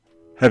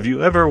Have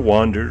you ever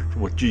wondered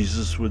what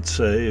Jesus would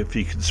say if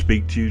he could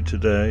speak to you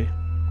today?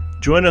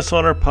 Join us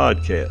on our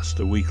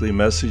podcast, A Weekly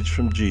Message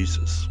from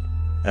Jesus,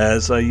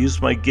 as I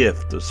use my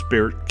gift of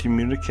spirit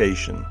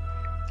communication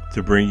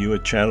to bring you a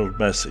channeled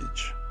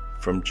message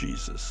from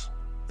Jesus.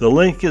 The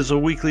link is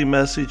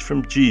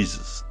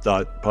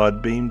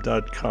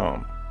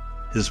aweeklymessagefromjesus.podbean.com.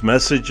 His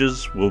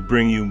messages will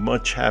bring you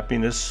much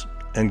happiness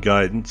and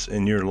guidance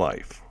in your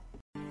life.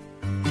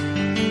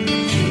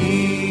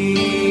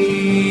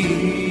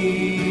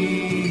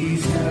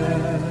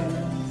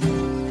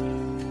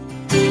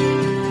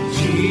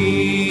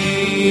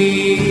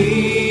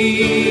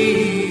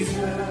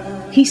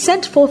 He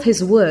sent forth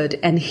his word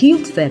and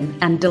healed them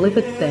and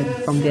delivered them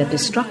from their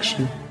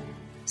destruction.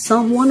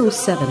 Psalm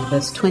 107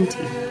 verse 20.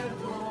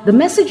 The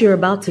message you're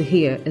about to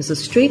hear is a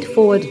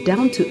straightforward,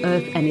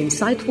 down-to-earth and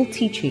insightful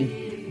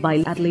teaching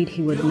by Adelaide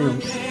Heward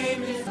Mills.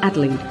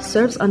 Adelaide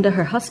serves under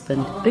her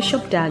husband,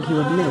 Bishop Dag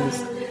Heward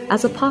Mills,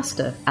 as a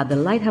pastor at the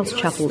Lighthouse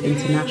Chapel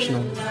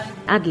International.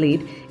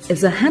 Adelaide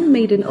is a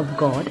handmaiden of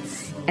God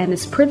and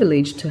is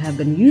privileged to have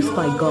been used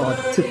by God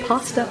to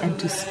pastor and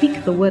to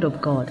speak the word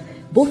of God,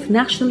 both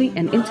nationally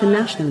and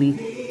internationally,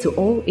 to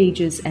all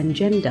ages and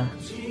gender.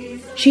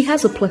 She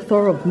has a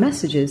plethora of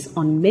messages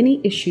on many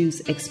issues,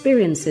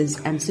 experiences,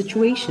 and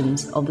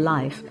situations of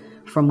life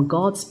from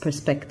God's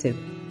perspective.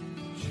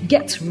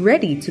 Get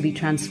ready to be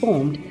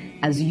transformed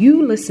as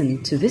you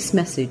listen to this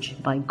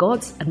message by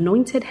God's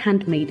anointed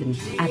handmaiden,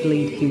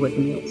 Adelaide Heward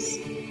Mills.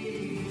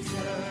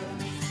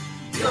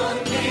 Your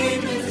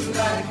name is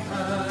like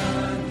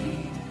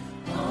honey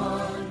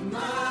on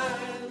my...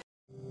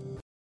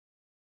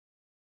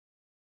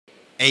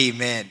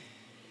 Amen.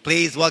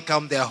 Please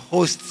welcome the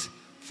host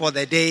for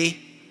the day,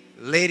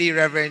 Lady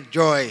Reverend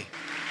Joy.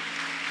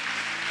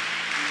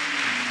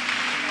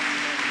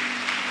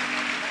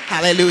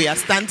 Hallelujah.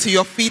 Stand to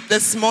your feet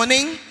this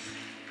morning.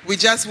 We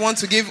just want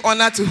to give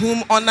honor to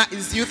whom honor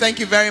is due. Thank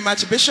you very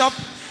much, Bishop.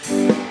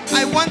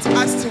 I want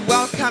us to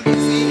welcome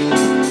you.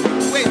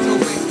 See,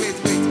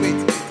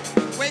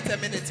 wait a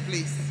minute,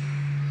 please.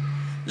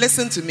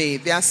 Listen to me.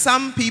 There are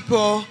some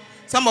people,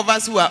 some of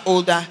us who are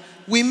older,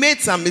 we made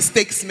some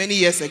mistakes many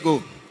years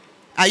ago.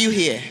 Are you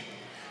here?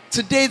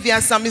 Today, there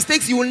are some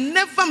mistakes you will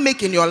never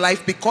make in your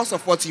life because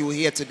of what you will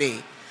hear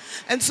today.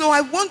 And so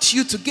I want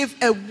you to give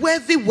a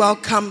worthy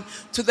welcome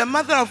to the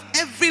mother of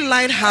every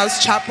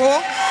Lighthouse Chapel,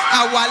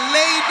 our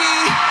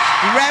Lady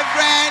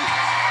Reverend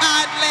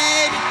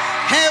Adelaide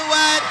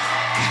Heward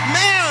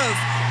Mills.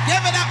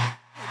 Give it up.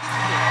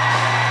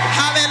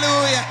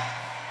 Hallelujah.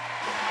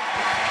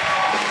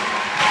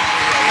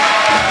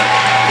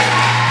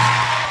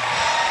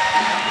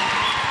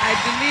 I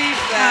believe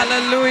that.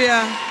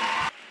 Hallelujah.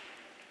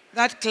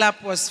 That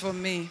clap was for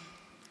me.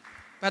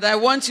 But I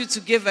want you to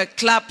give a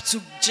clap to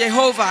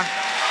Jehovah,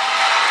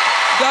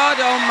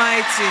 God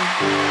Almighty,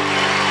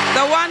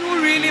 the one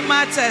who really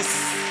matters.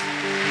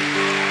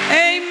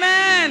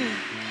 Amen.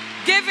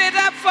 Give it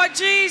up for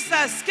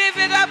Jesus. Give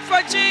it up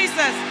for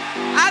Jesus.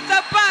 At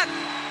the back,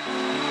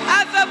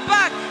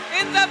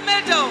 in the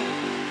middle,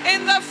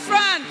 in the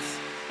front.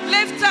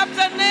 Lift up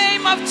the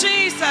name of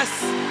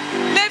Jesus.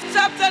 Lift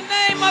up the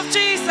name of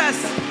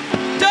Jesus.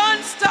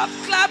 Don't stop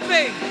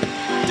clapping.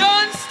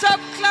 Don't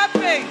stop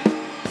clapping.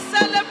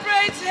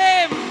 Celebrate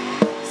him.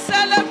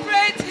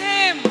 Celebrate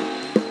him.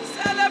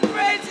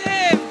 Celebrate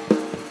him.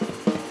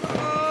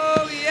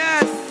 Oh,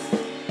 yes.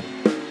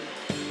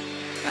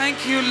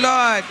 Thank you,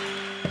 Lord.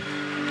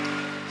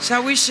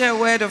 Shall we share a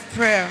word of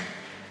prayer?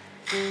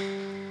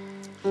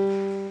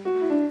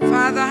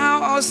 Father,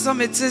 how awesome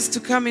it is to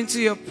come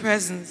into your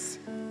presence.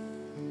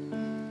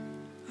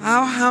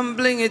 How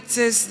humbling it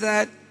is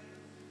that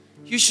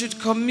you should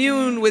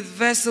commune with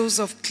vessels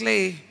of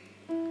clay.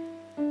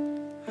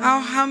 How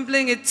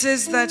humbling it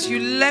is that you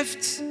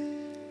left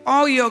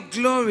all your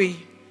glory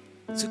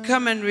to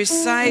come and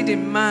reside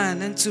in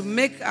man and to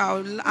make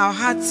our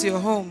hearts your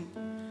home.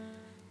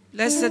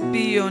 Blessed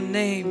be your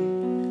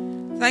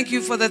name. Thank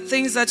you for the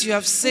things that you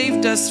have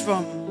saved us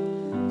from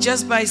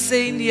just by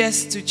saying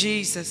yes to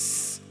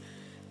Jesus.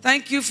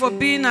 Thank you for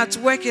being at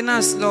work in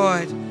us,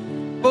 Lord,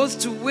 both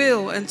to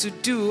will and to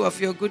do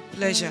of your good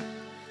pleasure.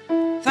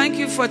 Thank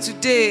you for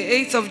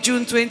today, 8th of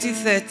June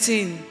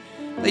 2013,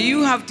 that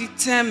you have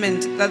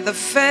determined that the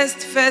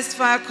first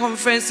fire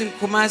conference in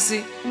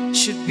Kumasi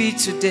should be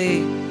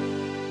today.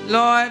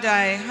 Lord,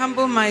 I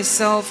humble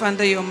myself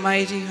under your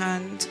mighty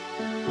hand.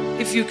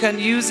 If you can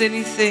use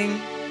anything,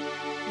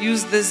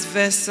 use this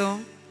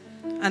vessel.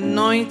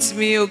 Anoint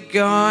me, O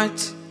God.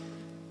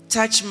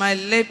 Touch my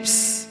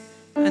lips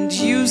and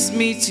use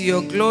me to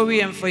your glory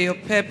and for your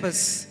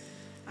purpose.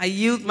 I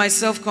yield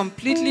myself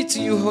completely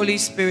to you, Holy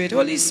Spirit.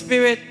 Holy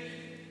Spirit,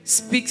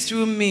 speak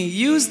through me.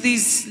 Use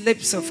these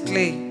lips of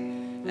clay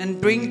and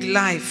bring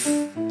life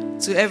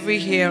to every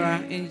hearer.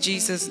 In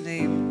Jesus'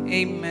 name,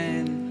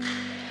 amen.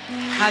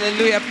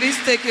 Hallelujah. Please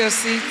take your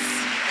seats.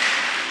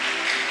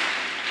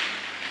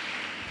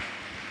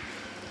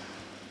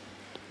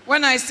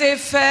 When I say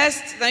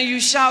first, then you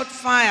shout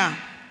fire.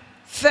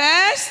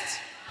 First.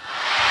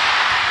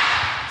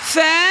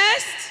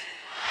 First.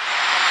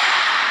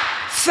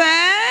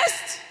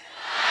 First,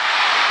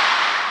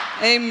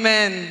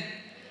 amen.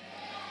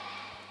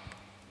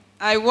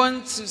 I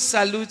want to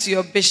salute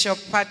your Bishop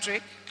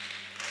Patrick.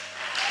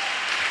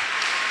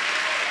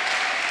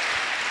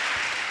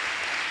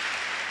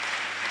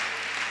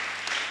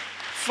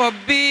 For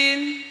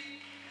being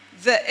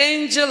the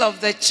angel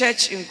of the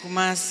church in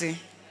Kumasi.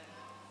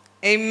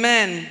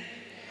 Amen.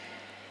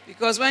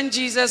 Because when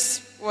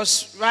Jesus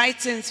was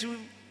writing through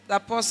the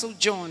Apostle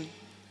John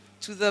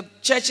to the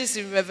churches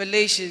in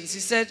Revelations, he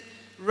said,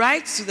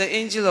 write to the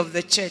angel of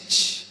the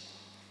church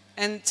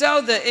and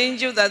tell the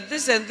angel that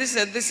this and this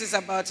and this is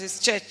about his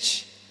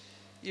church.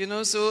 You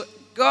know, so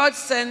God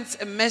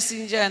sends a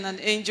messenger and an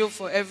angel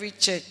for every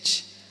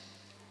church.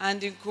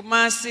 And in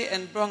Kumasi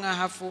and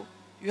Brongahafo,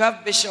 you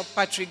have Bishop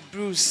Patrick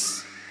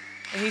Bruce.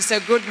 And he's a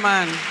good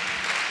man.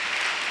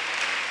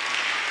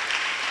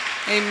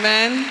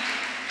 Amen.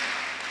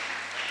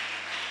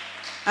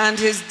 And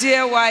his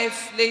dear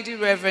wife, Lady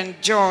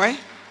Reverend Joy.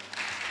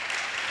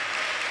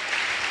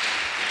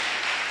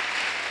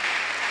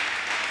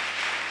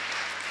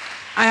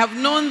 I have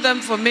known them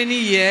for many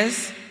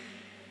years,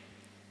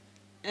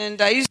 and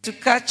I used to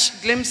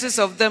catch glimpses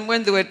of them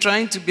when they were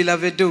trying to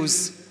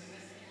belovedos.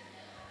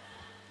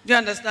 Do you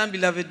understand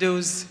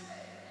belovedos?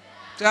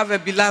 To have a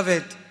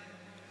beloved.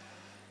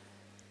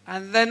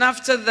 And then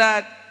after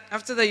that,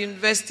 after the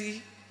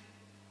university,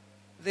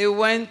 they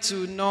went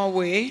to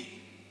Norway,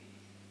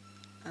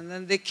 and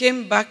then they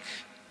came back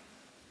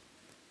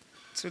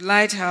to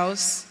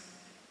Lighthouse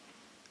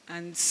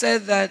and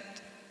said that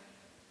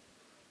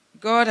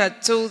God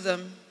had told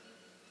them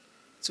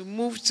to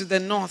move to the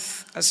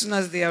north as soon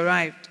as they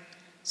arrived.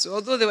 So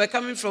although they were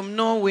coming from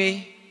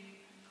Norway,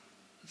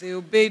 they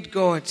obeyed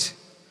God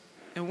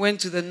and went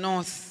to the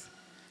north.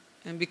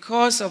 And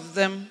because of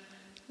them,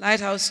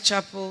 Lighthouse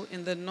Chapel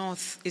in the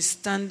north is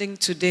standing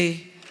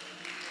today.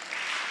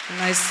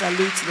 And I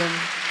salute them.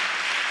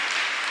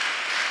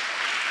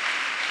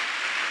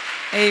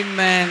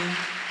 Amen.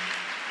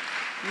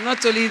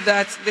 Not only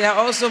that, they are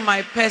also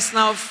my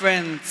personal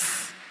friends.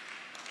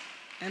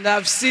 And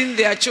I've seen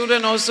their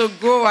children also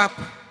grow up.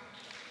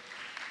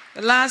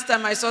 The last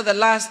time I saw the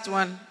last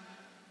one,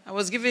 I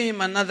was giving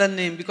him another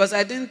name because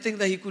I didn't think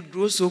that he could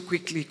grow so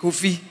quickly,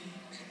 Kofi.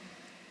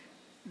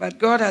 But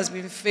God has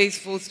been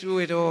faithful through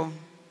it all.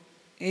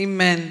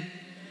 Amen.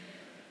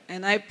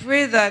 And I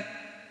pray that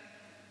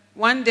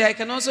one day I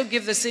can also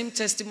give the same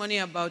testimony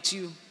about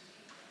you.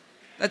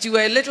 That you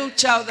were a little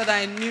child that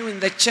I knew in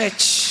the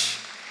church.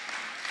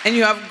 And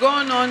you have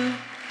gone on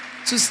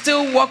to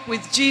still walk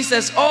with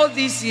Jesus all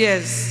these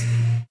years.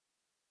 You've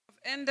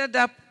ended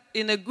up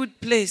in a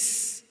good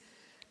place.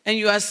 And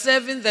you are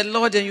serving the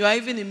Lord and you are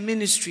even in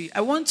ministry.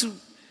 I want to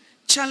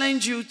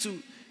challenge you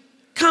to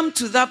come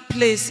to that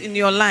place in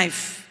your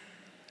life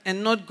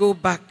and not go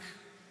back.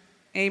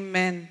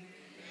 Amen.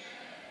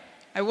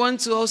 I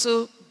want to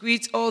also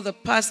greet all the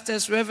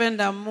pastors,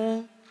 Reverend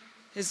Amu,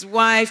 his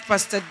wife,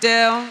 Pastor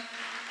Dell,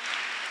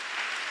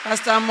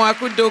 Pastor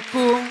Amwaku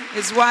Doku,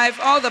 his wife,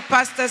 all the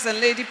pastors and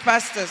lady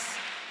pastors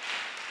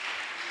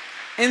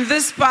in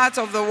this part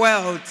of the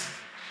world.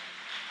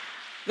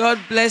 God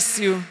bless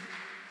you.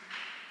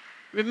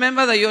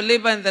 Remember that your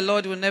labor in the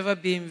Lord will never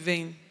be in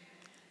vain.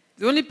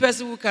 The only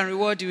person who can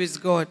reward you is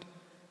God.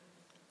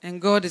 And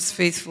God is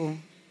faithful.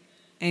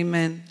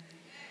 Amen.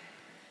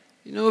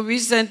 You know,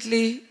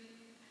 recently,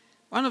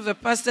 one of the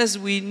pastors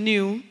we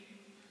knew,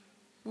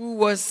 who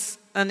was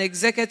an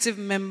executive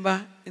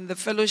member in the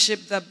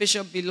fellowship that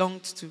Bishop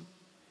belonged to,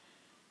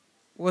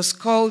 was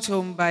called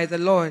home by the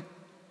Lord.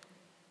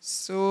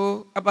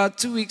 So, about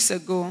 2 weeks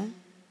ago,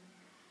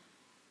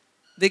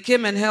 they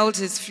came and held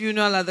his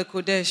funeral at the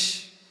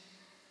Kodesh.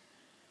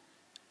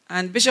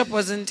 And Bishop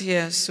wasn't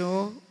here,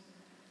 so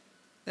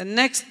the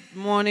next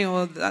morning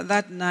or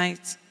that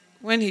night,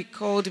 when he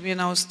called me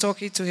and I was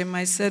talking to him,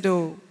 I said,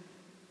 oh,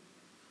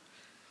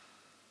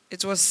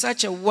 it was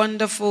such a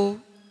wonderful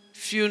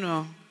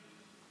funeral.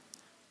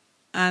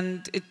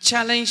 And it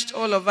challenged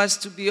all of us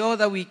to be all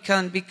that we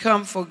can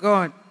become for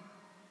God.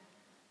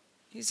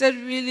 He said,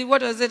 really,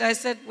 what was it? I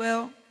said,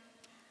 well,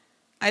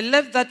 I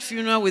left that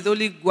funeral with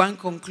only one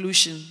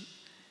conclusion,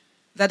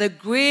 that a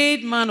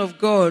great man of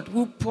God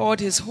who poured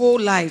his whole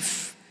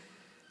life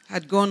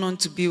had gone on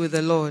to be with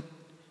the Lord.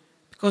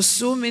 Because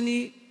so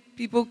many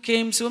people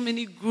came, so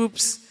many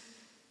groups,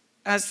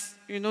 as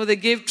you know, they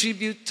gave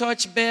tribute,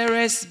 torch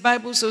bearers,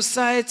 Bible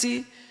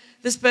Society.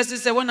 This person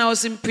said, when I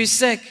was in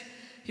Presec,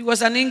 he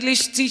was an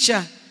English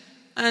teacher,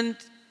 and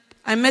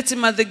I met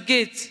him at the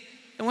gate.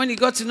 And when he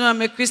got to know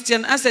I'm a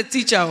Christian, as a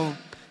teacher,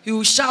 he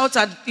would shout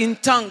in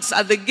tongues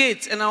at the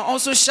gate, and I'll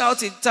also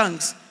shout in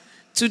tongues.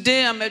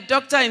 Today, I'm a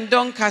doctor in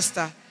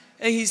Doncaster,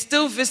 and he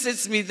still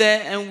visits me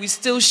there, and we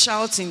still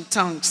shout in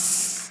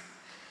tongues.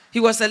 He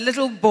was a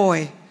little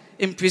boy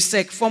in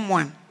Presec, Form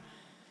 1,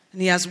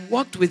 and he has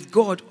walked with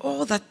God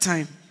all that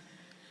time.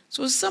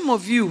 So some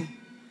of you,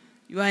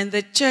 you are in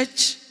the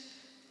church,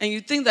 and you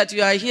think that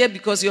you are here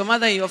because your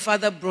mother and your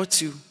father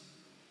brought you.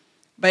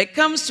 But it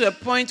comes to a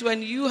point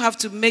when you have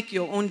to make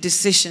your own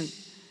decision,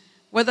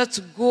 whether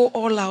to go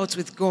all out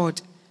with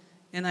God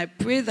And I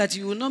pray that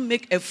you will not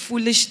make a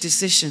foolish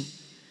decision,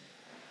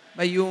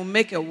 but you will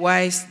make a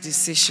wise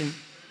decision.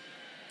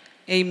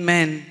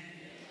 Amen.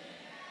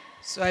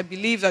 So I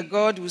believe that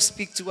God will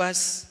speak to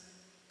us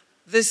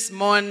this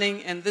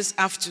morning and this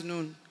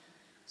afternoon.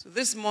 So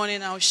this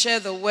morning I'll share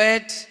the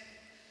word.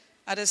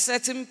 At a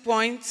certain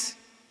point,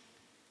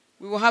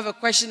 we will have a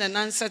question and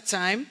answer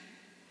time.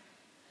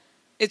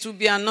 It will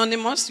be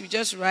anonymous. You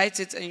just write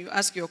it and you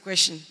ask your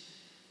question.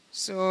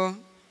 So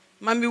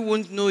mommy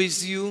won't know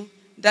it's you,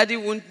 daddy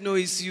won't know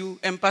it's you,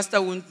 and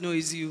pastor won't know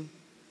it's you.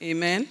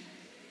 Amen.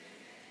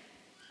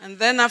 And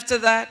then after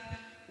that,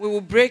 we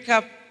will break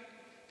up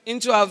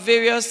into our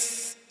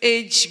various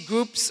age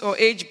groups or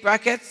age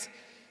brackets,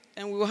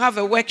 and we will have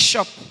a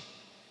workshop.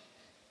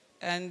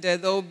 And there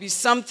will be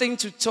something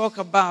to talk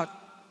about.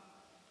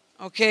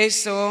 Okay,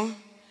 so,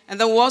 and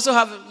then we'll also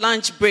have a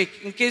lunch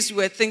break in case you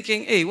were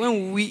thinking, hey, when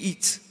will we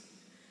eat?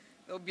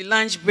 There will be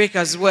lunch break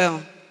as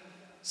well.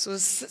 So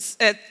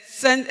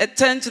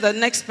turn to the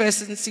next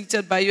person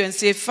seated by you and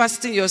say,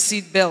 fasten your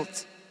seat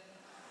belt.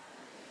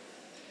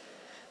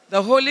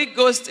 The Holy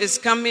Ghost is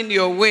coming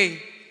your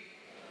way.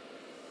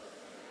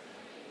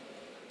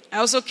 I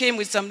also came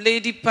with some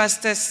lady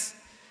pastors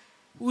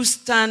who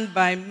stand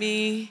by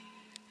me,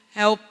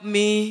 help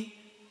me.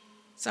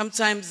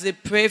 Sometimes they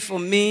pray for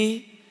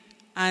me.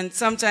 And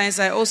sometimes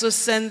I also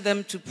send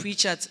them to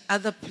preach at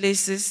other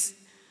places.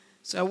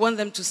 So I want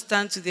them to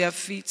stand to their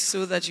feet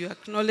so that you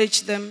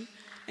acknowledge them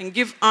and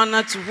give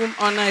honor to whom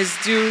honor is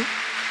due.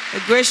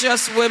 The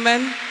gracious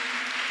women,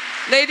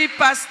 Lady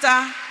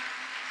Pastor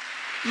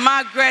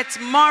Margaret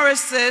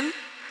Morrison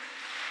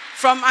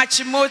from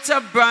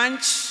Achimota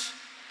branch,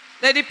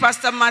 Lady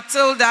Pastor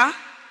Matilda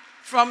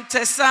from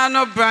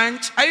Tesano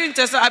branch. Are you in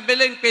Tesano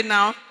Abelenpe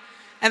now?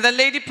 And the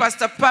Lady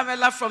Pastor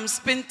Pamela from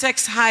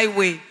Spintex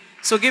Highway.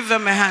 So give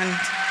them a hand.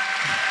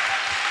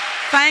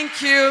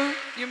 Thank you.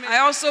 I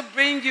also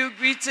bring you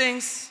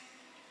greetings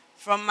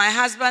from my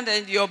husband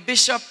and your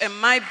bishop and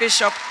my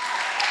bishop.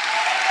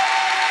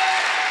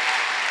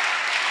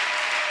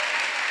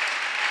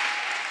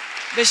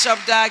 Bishop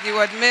Dag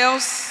Ewart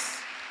Mills.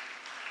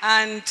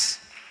 And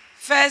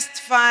first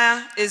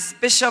fire is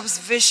Bishop's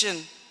vision.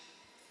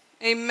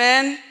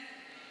 Amen.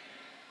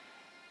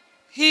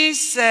 He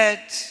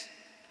said,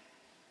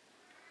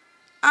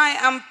 I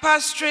am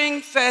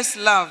pastoring First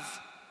Love.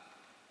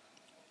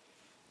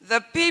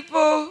 The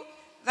people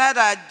that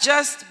are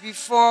just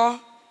before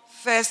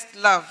First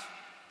Love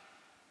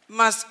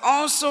must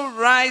also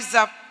rise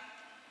up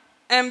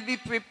and be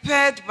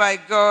prepared by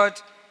God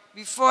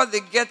before they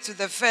get to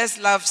the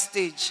First Love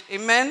stage.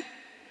 Amen?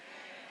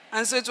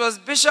 And so it was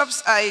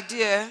Bishop's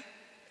idea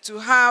to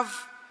have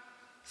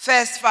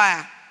First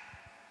Fire.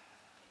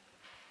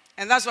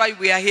 And that's why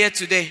we are here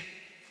today.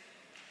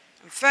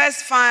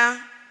 First Fire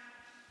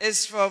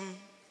is from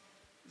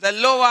the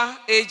lower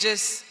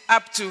ages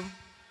up to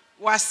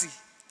Wasi,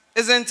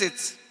 isn't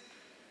it?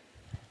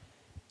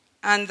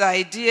 And the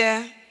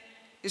idea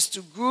is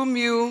to groom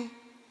you,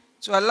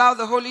 to allow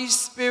the Holy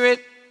Spirit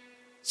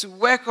to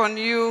work on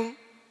you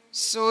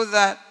so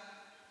that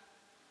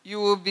you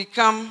will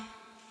become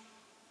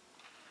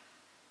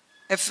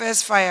a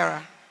first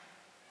firer.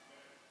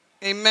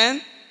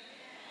 Amen?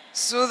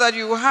 So that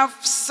you will have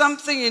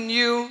something in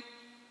you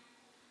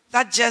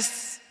that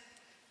just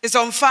is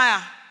on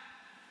fire.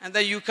 And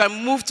then you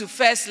can move to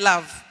first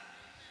love,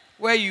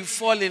 where you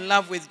fall in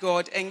love with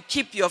God and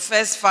keep your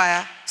first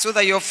fire so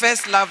that your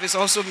first love is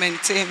also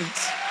maintained.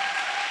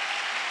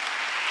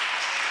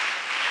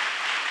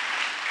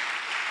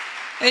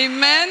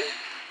 Amen.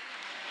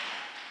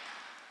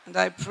 And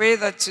I pray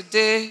that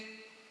today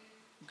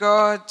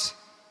God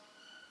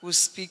will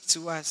speak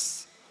to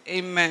us.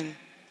 Amen.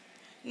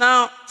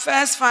 Now,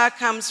 first fire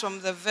comes from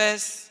the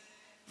verse,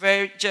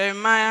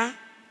 Jeremiah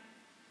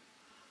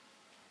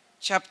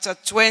chapter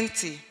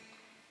 20.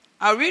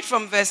 I'll read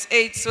from verse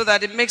 8 so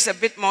that it makes a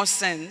bit more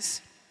sense.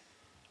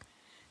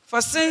 For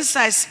since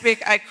I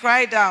spake, I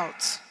cried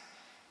out.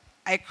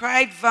 I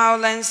cried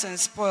violence and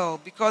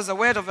spoil, because the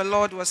word of the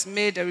Lord was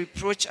made a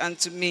reproach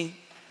unto me,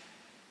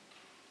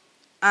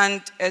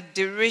 and a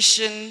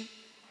derision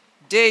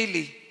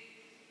daily.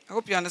 I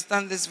hope you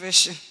understand this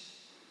version.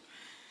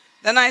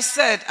 Then I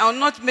said, I will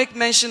not make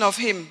mention of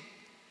him,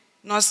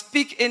 nor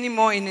speak any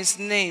more in his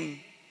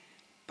name.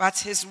 But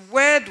his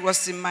word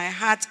was in my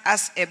heart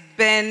as a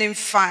burning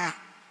fire,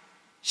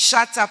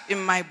 shut up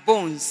in my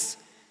bones.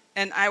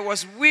 And I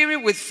was weary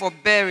with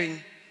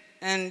forbearing,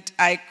 and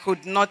I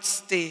could not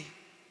stay.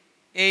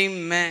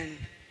 Amen.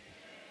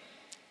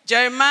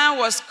 Jeremiah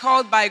was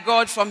called by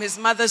God from his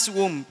mother's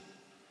womb.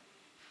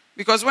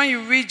 Because when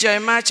you read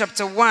Jeremiah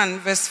chapter 1,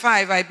 verse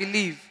 5, I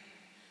believe,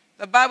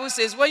 the Bible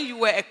says, when you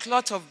were a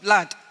clot of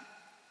blood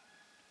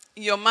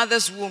in your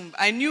mother's womb,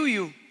 I knew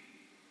you,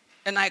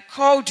 and I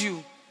called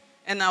you,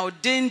 and I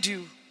ordained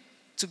you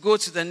to go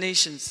to the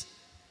nations.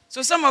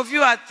 So some of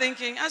you are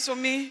thinking, as for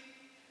me,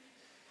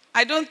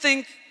 I don't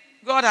think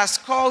God has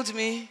called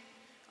me.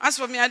 As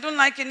for me, I don't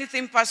like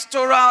anything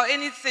pastoral,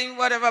 anything,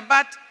 whatever.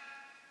 But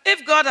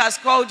if God has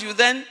called you,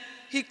 then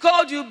he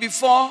called you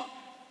before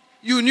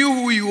you knew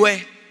who you were.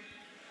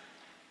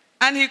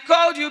 And he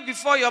called you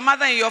before your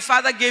mother and your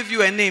father gave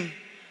you a name.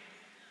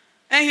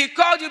 And he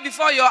called you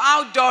before your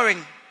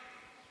outdooring.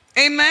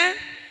 Amen?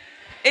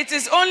 It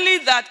is only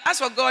that, as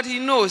for God, he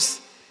knows.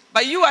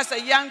 But you as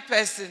a young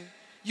person,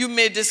 you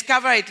may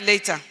discover it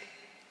later.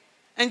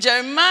 And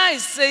Jeremiah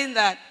is saying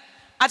that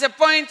at a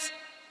point,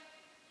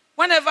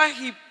 whenever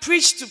he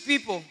preached to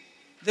people,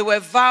 they were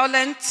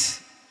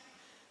violent,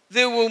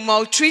 they will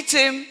maltreat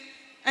him,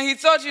 and he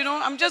thought,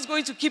 I'm just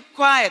going to keep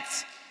quiet.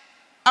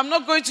 I'm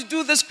not going to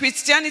do this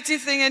Christianity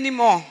thing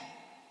anymore.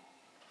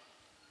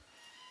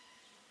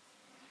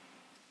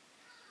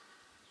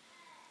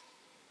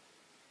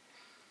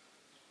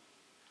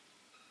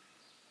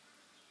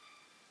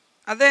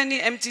 Are there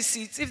any empty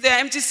seats? If there are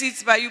empty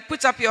seats, but you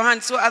put up your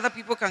hand so other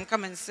people can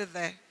come and sit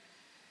there.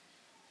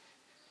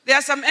 There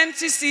are some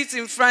empty seats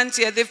in front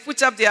here. They've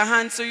put up their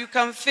hands so you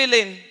can fill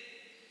in.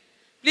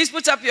 Please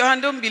put up your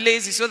hand. Don't be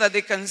lazy so that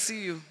they can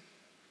see you.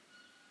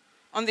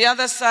 On the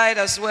other side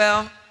as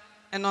well.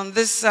 And on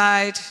this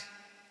side.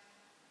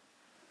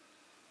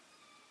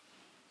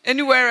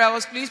 Anywhere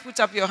else, please put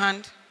up your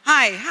hand.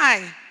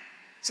 Hi.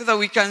 So that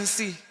we can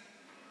see.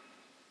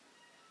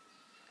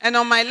 And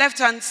on my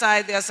left-hand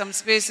side, there are some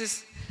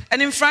spaces.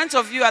 And in front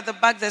of you at the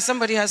back, there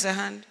somebody has a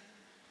hand.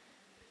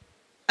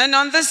 And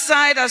on this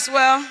side as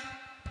well,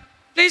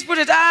 please put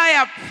it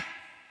high up.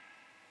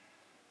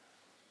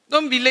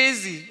 Don't be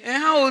lazy.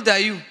 And how old are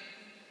you?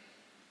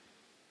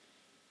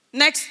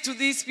 Next to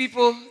these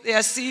people, there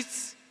are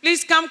seats.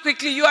 Please come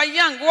quickly. You are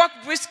young. Walk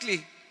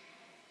briskly.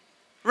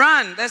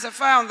 Run. There's a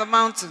fire on the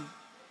mountain.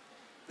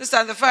 This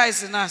time the fire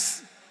is in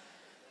us.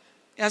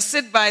 Yeah,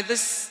 sit by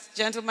this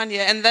gentleman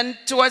here. And then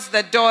towards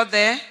the door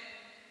there.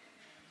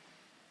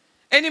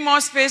 Any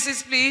more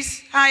spaces,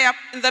 please? High up.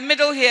 In the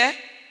middle here.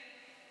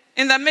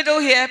 In the middle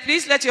here.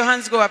 Please let your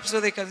hands go up so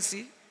they can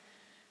see.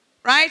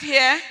 Right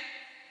here.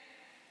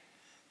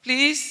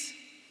 Please.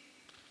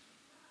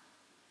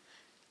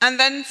 And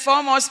then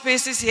 4 more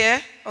spaces here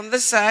on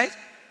this side.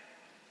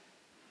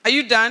 Are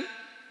you done?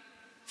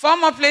 4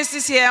 more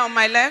places here on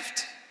my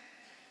left.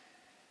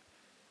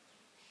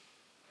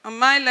 On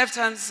my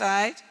left-hand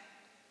side.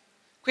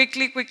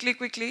 Quickly.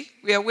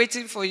 We are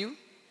waiting for you.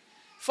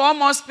 4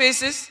 more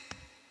spaces.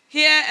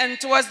 Here and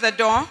towards the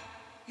door.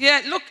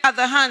 Here, look at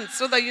the hand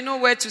so that you know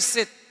where to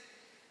sit.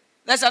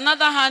 There's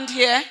another hand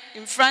here,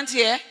 in front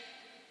here.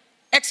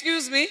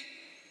 Excuse me.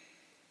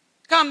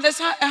 Come, there's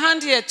a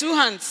hand here, 2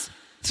 hands.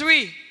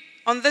 3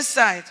 on this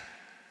side.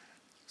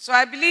 So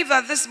I believe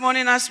that this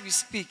morning as we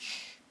speak,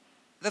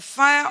 the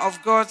fire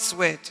of God's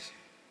word,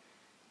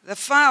 the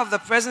fire of the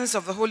presence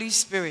of the Holy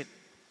Spirit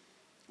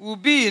will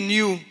be in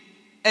you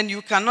and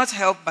you cannot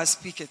help but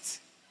speak it.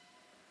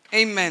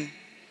 Amen.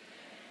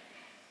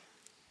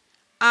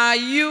 Are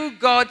you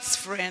God's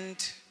friend?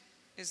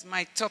 Is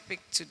my topic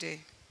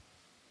today.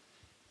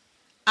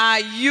 Are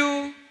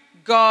you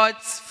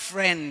God's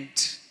friend?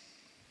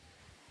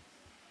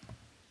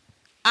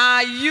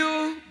 Are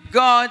you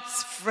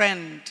God's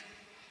friend?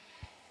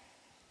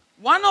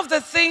 One of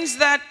the things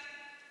that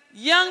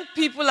young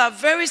people are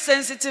very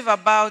sensitive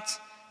about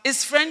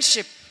is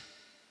friendship.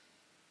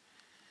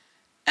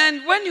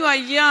 And when you are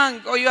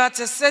young or you are at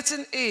a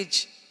certain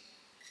age,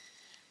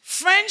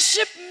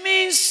 friendship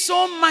means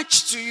so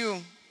much to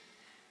you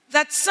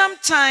that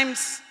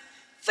sometimes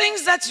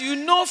things that you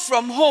know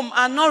from home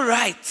are not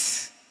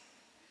right.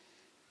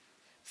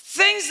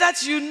 Things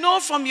that you know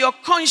from your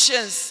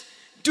conscience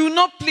do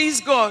not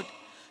please God.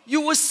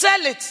 You will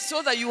sell it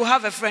so that you will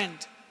have a friend.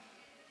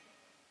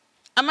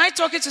 Am I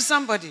talking to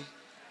somebody?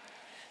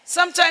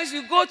 Sometimes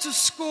you go to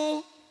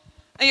school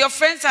and your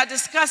friends are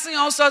discussing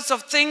all sorts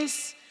of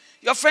things.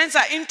 Your friends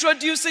are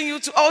introducing you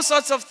to all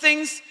sorts of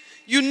things.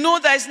 You know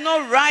that it's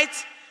not right.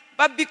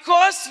 But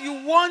because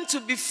you want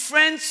to be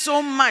friends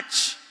so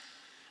much,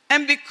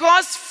 and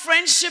because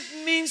friendship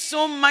means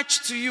so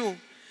much to you,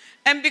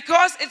 and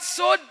because it's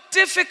so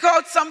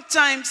difficult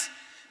sometimes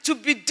to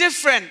be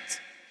different,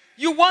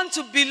 you want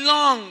to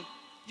belong,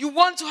 you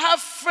want to have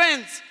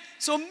friends.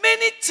 So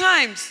many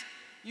times,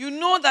 you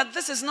know that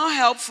this is not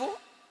helpful.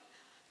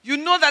 You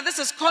know that this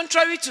is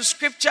contrary to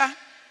scripture.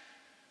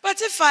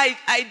 But if I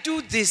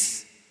do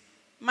this,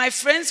 my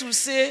friends will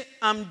say,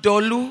 I'm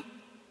dolu.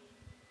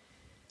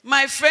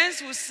 My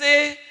friends will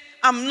say,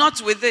 I'm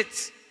not with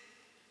it.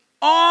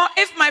 Or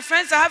if my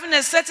friends are having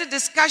a certain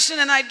discussion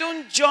and I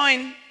don't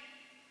join,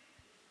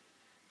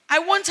 I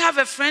won't have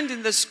a friend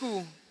in the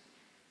school.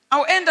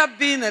 I'll end up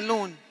being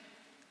alone.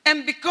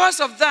 And because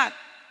of that,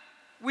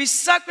 we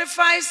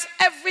sacrifice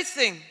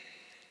everything.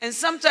 And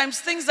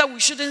sometimes things that we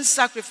shouldn't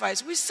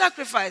sacrifice, we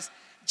sacrifice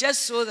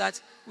just so that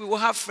we will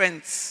have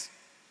friends.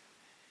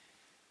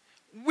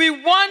 We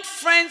want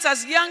friends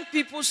as young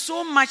people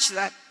so much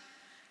that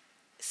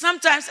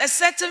sometimes a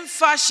certain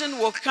fashion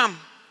will come.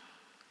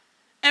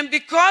 And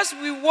because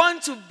we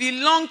want to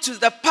belong to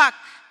the pack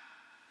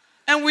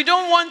and we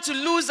don't want to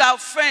lose our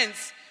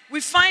friends,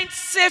 we find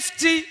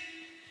safety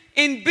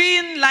in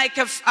being like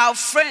our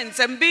friends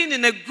and being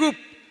in a group.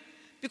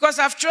 Because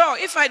after all,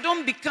 if I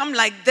don't become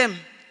like them,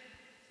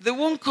 they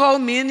won't call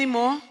me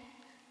anymore.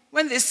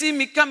 When they see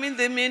me coming,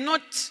 they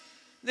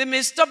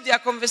may stop their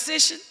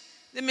conversation.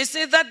 They may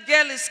say, that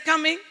girl is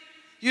coming.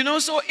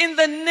 So in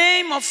the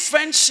name of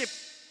friendship,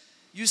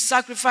 you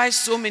sacrifice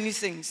so many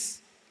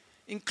things,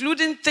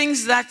 including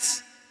things that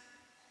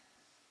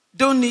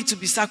don't need to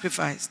be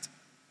sacrificed.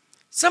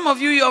 Some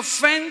of you, your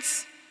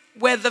friends,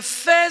 were the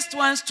first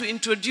ones to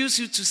introduce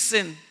you to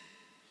sin.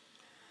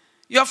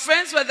 Your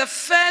friends were the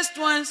first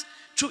ones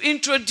to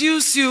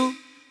introduce you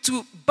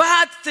to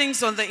bad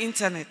things on the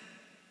internet.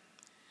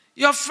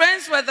 Your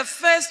friends were the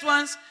first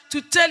ones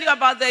to tell you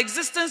about the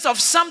existence of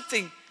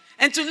something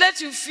and to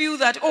let you feel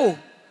that,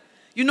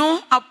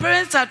 our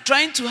parents are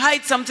trying to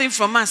hide something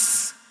from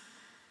us.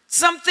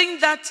 Something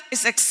that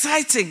is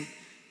exciting,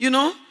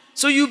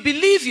 So you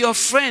believe your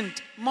friend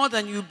more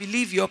than you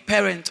believe your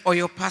parent or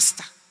your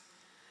pastor.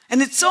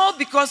 And it's all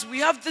because we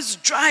have this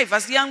drive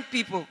as young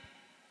people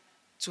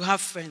to have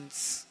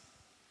friends.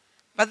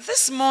 But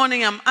this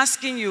morning I'm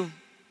asking you,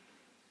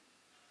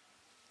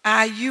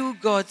 are you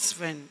God's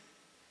friend?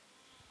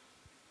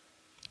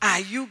 Are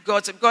you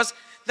God's? Because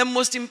the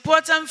most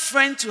important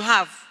friend to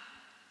have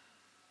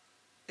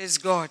is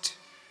God.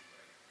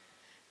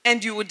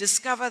 And you will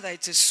discover that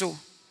it is so.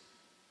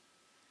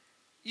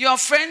 Your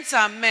friends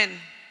are men.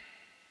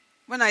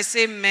 When I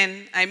say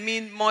men, I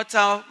mean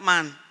mortal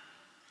man.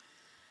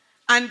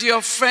 And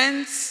your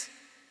friends,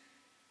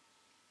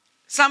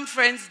 some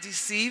friends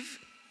deceive,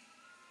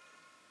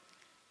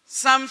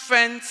 some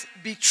friends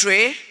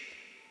betray,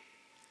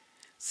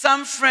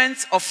 some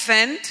friends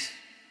offend,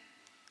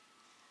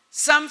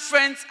 some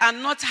friends are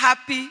not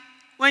happy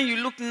when you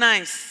look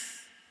nice.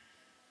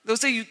 They'll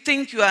say, you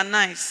think you are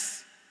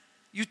nice.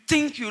 You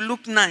think you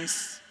look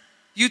nice.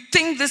 You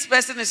think this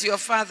person is your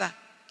father.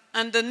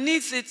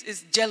 Underneath it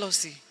is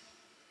jealousy.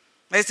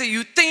 They say,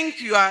 you think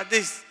you are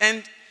this.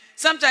 And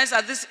sometimes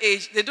at this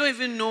age, they don't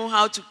even know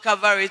how to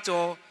cover it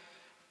or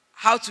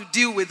how to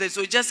deal with it.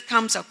 So it just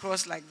comes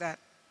across like that.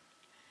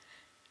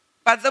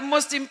 But the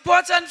most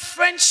important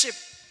friendship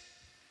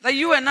that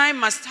you and I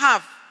must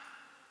have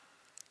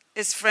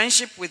is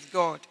friendship with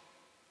God.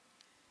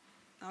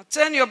 Now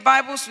turn your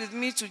Bibles with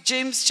me to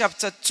James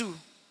chapter 2,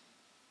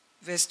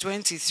 verse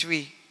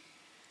 23.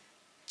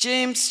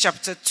 James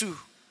chapter 2,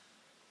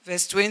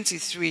 verse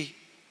 23.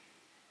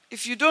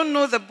 If you don't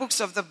know the books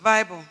of the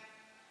Bible,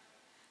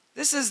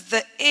 this is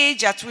the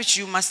age at which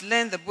you must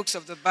learn the books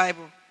of the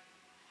Bible.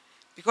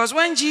 Because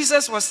when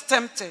Jesus was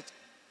tempted,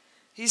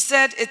 he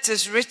said, it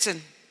is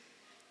written.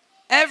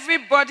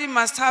 Everybody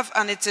must have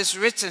an it is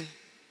written.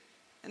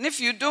 And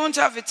if you don't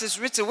have it is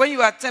written, when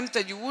you are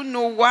tempted, you won't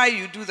know why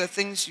you do the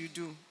things you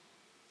do.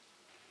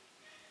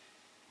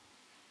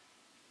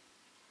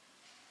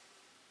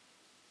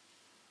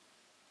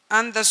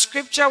 And the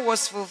scripture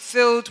was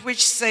fulfilled,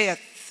 which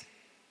saith,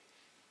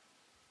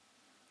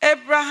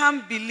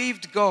 Abraham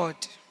believed God,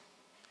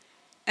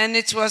 and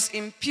it was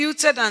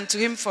imputed unto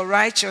him for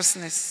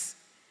righteousness,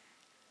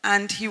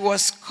 and he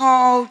was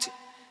called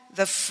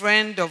the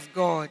friend of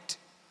God.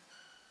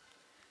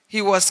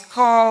 He was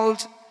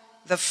called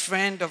the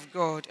friend of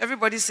God.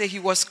 Everybody say, he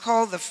was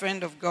called the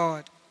friend of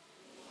God.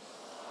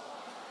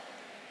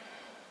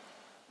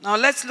 Now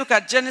let's look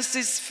at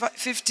Genesis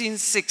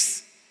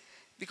 15:6,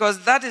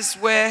 because that is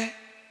where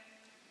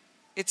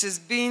it is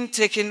being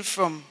taken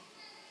from.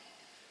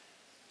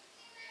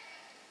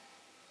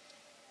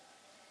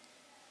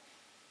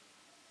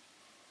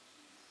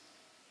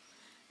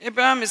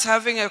 Abraham is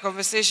having a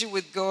conversation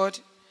with God,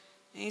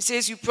 and he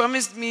says, you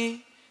promised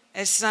me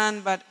a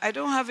son, but I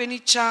don't have any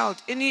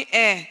child, any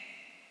heir.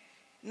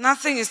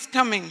 Nothing is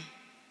coming.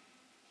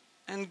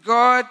 And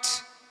God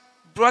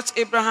brought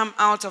Abraham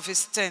out of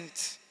his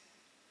tent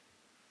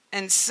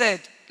and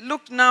said,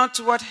 look now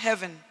toward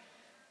heaven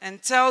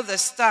and tell the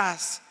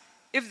stars,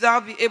 if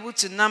thou be able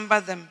to number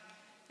them.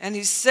 And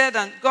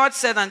God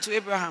said unto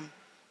Abraham,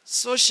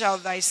 so shall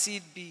thy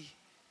seed be.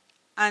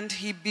 And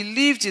he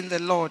believed in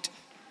the Lord,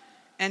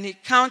 and he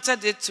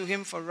counted it to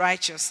him for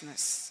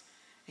righteousness.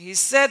 He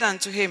said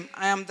unto him,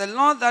 I am the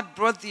Lord that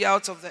brought thee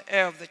out of the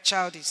Ur of the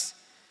Chaldees,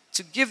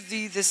 to give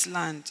thee this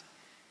land,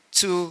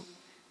 to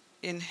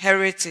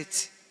inherit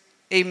it.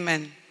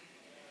 Amen.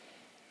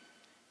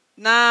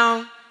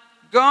 Now,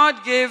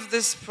 God gave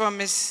this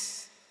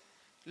promise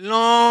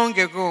long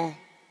ago.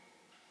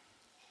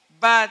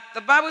 But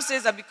the Bible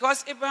says that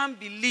because Abraham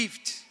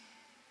believed,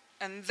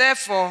 and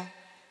therefore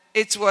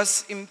it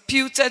was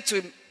imputed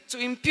to him. To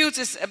impute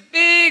is a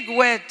big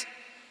word.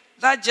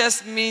 That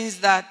just means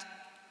that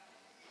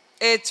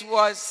it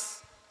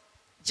was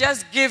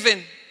just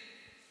given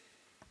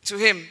to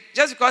him.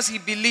 Just because he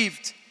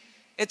believed.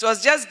 It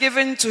was just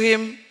given to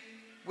him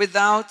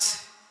without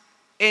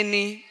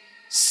any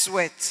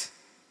sweat.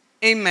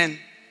 Amen.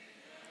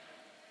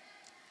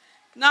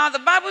 Now the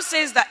Bible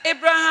says that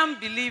Abraham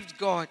believed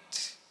God,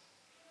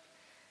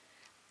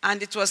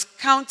 and it was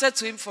counted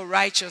to him for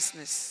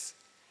righteousness,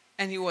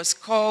 and he was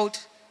called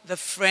the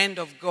friend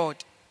of God.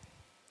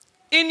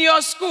 In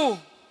your school,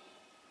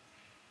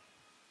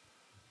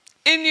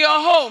 in your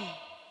home,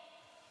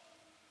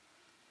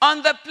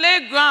 on the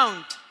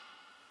playground,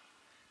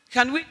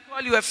 can we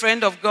call you a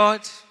friend of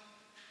God?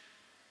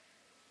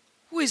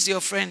 is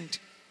your friend?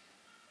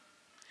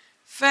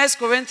 1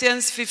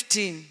 Corinthians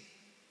 15,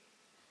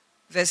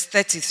 verse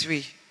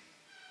 33.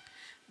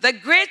 The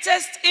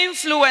greatest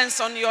influence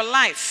on your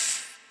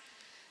life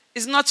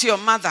is not your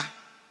mother.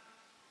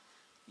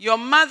 Your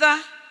mother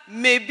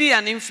may be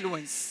an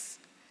influence.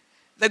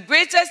 The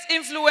greatest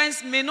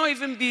influence may not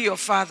even be your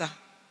father.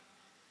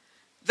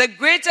 The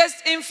greatest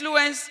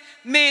influence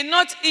may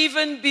not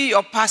even be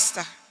your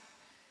pastor.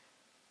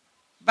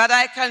 But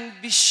I can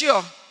be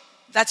sure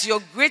that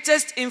your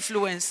greatest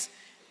influence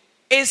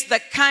is the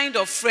kind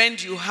of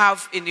friend you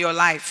have in your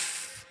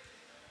life.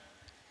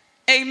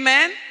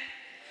 Amen?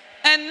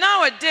 And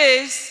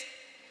nowadays,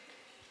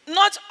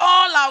 not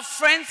all our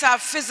friends are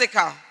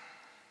physical.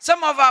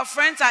 Some of our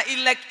friends are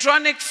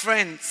electronic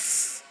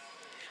friends,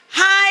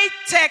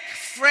 high-tech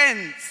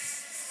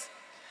friends,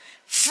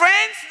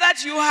 friends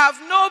that you have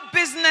no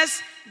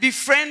business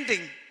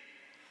befriending.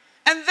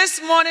 And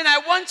this morning, I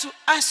want to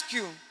ask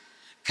you,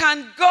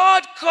 can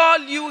God call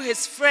you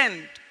his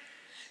friend?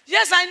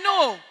 Yes, I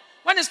know.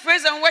 When it's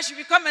praise and worship,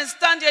 you come and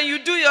stand here and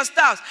you do your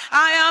stuff.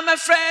 I am a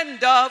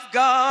friend of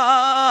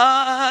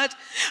God.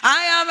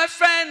 I am a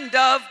friend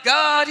of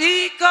God.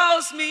 He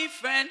calls me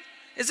friend.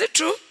 Is it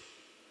true?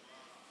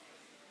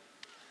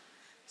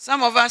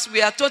 Some of us,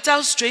 we are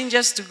total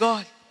strangers to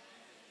God.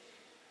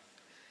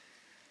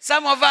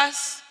 Some of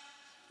us,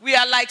 we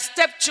are like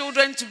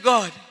stepchildren to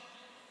God.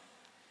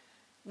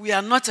 We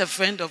are not a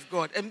friend of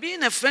God. And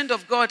being a friend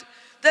of God,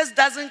 this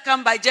doesn't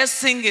come by just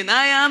singing,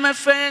 I am a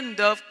friend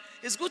of.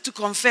 It's good to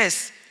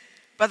confess.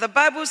 But the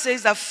Bible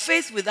says that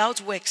faith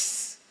without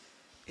works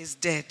is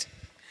dead.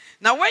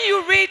 Now, when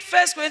you read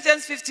 1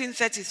 Corinthians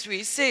 15:33,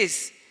 it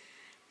says,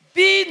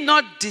 be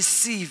not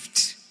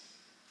deceived.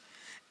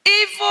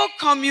 Evil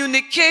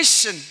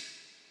communication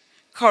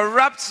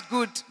corrupts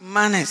good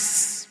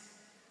manners.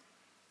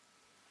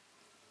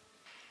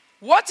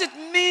 What it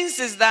means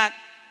is that,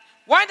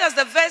 why does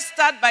the verse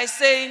start by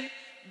saying,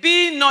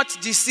 be not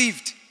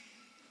deceived?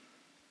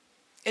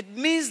 It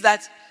means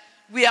that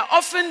we are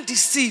often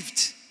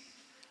deceived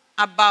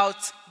about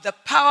the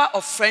power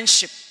of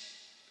friendship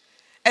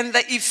and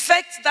the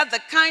effect that the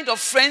kind of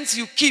friends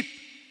you keep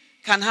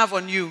can have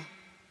on you.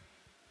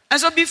 And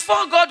so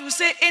before God will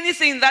say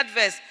anything in that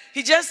verse,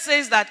 he just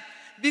says that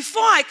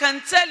before I can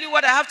tell you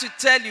what I have to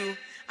tell you,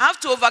 I have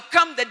to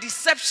overcome the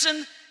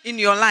deception in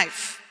your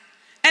life.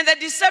 And the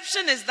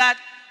deception is that,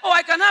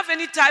 I can have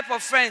any type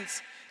of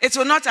friends. It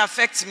will not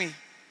affect me.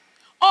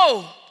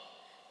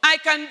 I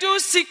can do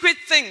secret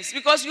things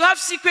because you have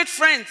secret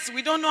friends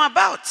we don't know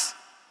about.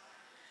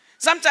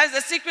 Sometimes the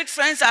secret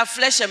friends are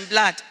flesh and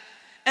blood.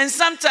 And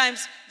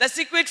sometimes the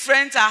secret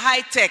friends are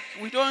high-tech.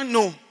 We don't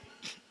know.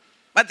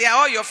 But they are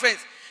all your friends.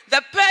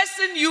 The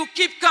person you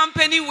keep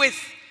company with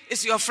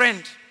is your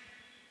friend.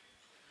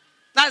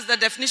 That's the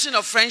definition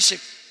of friendship.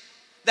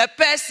 The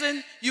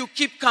person you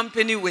keep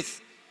company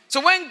with.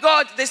 So when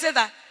they said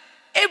that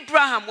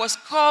Abraham was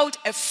called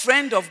a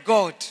friend of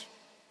God.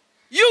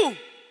 You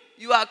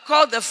are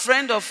called the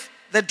friend of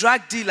the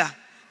drug dealer,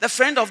 the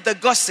friend of the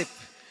gossip,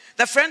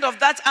 the friend of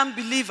that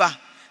unbeliever,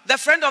 the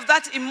friend of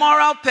that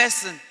immoral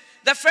person,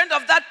 the friend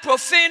of that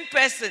profane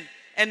person,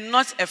 and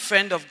not a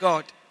friend of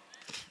God.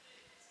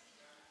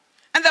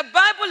 And the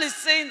Bible is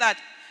saying that,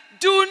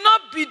 do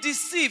not be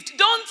deceived.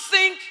 Don't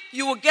think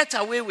you will get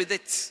away with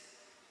it.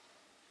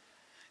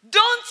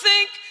 Don't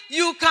think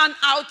you can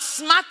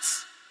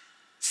outsmart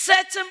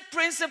certain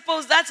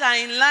principles that are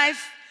in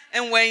life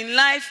and were in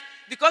life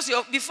because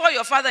before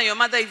your father and your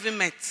mother even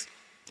met.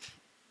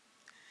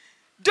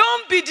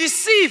 Don't be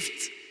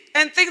deceived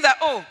and think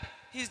that,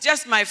 he's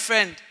just my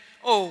friend.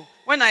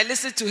 When I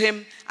listen to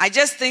him, I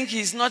just think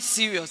he's not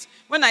serious.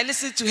 When I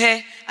listen to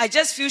her, I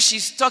just feel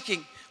she's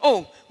talking.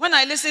 When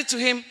I listen to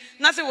him,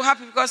 nothing will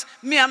happen because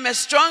I'm a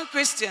strong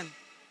Christian.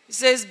 He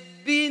says,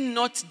 be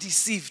not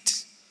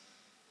deceived.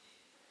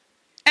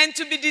 And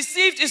to be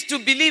deceived is to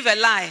believe a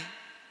lie.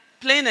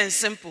 Plain and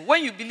simple.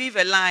 When you believe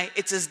a lie,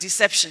 it is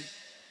deception.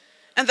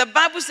 And the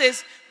Bible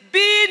says,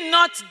 be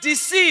not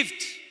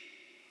deceived.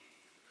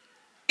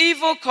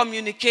 Evil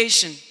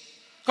communication.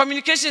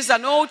 Communication is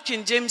an old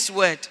King James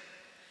word.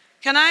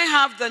 Can I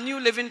have the New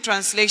Living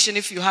Translation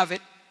if you have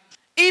it?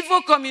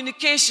 Evil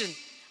communication.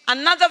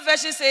 Another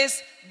version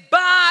says,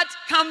 bad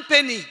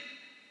company.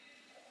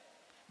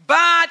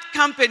 Bad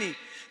company.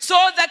 So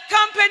the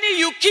company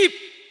you keep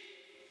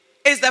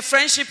is the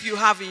friendship you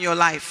have in your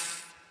life.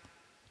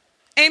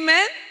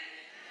 Amen?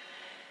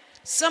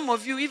 Some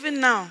of you, even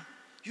now,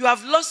 you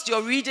have lost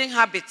your reading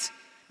habit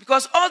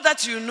because all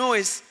that you know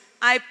is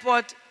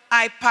iPod,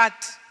 iPad,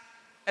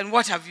 and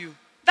what have you.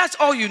 That's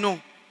all you know.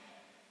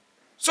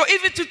 So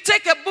even to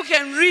take a book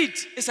and read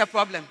is a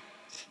problem.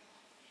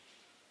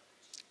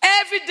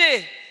 Every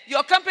day,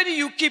 your company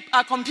you keep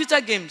are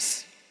computer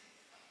games.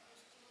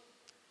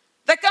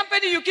 The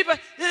company you keep,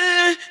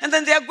 and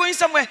then they are going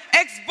somewhere,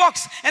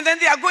 Xbox, and then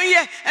they are going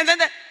here, and then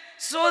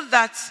so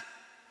that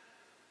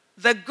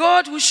the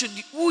God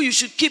who you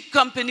should keep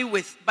company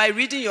with by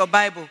reading your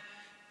Bible,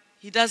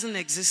 he doesn't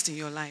exist in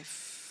your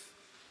life.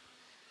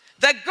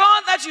 The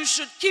God that you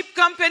should keep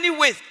company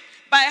with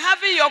by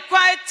having your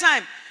quiet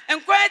time.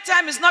 And quiet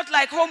time is not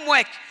like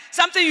homework,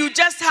 something you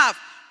just have.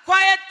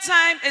 Quiet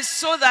time is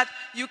so that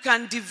you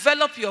can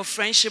develop your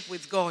friendship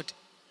with God.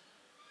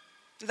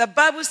 The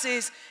Bible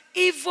says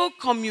evil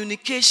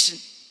communication,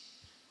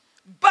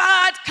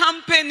 bad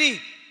company.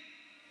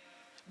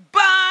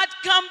 Bad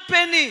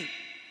company.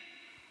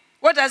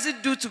 What does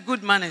it do to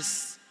good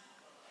manners?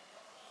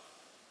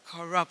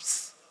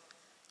 Corrupts.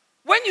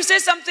 When you say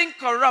something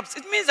corrupts,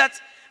 it means that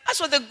as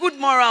for the good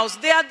morals,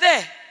 they are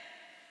there.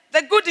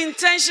 The good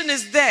intention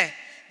is there.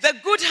 The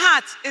good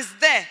heart is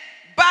there.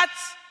 But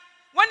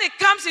when it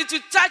comes into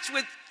touch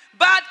with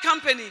bad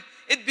company,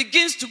 it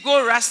begins to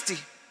go rusty.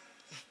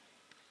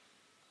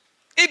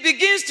 It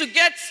begins to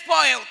get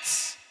spoiled.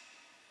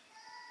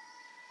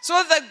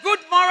 So the good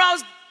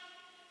morals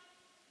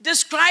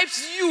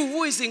describes you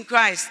who is in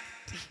Christ.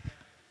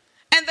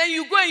 And then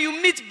you go and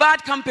you meet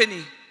bad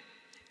company.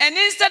 And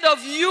instead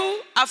of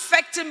you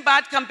affecting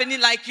bad company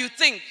like you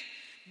think,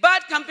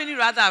 bad company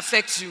rather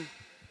affects you.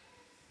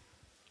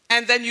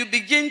 And then you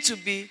begin to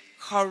be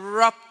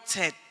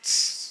corrupted.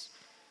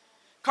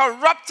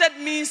 Corrupted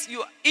means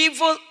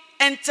evil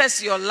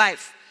enters your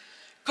life.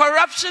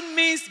 Corruption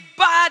means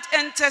bad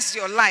enters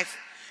your life.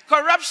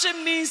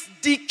 Corruption means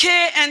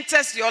decay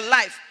enters your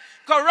life.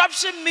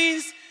 Corruption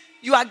means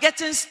you are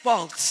getting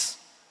spoiled.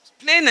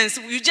 Plain and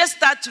simple, you just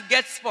start to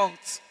get spoiled.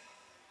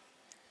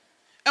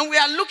 And we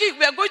are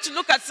going to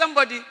look at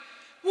somebody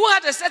who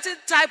had a certain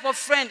type of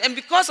friend, and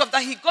because of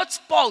that, he got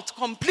spoiled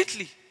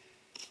completely.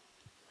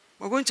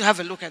 We're going to have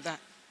a look at that.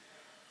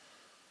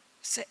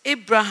 So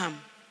Abraham,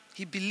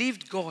 he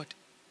believed God,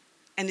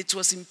 and it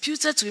was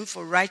imputed to him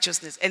for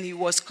righteousness, and he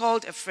was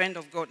called a friend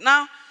of God.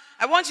 Now,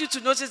 I want you to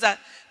notice that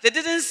they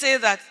didn't say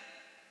that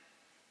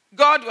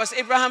God was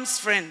Abraham's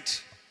friend.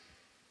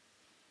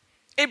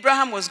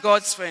 Abraham was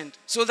God's friend.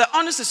 So the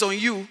onus is on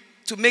you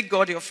to make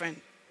God your friend.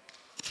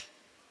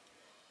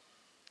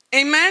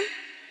 Amen?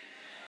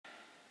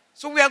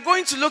 So we are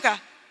going to look at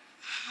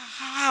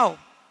how.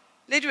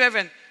 Lady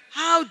Reverend,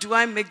 how do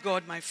I make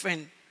God my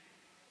friend?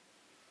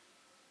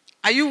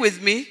 Are you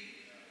with me?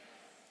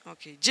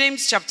 Okay.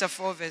 James chapter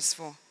 4 verse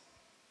 4.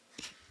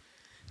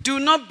 Do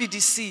not be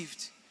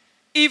deceived.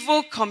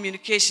 Evil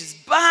communications,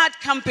 bad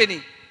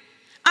company.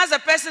 As a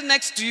person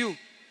next to you,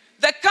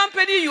 the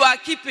company you are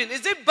keeping,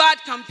 is it bad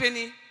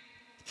company?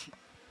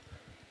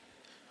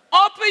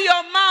 Open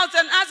your mouth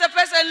and ask a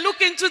person,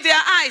 look into their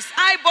eyes,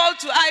 eyeball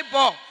to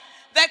eyeball.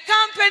 The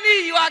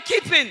company you are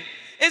keeping,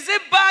 is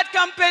it bad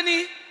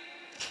company?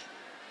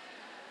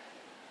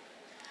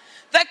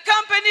 The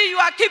company you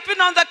are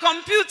keeping on the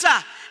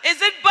computer,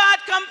 is it bad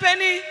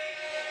company?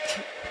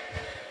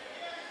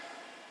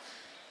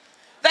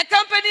 The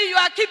company you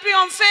are keeping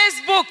on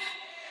Facebook,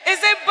 is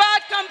it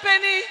bad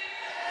company?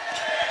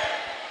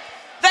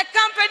 The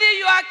company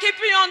you are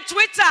keeping on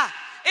Twitter,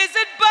 is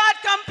it bad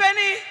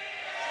company?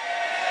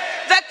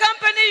 The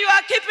company you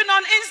are keeping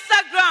on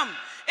Instagram,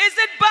 is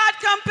it bad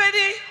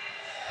company?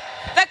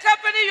 The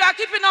company you are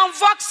keeping on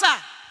Voxer,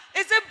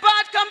 is it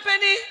bad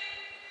company?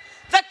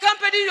 The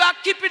company you are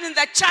keeping in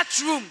the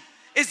chat room,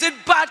 is it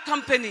bad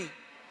company?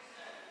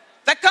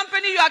 The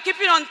company you are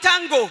keeping on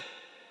Tango,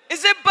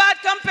 is it bad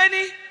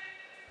company?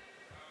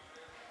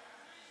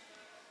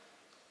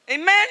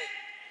 Amen?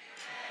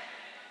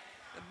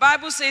 The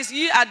Bible says,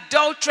 ye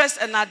adulterers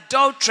and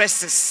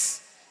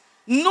adulteresses,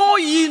 know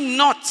ye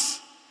not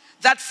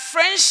that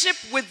friendship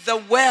with the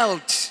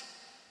world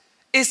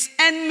is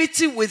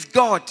enmity with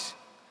God?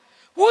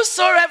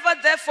 Whosoever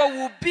therefore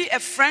will be a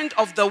friend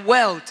of the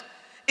world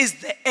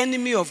is the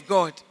enemy of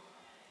God.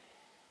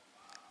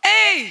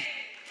 Hey!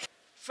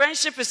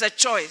 Friendship is a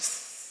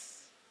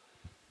choice.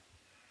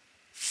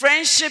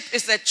 Friendship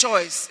is a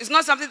choice. It's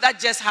not something that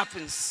just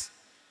happens.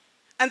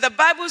 And the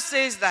Bible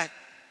says that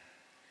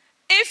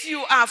if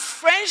you are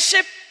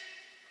friendship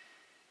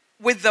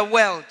with the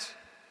world,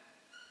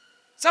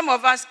 some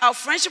of us, our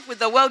friendship with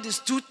the world is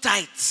too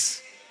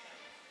tight.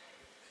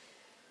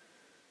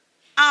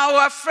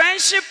 Our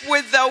friendship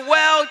with the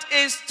world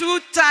is too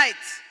tight.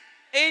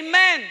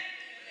 Amen.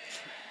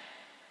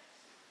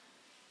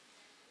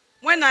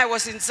 When I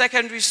was in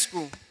secondary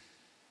school,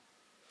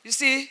 you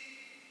see,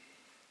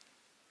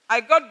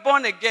 I got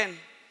born again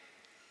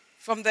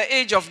from the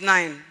age of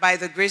 9 by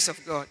the grace of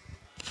God.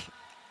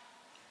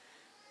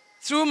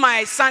 Through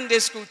my Sunday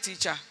school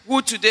teacher,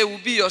 who today will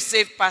be your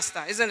safe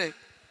pastor, isn't it?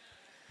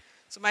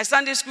 So my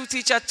Sunday school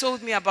teacher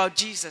told me about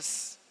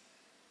Jesus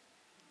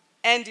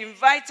and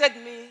invited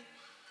me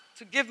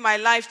to give my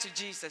life to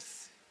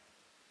Jesus.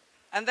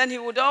 And then he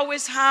would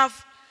always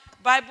have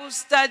Bible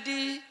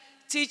study,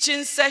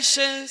 teaching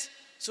sessions,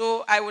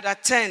 so I would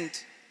attend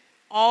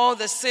all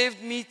the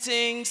saved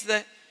meetings.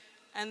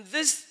 And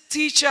this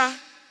teacher,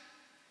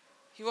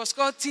 he was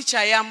called Teacher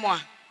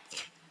Yamwa.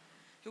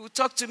 He would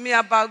talk to me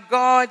about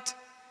God.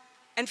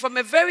 And from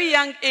a very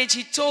young age,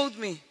 he told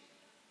me,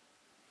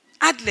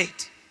 Adelaide,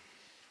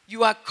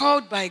 you are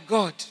called by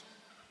God.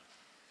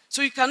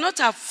 So you cannot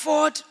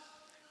afford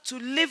to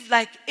live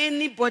like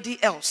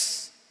anybody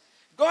else.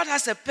 God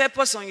has a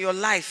purpose on your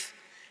life,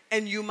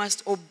 and you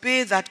must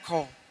obey that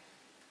call.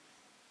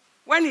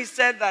 when he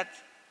said that,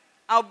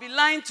 I'll be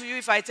lying to you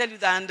if I tell you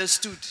that I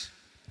understood.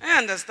 I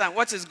understand.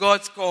 What is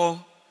God's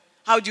call?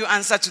 How do you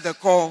answer to the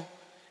call?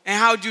 And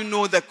how do you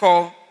know the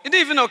call? It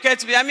didn't even occur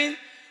to me. I mean,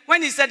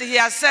 when he said he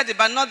has said it,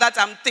 but not that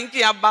I'm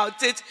thinking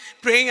about it,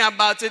 praying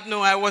about it.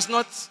 No, I was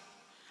not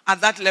at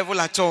that level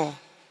at all.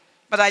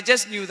 But I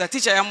just knew that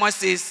Teacher Yamwa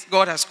says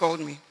God has called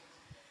me.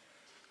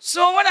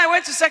 So when I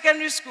went to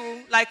secondary school,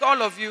 like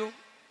all of you,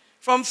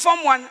 from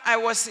Form 1, I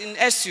was in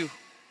SU.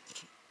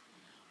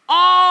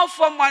 All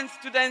Form 1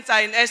 students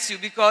are in SU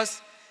because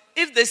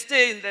if they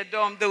stay in the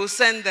dorm, they will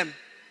send them.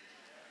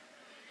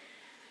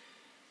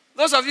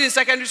 Those of you in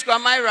secondary school,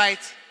 am I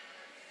right?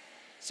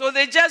 So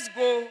they just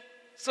go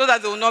so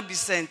that they will not be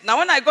sent. Now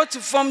when I got to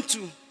Form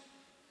 2,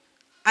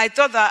 I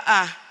thought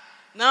that,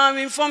 now I'm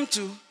in Form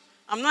 2.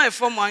 I'm not a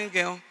Form 1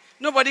 girl.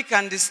 Nobody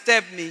can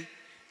disturb me.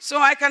 So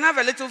I can have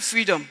a little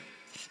freedom.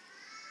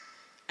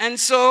 And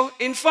so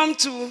in Form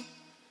 2,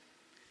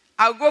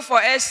 I'll go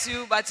for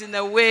SU, but in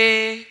a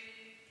way,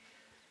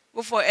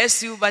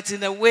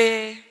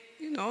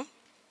 you know.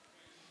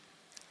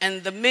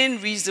 And the main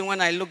reason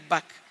when I look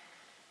back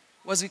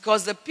was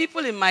because the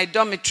people in my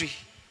dormitory,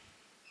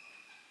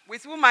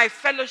 with whom I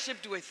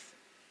fellowshipped with,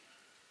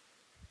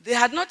 they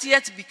had not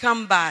yet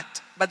become bad,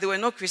 but they were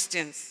not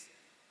Christians.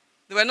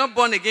 They were not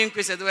born again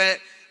Christians. They were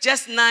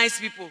just nice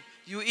people.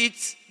 You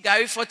eat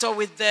Gary Photo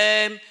with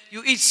them.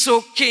 You eat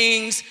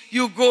soakings.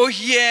 You go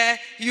here.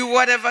 You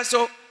whatever.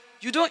 So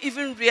you don't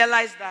even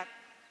realize that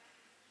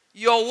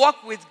your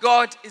walk with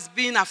God is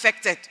being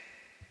affected.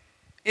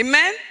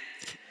 Amen?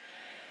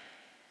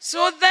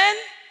 So then,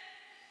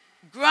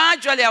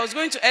 gradually, I was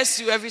going to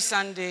SU every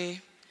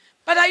Sunday.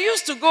 But I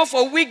used to go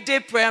for weekday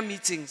prayer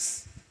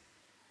meetings.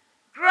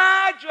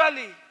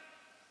 Gradually,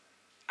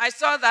 I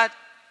saw that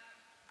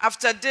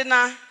after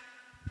dinner,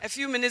 a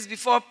few minutes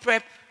before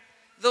prep,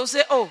 they'll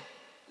say, oh,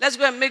 let's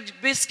go and make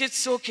biscuit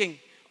soaking.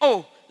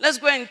 Oh, let's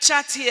go and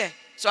chat here.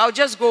 So I'll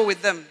just go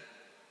with them.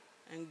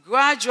 And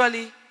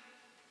gradually,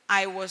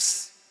 I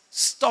was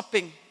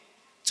stopping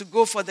to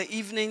go for the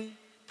evening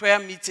prayer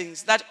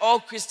meetings that all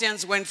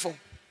Christians went for.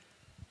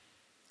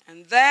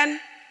 And then,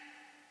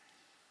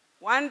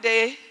 one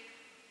day,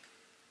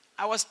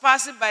 I was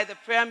passing by the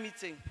prayer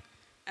meeting,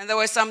 and there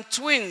were some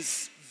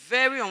twins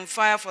very on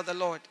fire for the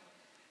Lord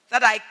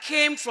that I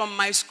came from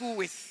my school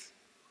with.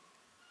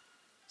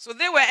 So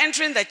they were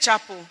entering the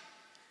chapel,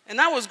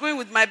 and I was going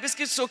with my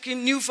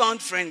biscuit-soaking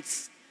newfound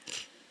friends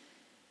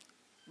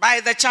by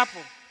the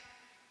chapel.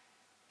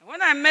 And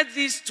when I met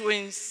these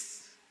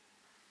twins,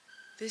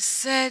 they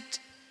said,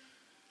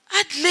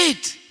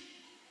 Adelaide,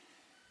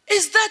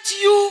 is that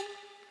you?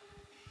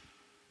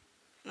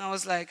 And I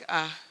was like,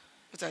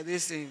 what are they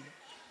saying?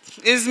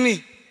 It's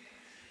me.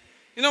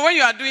 You know, when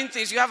you are doing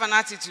things, you have an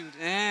attitude.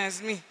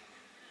 It's me.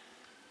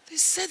 They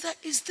said that,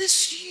 is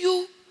this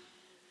you?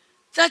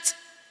 That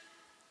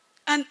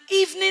an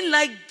evening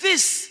like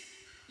this,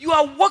 you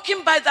are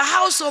walking by the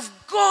house of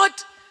God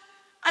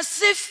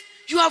as if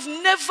you have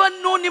never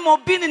known him or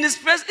been in his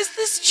presence. Is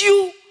this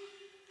you?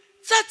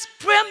 That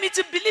prayer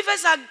meeting,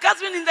 believers are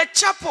gathering in the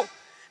chapel,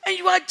 and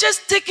you are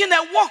just taking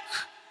a walk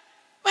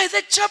by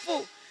the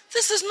chapel.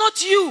 This is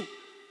not you.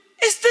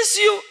 Is this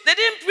you? They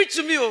didn't preach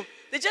to me.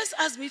 They just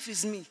asked me if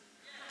it's me.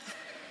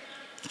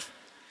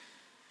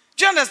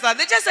 Do you understand?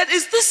 They just said,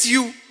 is this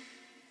you?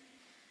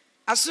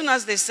 As soon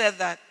as they said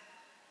that,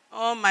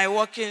 all my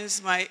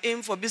walkings, my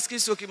aim for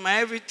biscuit soaking, my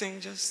everything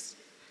just...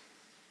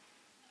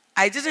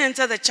 I didn't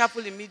enter the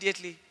chapel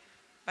immediately,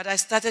 but I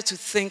started to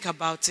think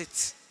about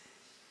it.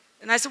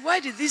 And I said, why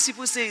did these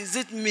people say, is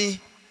it me?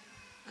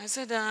 I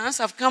said, as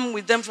I've come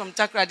with them from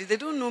Takrady, they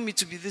don't know me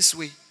to be this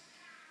way.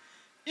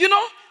 You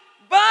know,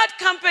 bad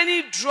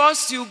company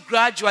draws you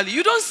gradually.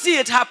 You don't see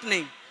it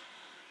happening.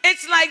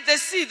 It's like the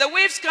sea. The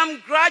waves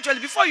come gradually.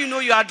 Before you know,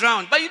 you are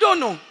drowned. But you don't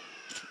know.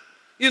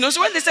 You know,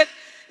 so when they said,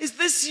 is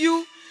this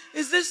you?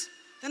 Is this?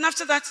 Then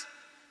after that,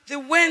 they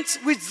went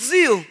with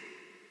zeal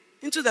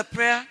into the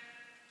prayer.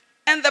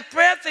 And the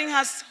prayer thing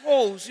has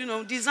holes, you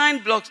know, design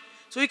blocks.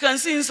 So you can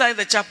see inside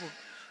the chapel.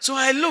 So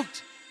I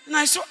looked and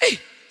I saw, hey,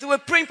 they were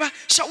praying,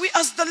 shall we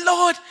ask the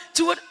Lord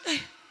to what? Hey.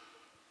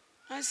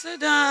 I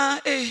said,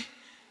 hey,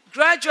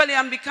 gradually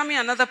I'm becoming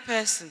another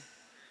person.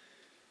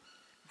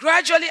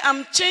 Gradually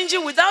I'm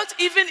changing without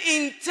even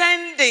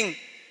intending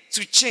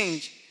to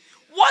change.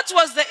 What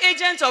was the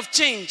agent of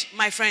change,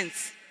 my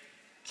friends?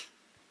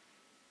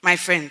 My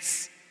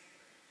friends.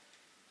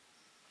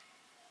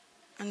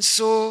 And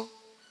so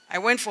I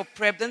went for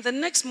prep. Then the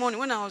next morning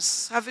when I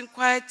was having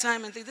quiet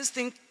time and this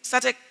thing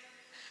started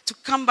to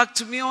come back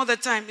to me all the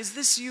time. Is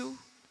this you?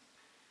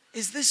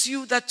 Is this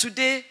you that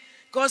today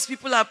God's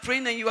people are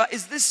praying and you are,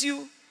 is this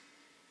you?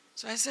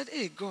 So I said,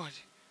 hey, God.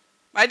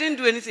 I didn't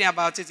do anything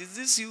about it. Is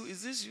this you?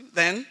 Is this you?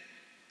 Then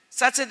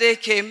Saturday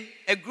came,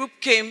 a group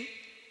came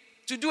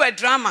to do a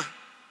drama.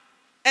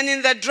 And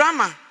in the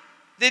drama,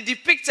 they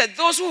depicted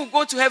those who will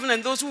go to heaven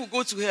and those who will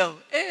go to hell.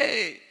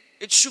 Hey,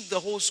 it shook the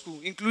whole school,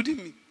 including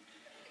me.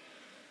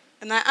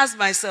 And I asked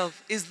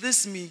myself, is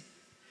this me?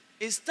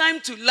 It's time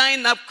to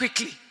line up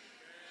quickly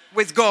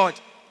with God.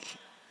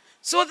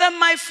 So then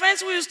my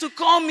friends who used to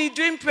call me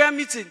during prayer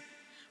meeting,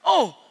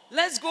 oh,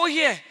 let's go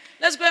here.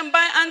 Let's go and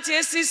buy Auntie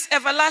Essie's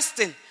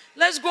Everlasting.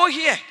 Let's go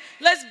here.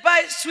 Let's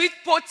buy sweet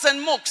pots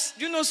and mokes.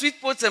 Do you know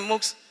sweet pots and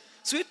mokes?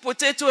 Sweet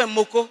potato and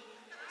moko.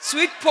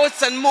 Sweet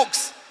pots and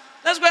mokes.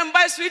 Let's go and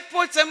buy sweet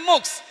pots and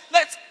mokes.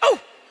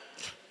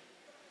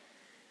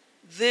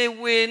 They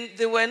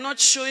were not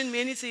showing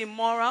me anything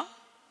immoral.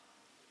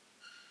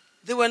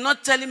 They were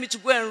not telling me to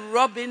go and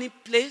rob any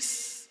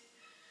place.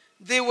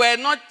 They were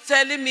not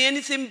telling me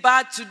anything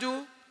bad to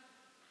do,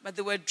 but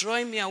they were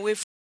drawing me away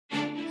from.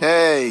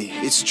 Hey,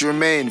 it's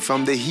Jermaine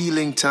from the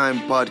Healing Time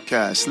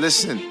podcast.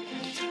 Listen,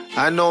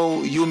 I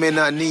know you may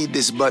not need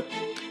this, but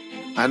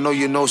I know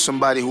you know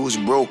somebody who's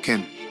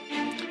broken,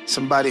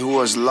 somebody who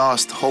has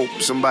lost hope,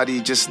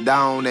 somebody just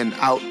down and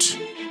out.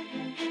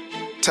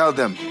 Tell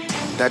them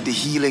that the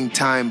Healing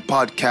Time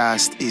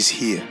podcast is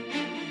here.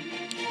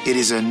 It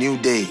is a new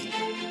day.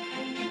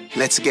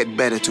 Let's get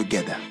better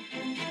together.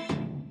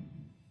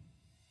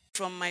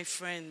 From my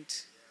friend.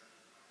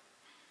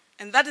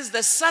 And that is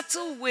the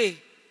subtle way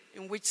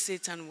in which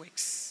Satan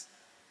works.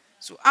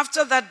 So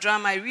after that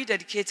drama, I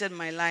rededicated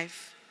my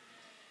life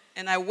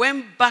and I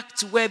went back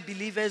to where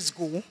believers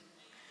go.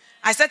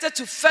 I started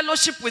to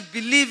fellowship with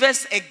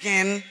believers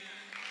again.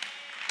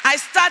 I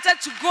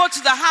started to go to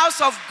the house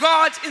of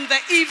God in the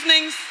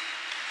evenings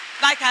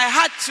like I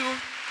had to.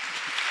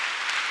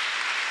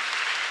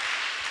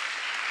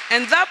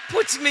 And that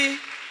put me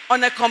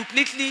on a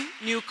completely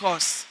new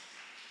course.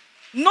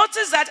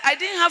 Notice that I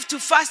didn't have to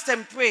fast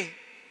and pray.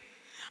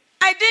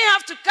 I didn't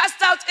have to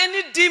cast out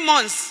any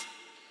demons.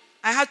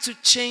 I had to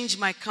change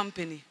my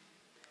company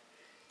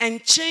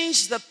and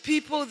change the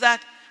people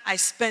that I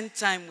spent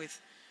time with.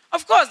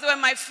 Of course, they were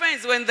my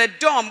friends, they were in the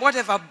dorm,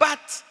 whatever,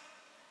 but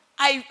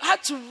I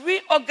had to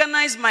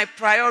reorganize my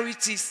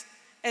priorities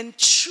and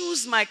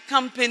choose my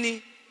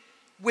company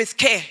with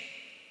care.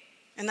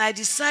 And I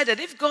decided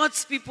if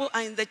God's people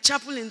are in the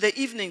chapel in the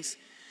evenings,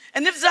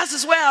 and if that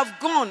is where I've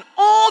gone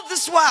all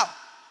this while,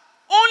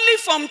 only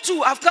from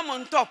 2 I've come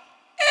on top.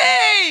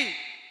 Hey!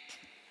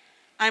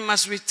 I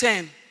must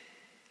return.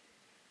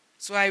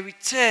 So I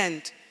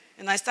returned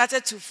and I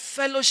started to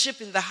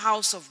fellowship in the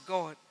house of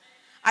God.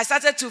 I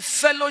started to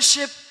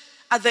fellowship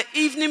at the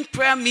evening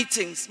prayer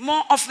meetings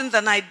more often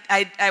than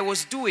I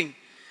was doing.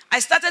 I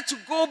started to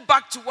go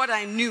back to what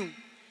I knew,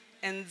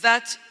 and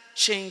that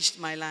changed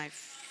my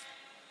life.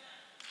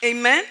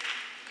 Amen?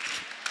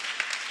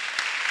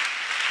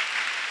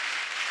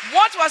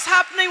 What was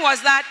happening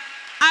was that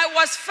I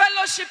was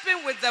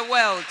fellowshipping with the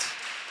world.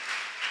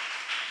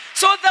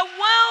 So the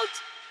world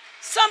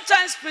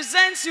sometimes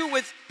presents you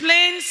with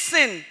plain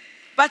sin,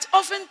 but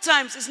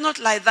oftentimes it's not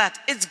like that.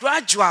 It's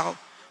gradual,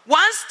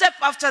 one step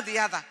after the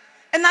other.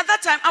 And at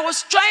that time, I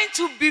was trying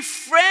to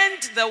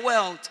befriend the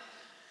world.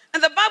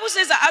 And the Bible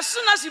says that as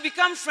soon as you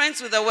become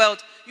friends with the world,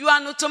 you are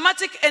an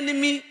automatic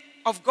enemy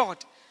of God.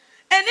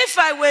 And if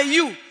I were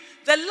you,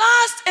 the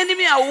last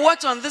enemy I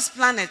want on this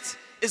planet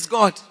is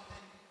God.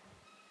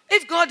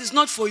 If God is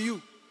not for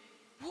you,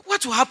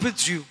 what will happen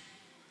to you?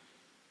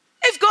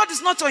 If God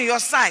is not on your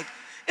side,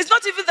 it's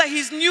not even that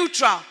he's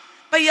neutral,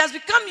 but he has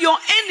become your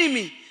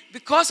enemy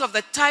because of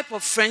the type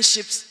of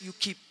friendships you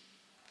keep.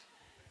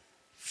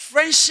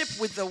 Friendship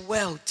with the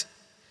world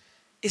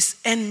is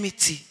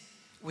enmity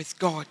with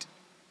God.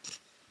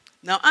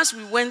 Now, as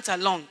we went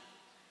along,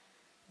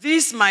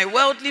 these my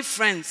worldly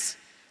friends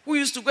who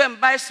used to go and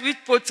buy sweet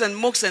pots and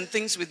mokes and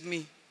things with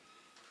me,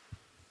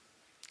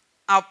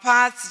 our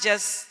paths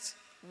just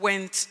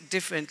went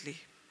differently.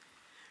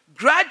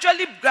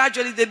 Gradually,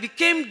 they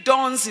became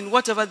dons in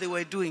whatever they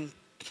were doing.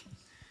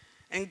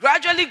 And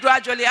gradually,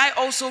 I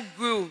also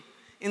grew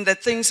in the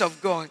things of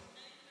God.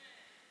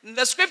 In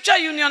the scripture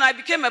union, I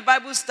became a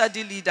Bible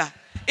study leader.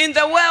 In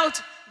the world,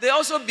 they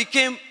also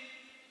became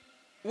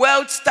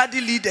world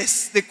study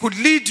leaders. They could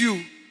lead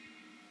you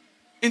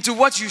into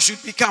what you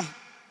should become.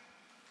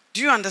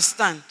 Do you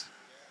understand?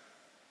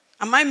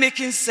 Am I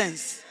making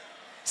sense?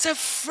 So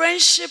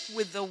friendship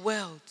with the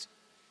world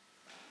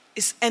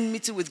is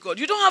enmity with God.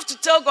 You don't have to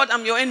tell God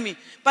I'm your enemy,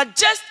 but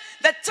just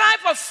the type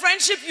of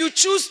friendship you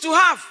choose to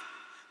have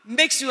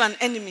makes you an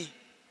enemy,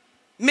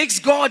 makes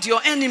God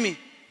your enemy.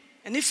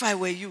 And if I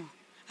were you,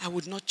 I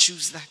would not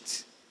choose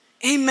that.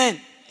 Amen.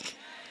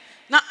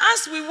 Now,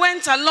 as we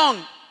went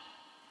along,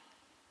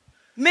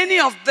 many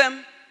of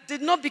them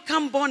did not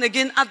become born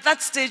again at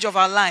that stage of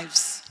our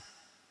lives.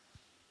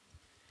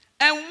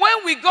 And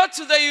when we got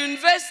to the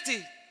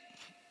university,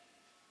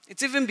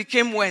 it even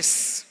became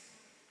worse.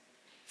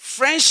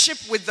 Friendship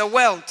with the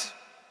world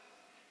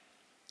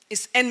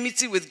is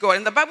enmity with God.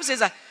 And the Bible says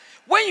that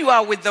when you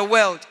are with the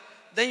world,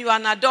 then you are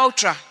an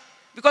adulterer.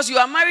 Because you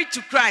are married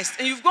to Christ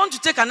and you've gone to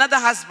take another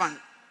husband.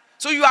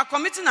 So you are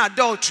committing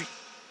adultery.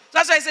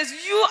 That's why it says,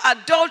 you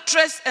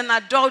adulterers and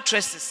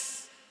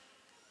adulteresses.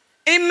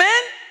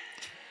 Amen?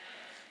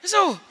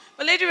 So,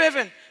 but Lady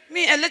Reverend,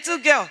 me, a little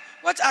girl,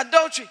 what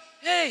adultery?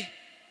 Hey,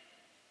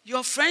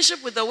 your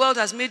friendship with the world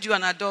has made you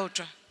an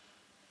adulterer.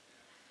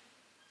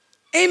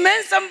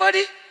 Amen,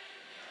 somebody?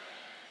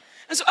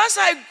 And so as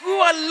I grew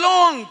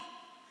along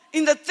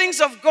in the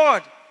things of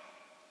God,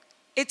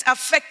 it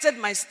affected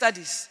my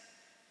studies.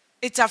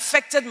 It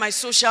affected my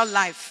social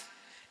life.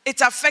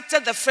 It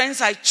affected the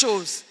friends I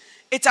chose.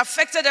 It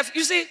affected,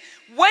 you see,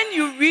 when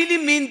you really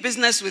mean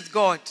business with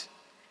God,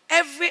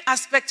 every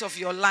aspect of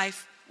your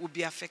life will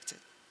be affected.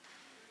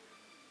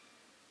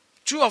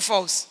 True or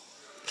false?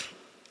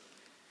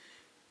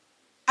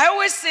 I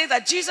always say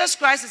that Jesus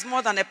Christ is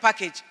more than a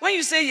package. When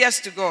you say yes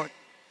to God,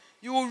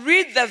 you will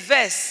read the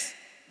verse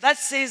that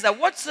says that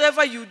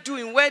whatsoever you do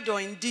in word or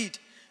in deed,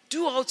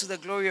 do all to the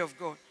glory of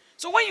God.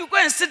 So when you go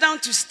and sit down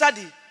to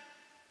study,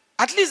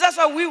 at least that's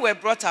how we were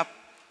brought up.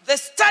 The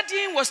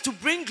studying was to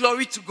bring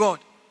glory to God.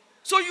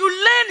 So you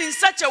learn in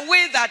such a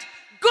way that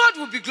God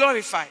will be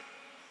glorified.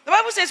 The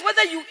Bible says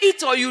whether you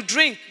eat or you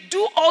drink,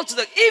 do all to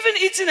the, even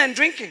eating and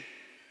drinking.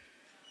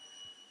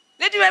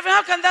 Lady Reverend,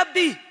 how can that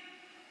be?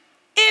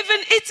 Even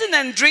eating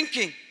and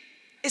drinking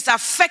is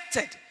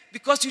affected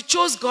because you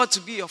chose God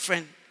to be your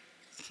friend.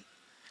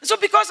 And so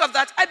because of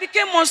that, I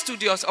became more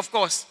studious, of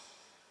course.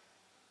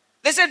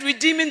 They said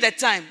redeeming the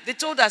time. They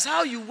told us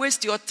how you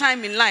waste your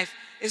time in life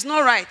is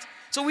not right.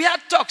 So we had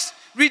talks,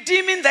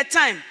 redeeming the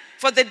time,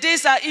 for the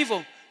days are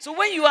evil. So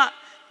when you are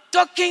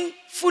talking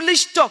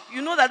foolish talk,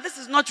 you know that this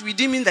is not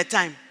redeeming the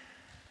time.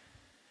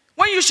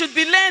 When you should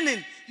be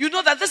learning, you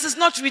know that this is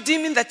not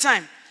redeeming the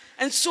time.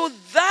 And so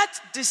that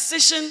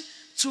decision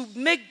to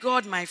make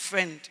God my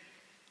friend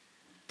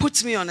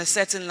puts me on a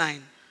certain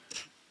line.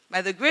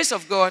 By the grace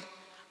of God,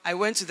 I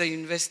went to the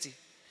university.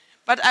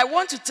 But I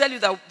want to tell you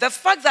that the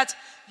fact that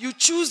you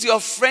choose your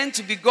friend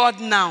to be God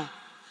now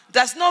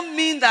does not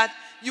mean that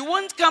you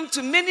won't come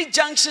to many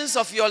junctions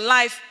of your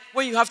life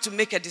when you have to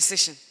make a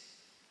decision.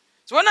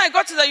 So when I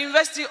got to the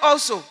university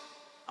also,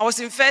 I was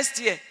in first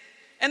year,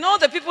 and all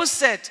the people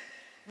said,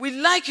 we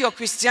like your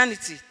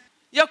Christianity.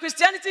 Your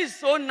Christianity is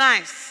so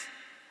nice.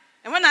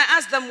 And when I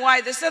asked them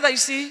why, they said that, you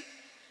see,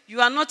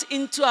 you are not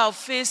into our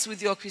face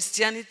with your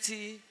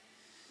Christianity.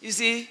 You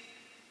see,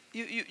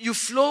 you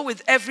flow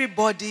with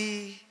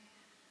everybody,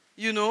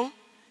 you know.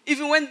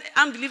 Even when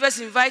unbelievers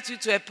invite you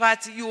to a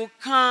party, you will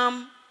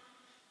come.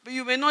 But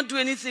you may not do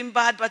anything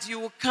bad, but you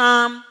will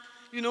come,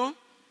 you know.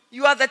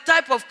 You are the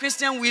type of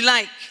Christian we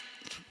like.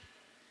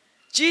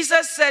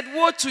 Jesus said,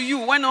 woe to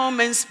you when all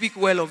men speak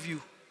well of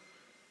you.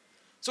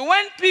 So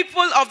when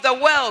people of the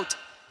world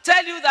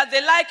tell you that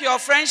they like your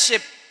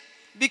friendship,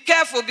 be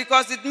careful,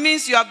 because it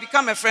means you have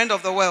become a friend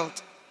of the world.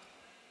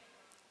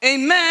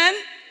 Amen?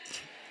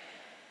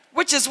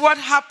 Which is what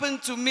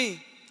happened to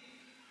me.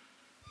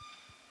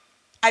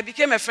 I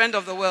became a friend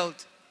of the world.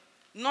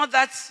 Not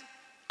that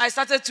I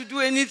started to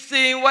do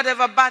anything,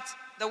 whatever, but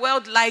the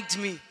world liked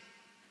me.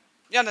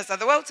 You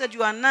understand? The world said,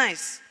 you are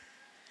nice.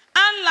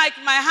 Unlike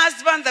my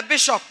husband, the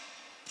bishop,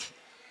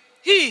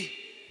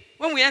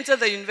 when we entered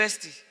the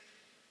university,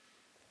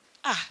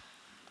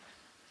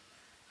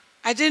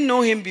 I didn't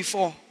know him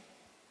before.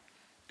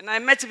 And I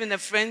met him in a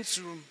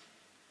friend's room.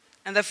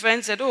 And the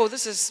friend said, oh,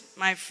 this is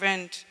my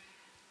friend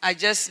I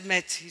just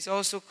met. He's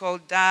also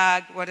called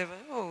Dag, whatever.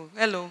 Oh,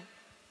 hello.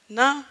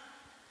 Now,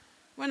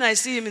 when I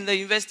see him in the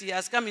university, he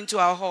has come into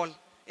our hall.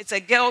 It's a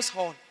girls'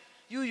 hall.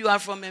 You are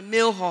from a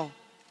male hall.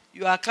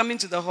 You are coming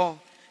to the hall.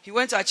 He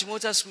went to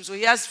Achimota school, so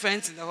he has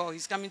friends in the hall.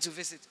 He's coming to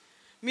visit.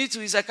 Me too,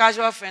 he's a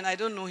casual friend. I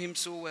don't know him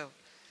so well.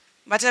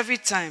 But every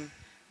time,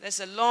 there's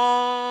a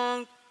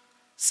long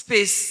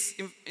space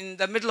in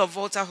the middle of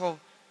Volta Hall.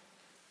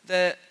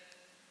 The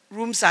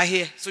rooms are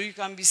here, so you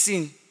can be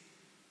seen.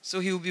 So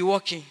he will be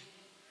walking.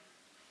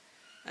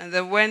 And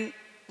then when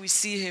we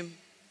see him,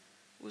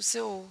 we'll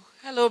say, oh,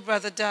 hello,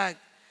 Brother Dag.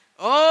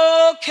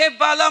 Oh,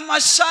 Kebala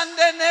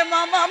Mashande ne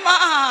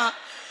mama.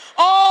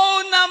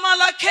 Oh,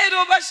 Namala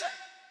Kedo Basha.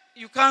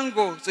 You can't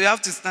go, so you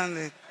have to stand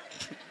there.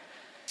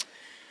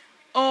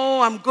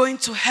 Oh, I'm going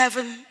to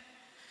heaven.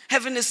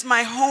 Heaven is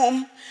my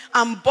home.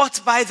 I'm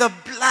bought by the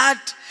blood.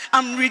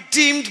 I'm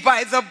redeemed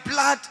by the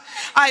blood.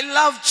 I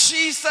love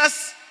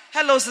Jesus.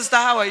 Hello, sister,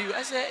 how are you?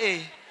 I said,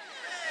 hey.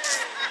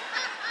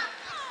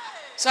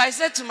 So I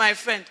said to my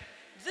friend,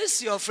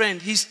 this your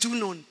friend, he's too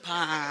known.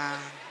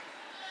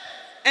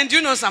 And do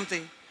you know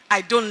something?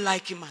 I don't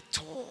like him at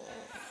all.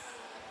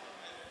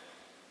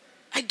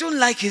 I don't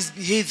like his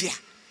behavior.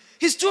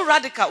 He's too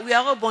radical. We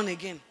are all born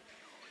again.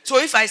 So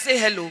if I say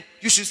hello,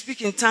 you should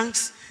speak in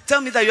tongues. Tell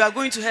me that you are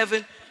going to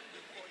heaven.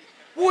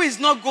 Who is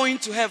not going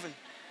to heaven?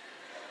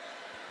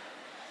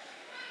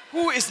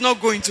 Who is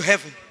not going to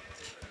heaven?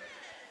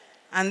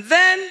 And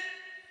then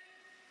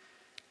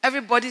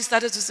everybody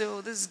started to say,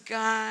 oh, this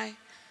guy,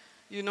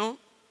 you know.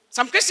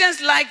 Some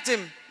Christians liked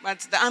him, but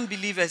the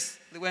unbelievers,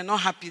 they were not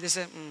happy. They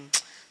said,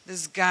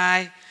 this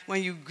guy,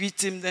 when you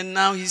greet him, then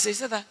now he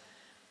said that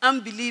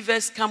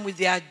unbelievers come with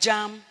their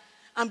jam.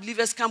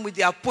 Unbelievers come with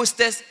their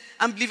posters.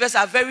 Unbelievers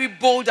are very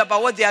bold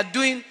about what they are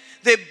doing.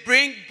 They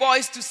bring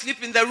boys to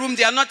sleep in the room.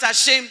 They are not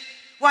ashamed.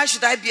 Why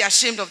should I be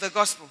ashamed of the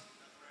gospel?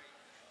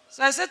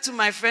 So I said to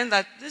my friend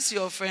that this is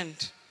your friend.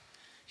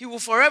 He will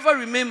forever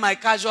remain my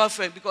casual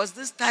friend, because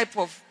this type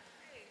of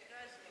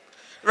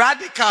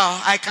radical,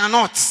 I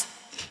cannot.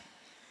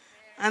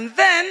 And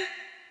then,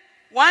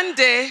 one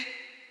day,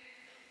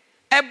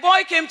 A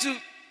boy came to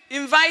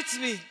invite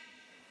me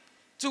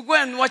to go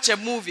and watch a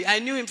movie. I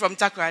knew him from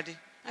Takoradi.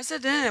 I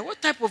said,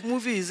 what type of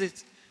movie is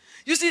it?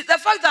 You see, the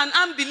fact that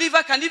an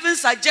unbeliever can even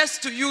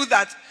suggest to you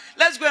that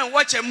let's go and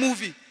watch a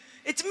movie,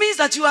 it means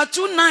that you are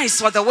too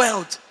nice for the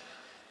world.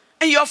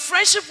 And your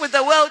friendship with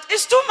the world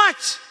is too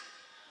much.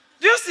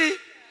 Do you see?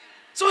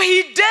 So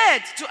he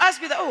dared to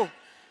ask me that,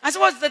 I said,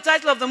 what's the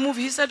title of the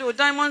movie? He said,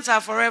 Diamonds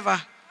Are Forever.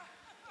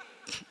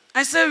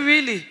 I said,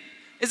 really?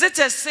 Is it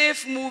a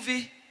safe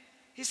movie?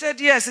 He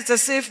said, yes, it's a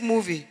safe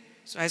movie.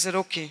 So I said,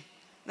 okay,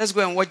 let's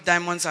go and watch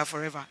Diamonds Are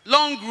Forever.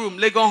 Long room,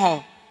 Legon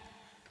Hall.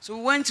 So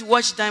we went to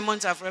watch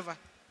Diamonds Are Forever.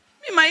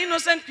 Me, my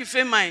innocent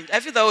Kife mind, I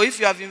feel that, if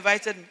you have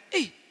invited me,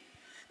 hey,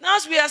 now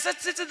as we are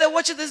sitting there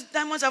watching this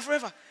Diamonds Are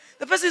Forever,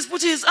 the person is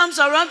putting his arms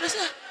around me.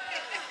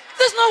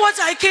 That's not what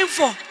I came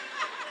for.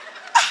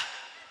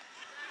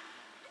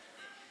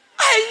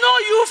 I know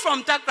you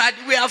from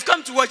Takrad. We have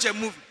come to watch a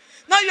movie.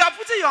 Now you are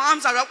putting your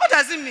arms around. What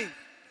does it mean?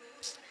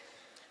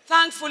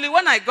 Thankfully,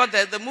 when I got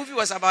there, the movie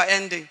was about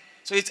ending.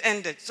 So it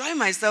ended. So I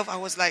myself, I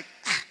was like,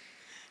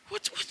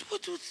 what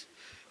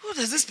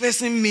does this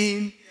person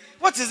mean?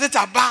 What is it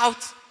about?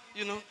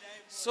 You know?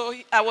 So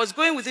I was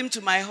going with him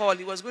to my hall.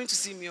 He was going to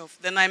see me off.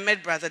 Then I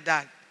met Brother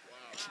Dag.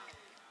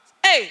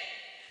 Hey,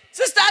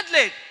 Sister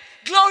Adelaide,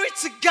 glory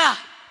to God.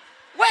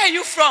 Where are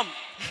you from?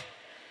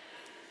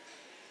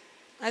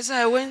 I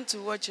said, I went to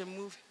watch a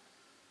movie.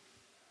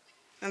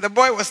 And the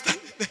boy was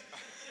standing there.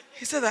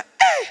 He said that,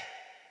 hey,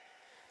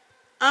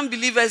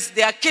 unbelievers,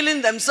 they are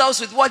killing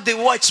themselves with what they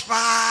watch. And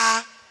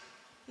I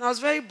was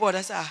very bored.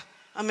 I said,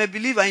 I'm a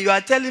believer and you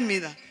are telling me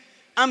that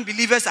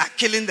unbelievers are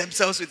killing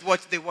themselves with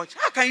what they watch.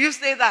 How can you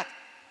say that?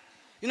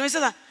 You know, he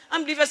said that,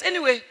 unbelievers,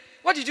 anyway,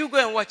 what did you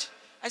go and watch?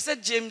 I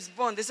said, James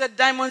Bond. They said,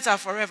 Diamonds Are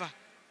Forever.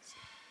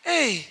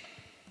 Hey,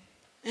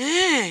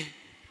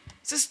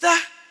 sister,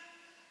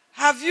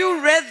 have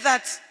you read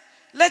that?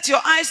 Let your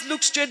eyes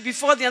look straight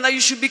before thee and that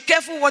you should be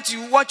careful what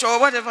you watch or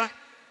whatever.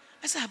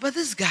 I said, but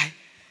this guy,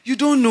 you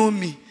don't know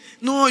me.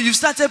 No, you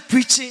started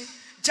preaching,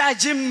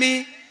 judging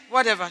me,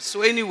 whatever.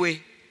 So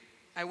anyway,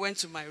 I went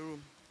to my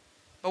room.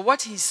 But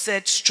what he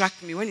said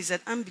struck me when he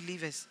said,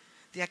 unbelievers,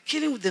 they are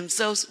killing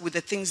themselves with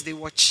the things they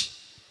watch.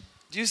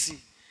 Do you see?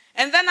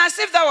 And then as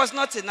if that was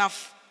not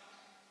enough,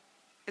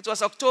 it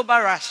was October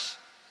rush.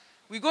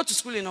 We go to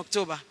school in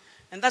October.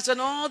 And that's when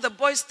all the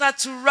boys start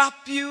to rap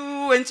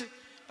you.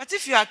 But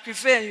if you are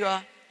Krife and you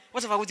are,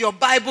 whatever, with your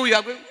Bible, you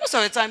are going, most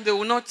of the time they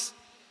will not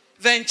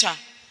venture.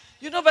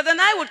 You know, but then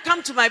I would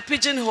come to my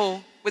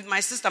pigeonhole with my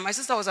sister. My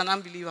sister was an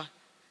unbeliever.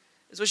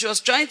 So she was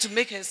trying to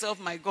make herself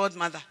my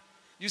godmother.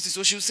 You see,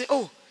 so she would say,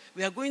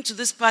 we are going to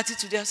this party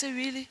today. I say,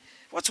 really?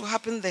 What will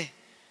happen there?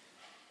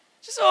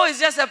 She said, it's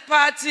just a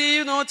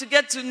party, to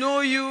get to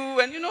know you.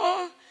 And,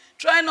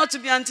 try not to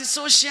be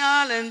antisocial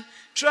and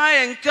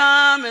try and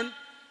come.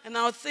 And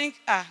I'll think,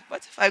 but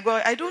if I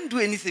go, I don't do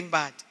anything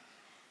bad.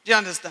 Do you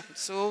understand?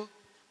 So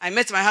I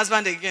met my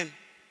husband again.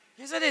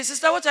 He said, hey,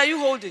 sister, what are you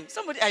holding?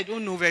 Somebody I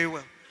don't know very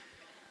well.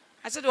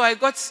 I said, I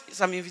got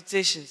some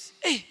invitations.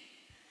 Hey,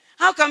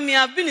 how come me?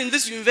 I've been in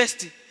this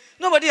university.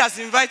 Nobody has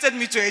invited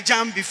me to a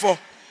jam before.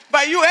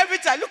 But you, every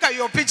time, look at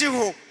your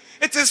pigeonhole.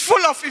 It is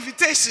full of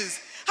invitations.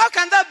 How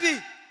can that be?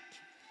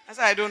 I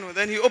said, I don't know.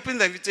 Then he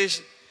opened the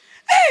invitation.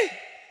 Hey,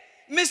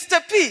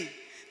 Mr. P,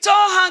 tall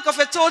hunk of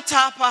a toe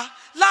tapper,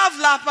 love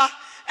lapper,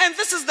 and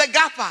this is the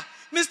gapper,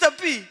 Mr.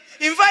 P,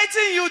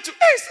 inviting you to,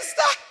 hey,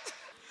 sister.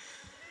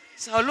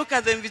 So I'll look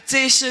at the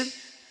invitation,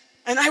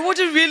 and I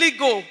wouldn't really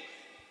go.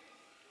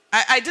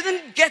 I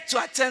didn't get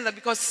to attend that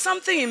because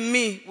something in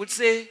me would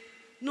say,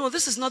 no,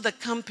 this is not the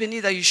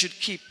company that you should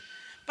keep.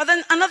 But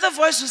then another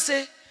voice would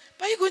say,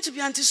 but you're going to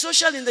be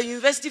antisocial in the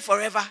university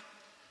forever.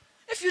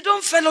 If you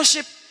don't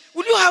fellowship,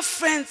 will you have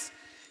friends?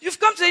 You've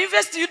come to the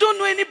university, you don't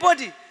know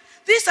anybody.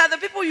 These are the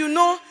people you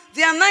know,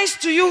 they are nice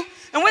to you,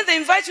 and when they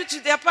invite you to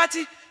their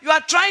party, you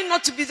are trying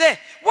not to be there.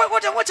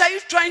 What are you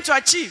trying to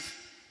achieve?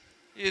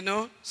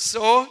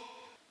 So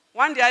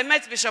one day I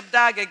met Bishop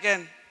Dag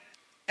again,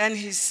 and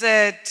he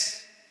said,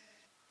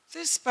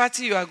 this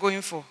party you are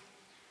going for,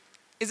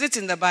 is it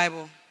in the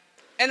Bible?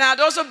 And I had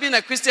also been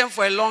a Christian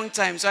for a long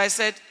time, so I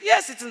said,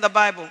 yes, it's in the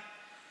Bible.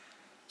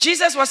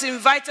 Jesus was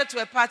invited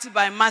to a party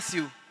by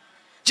Matthew.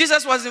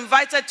 Jesus was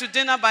invited to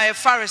dinner by a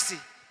Pharisee.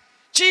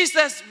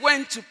 Jesus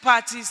went to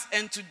parties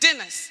and to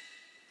dinners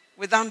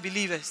with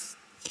unbelievers.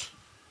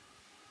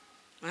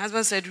 My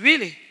husband said,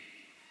 really?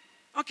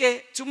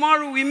 Okay,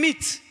 tomorrow we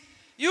meet.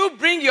 You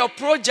bring your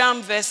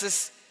pro-jam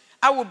verses.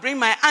 I will bring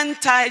my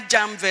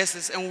anti-jam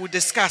verses and we'll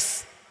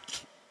discuss.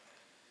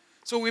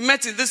 So we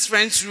met in this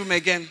friend's room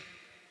again.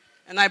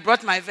 And I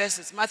brought my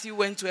verses. Matthew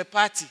went to a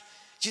party.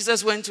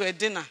 Jesus went to a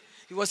dinner.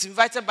 He was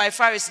invited by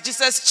Pharisees.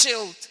 Jesus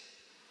chilled.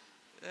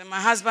 Then my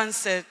husband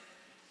said,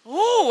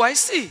 I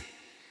see.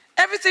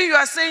 Everything you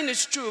are saying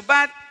is true.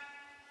 But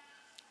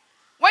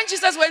when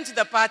Jesus went to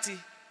the party,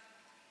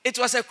 it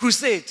was a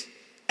crusade.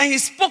 And he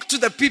spoke to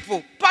the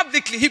people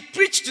publicly. He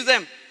preached to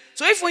them.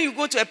 So if when you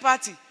go to a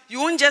party, you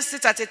won't just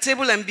sit at a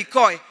table and be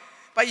coy.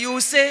 But you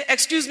will say,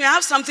 excuse me, I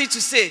have something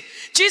to say.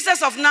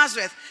 Jesus of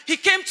Nazareth, he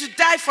came to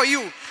die for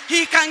you.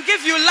 He can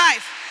give you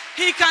life.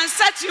 He can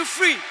set you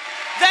free.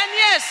 Then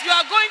yes, you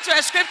are going to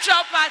a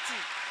scriptural party.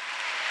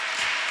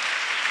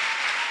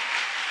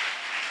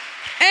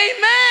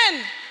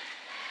 Amen.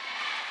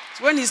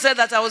 So when he said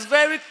that, I was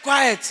very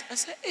quiet. I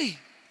said, hey,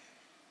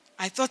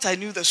 I thought I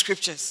knew the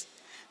scriptures.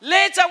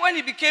 Later, when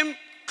he became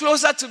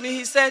closer to me,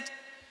 he said,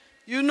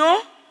 you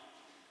know,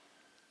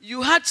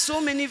 you had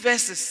so many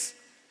verses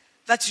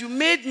that you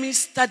made me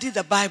study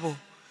the Bible.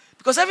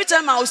 Because every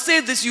time I will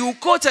say this, you will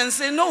quote and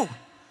say, no,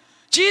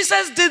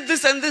 Jesus did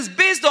this and this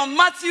based on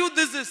Matthew,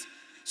 this.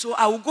 So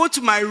I will go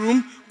to my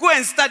room, go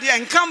and study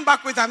and come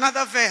back with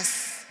another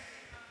verse.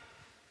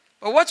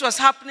 But what was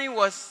happening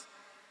was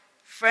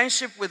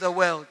friendship with the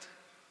world.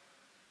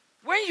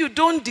 When you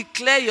don't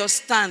declare your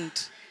stand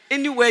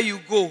anywhere you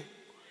go,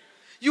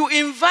 you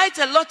invite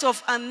a lot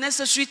of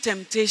unnecessary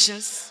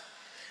temptations,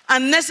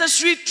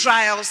 unnecessary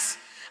trials,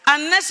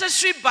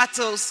 unnecessary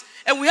battles,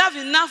 and we have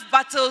enough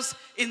battles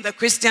in the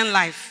Christian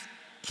life.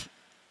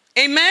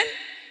 Amen?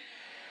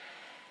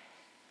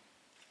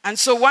 And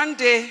so one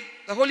day,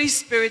 the Holy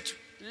Spirit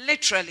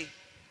literally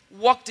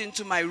walked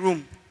into my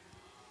room.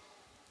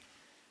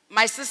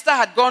 My sister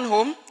had gone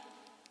home.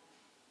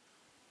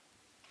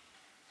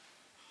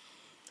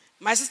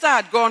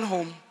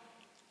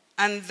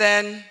 And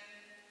then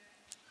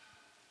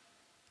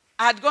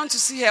I had gone to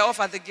see her off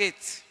at the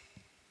gate.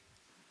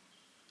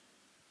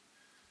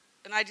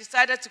 And I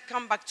decided to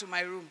come back to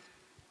my room.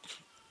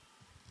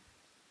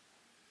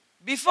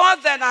 Before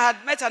then, I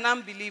had met an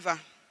unbeliever.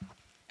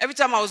 Every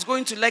time I was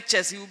going to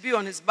lectures, he would be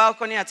on his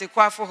balcony at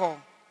Ekwafo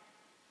Hall.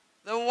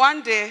 Then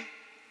one day,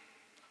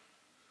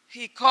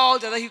 he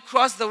called and then he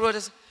crossed the road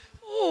and said,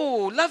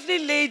 oh, lovely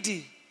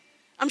lady.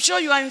 I'm sure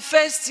you are in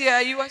first year.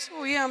 I said,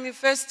 oh, yeah, I'm in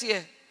first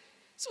year.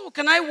 So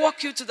can I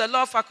walk you to the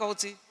law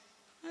faculty?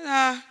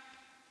 I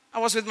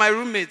was with my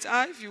roommate.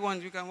 If you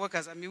want, you can work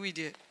as a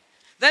miwidi.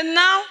 Then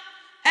now,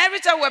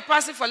 every time we're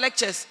passing for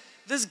lectures,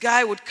 this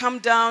guy would come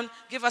down,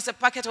 give us a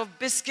packet of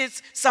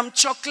biscuits, some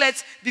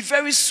chocolates, be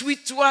very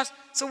sweet to us.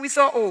 So we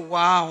thought, oh,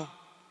 wow.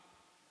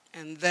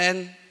 And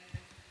then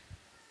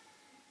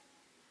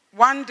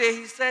one day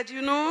he said,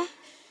 you know,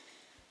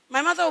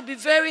 my mother will be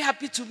very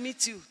happy to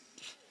meet you.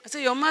 I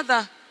said, your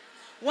mother?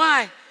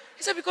 Why?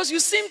 He said, because you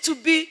seem to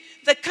be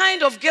the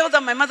kind of girl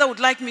that my mother would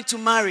like me to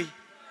marry.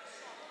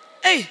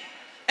 Hey,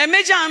 a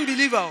major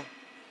unbeliever.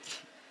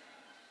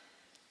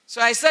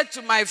 So I said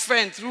to my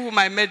friend, through whom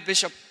I met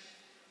Bishop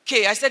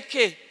K, I said,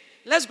 K,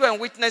 let's go and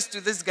witness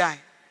to this guy.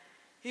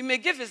 He may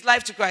give his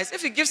life to Christ.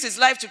 If he gives his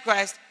life to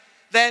Christ,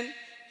 then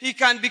he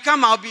can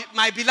become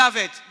my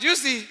beloved. Do you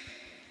see?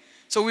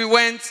 So we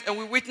went and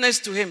we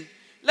witnessed to him.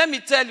 Let me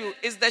tell you,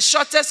 it's the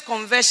shortest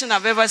conversion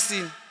I've ever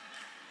seen.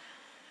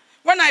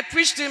 When I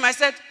preached to him, I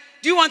said,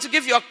 do you want to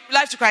give your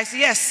life to Christ?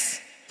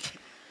 Yes.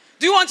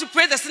 Do you want to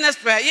pray the sinner's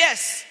prayer?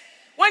 Yes.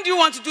 When do you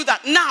want to do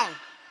that? Now.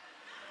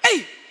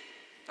 Hey.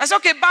 I said,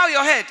 okay, bow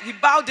your head. He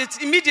bowed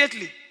it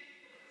immediately.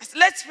 I said,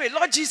 let's pray.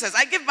 Lord Jesus,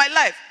 I give my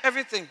life,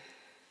 everything.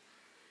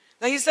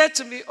 Then he said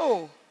to me,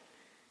 oh,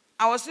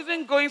 I was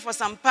even going for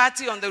some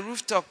party on the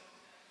rooftop.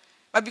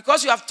 But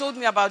because you have told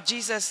me about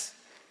Jesus,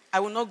 I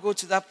will not go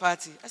to that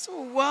party. I said,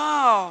 oh,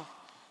 wow.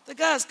 The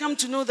guy has come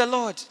to know the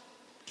Lord.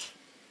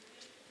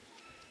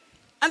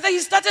 And then he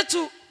started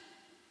to,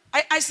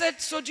 I said,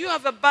 so do you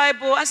have a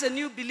Bible? As a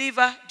new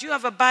believer, do you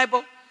have a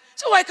Bible?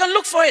 So I can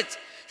look for it.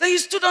 Then he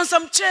stood on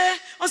some chair,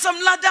 on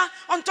some ladder,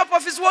 on top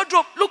of his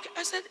wardrobe. Look,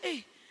 I said,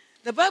 hey,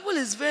 the Bible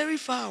is very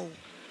foul.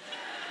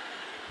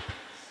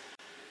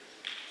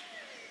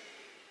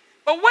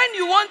 But when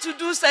you want to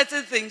do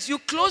certain things, you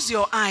close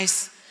your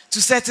eyes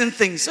to certain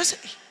things. So I said,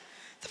 hey,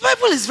 the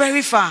Bible is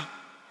very far.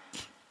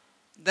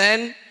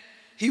 Then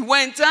he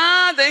went,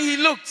 then he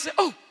looked, said,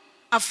 oh,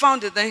 I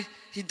found it. Then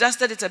he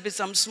dusted it a bit,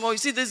 some small. You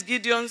see these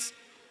Gideons?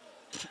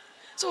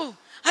 So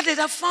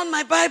I found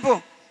my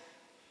Bible.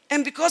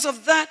 And because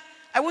of that,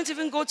 I won't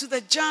even go to the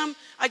jam.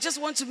 I just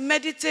want to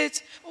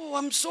meditate. Oh,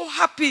 I'm so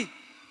happy.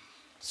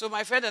 So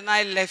my friend and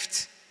I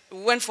left.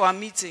 We went for a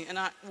meeting. And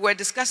we were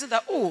discussing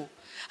that,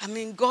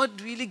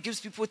 God really gives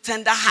people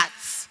tender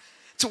hearts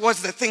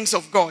towards the things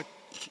of God.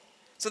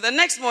 So the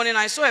next morning,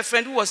 I saw a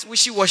friend who was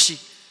wishy-washy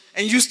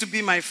and used to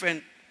be my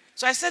friend.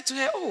 So I said to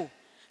her, oh,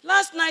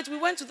 last night we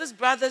went to this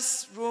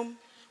brother's room.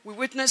 We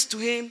witnessed to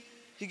him.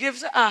 He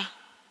gave us,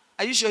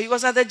 are you sure he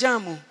was at the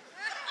jam?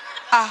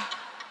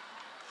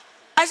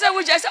 I said,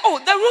 oh,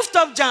 the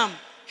rooftop jam.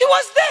 He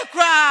was there,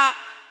 cry.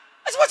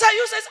 I said, what are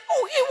you saying?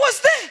 Oh, he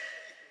was there.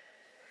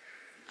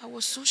 I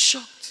was so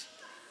shocked.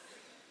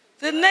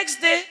 The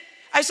next day,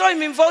 I saw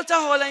him in Volta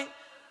Hall. And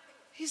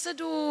he said,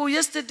 oh,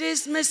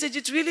 yesterday's message,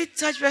 it really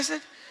touched me. I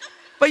said,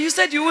 but you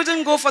said you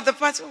wouldn't go for the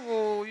party.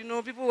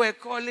 Oh, people were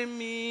calling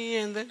me.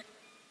 And then.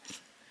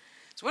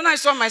 So when I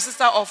saw my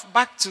sister off,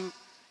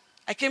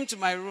 I came to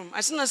my room.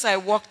 As soon as I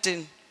walked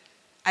in,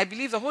 I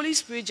believe the Holy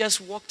Spirit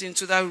just walked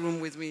into that room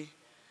with me.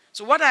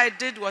 So what I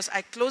did was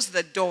I closed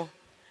the door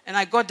and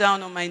I got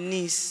down on my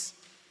knees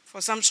for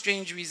some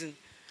strange reason.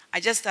 I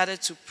just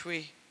started to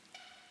pray.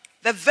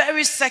 The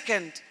very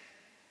second,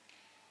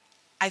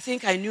 I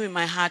think I knew in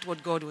my heart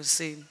what God was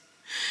saying.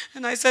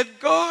 And I said,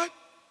 God,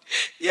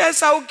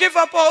 yes, I will give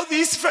up all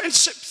these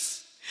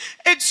friendships.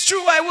 It's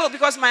true, I will.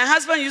 Because my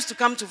husband used to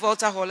come to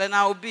Volta Hall and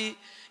I would be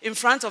in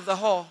front of the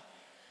hall,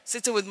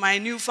 sitting with my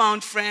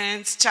newfound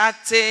friends,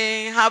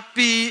 chatting,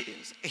 happy.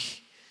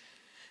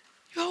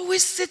 You're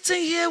always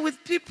sitting here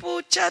with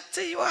people,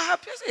 chatting, you are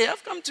happy. I say,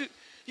 I've come to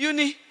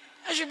uni.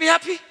 I should be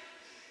happy.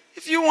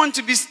 If you want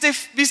to be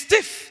stiff, be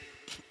stiff.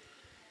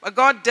 But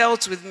God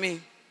dealt with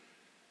me.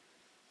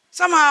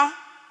 Somehow,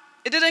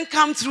 it didn't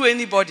come through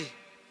anybody.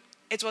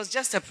 It was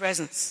just a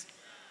presence.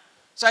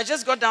 So I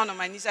just got down on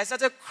my knees. I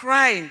started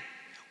crying.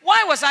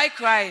 Why was I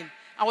crying?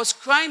 I was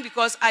crying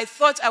because I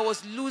thought I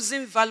was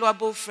losing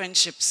valuable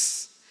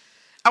friendships.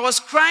 I was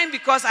crying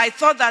because I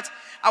thought that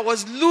I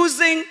was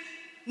losing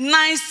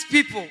nice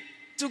people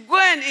to go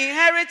and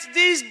inherit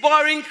these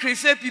boring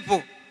Krife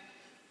people.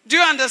 Do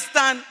you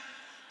understand?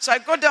 So I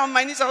got down on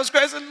my knees. I was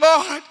crying. I said,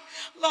 Lord,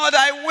 Lord,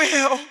 I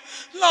will.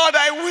 Lord,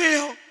 I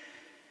will.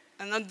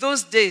 And on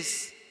those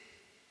days,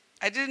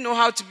 I didn't know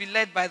how to be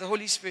led by the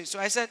Holy Spirit. So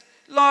I said,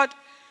 Lord,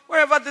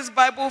 wherever this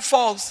Bible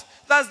falls,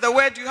 that's the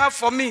word you have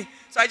for me.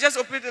 So I just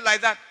opened it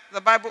like that.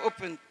 The Bible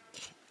opened.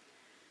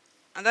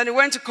 And then it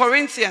went to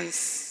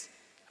Corinthians.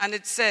 And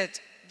it said,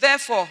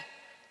 therefore,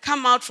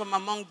 come out from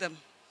among them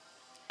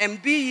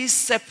and be ye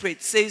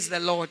separate, says the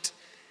Lord.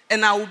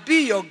 And I will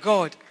be your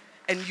God,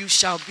 and you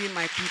shall be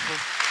my people.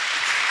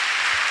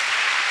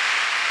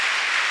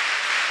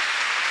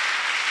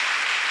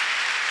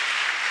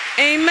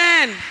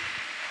 Amen.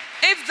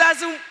 If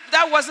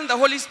that wasn't the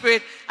Holy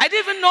Spirit, I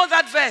didn't even know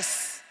that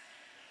verse.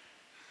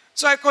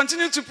 So I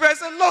continued to pray. I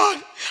said, Lord,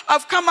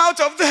 I've come out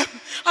of them.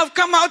 I've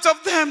come out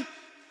of them.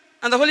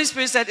 And the Holy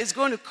Spirit said, it's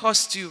going to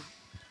cost you.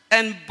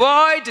 And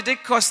boy, did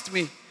it cost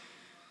me.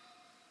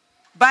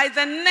 By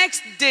the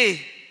next day,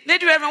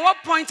 Lady Reverend,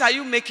 what point are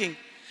you making?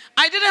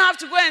 I didn't have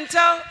to go and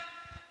tell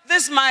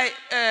this my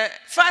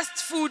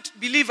fast food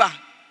believer,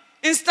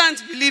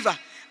 instant believer.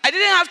 I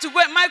didn't have to go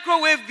and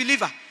microwave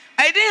believer.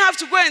 I didn't have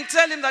to go and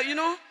tell him that,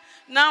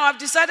 now I've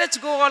decided to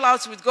go all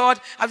out with God.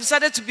 I've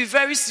decided to be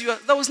very serious.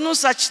 There was no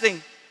such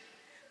thing.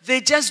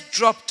 They just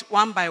dropped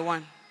one by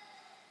one.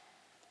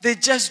 They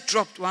just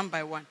dropped one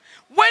by one.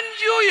 When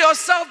you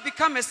yourself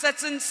become a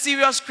certain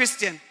serious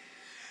Christian,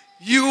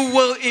 you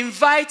will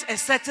invite a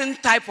certain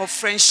type of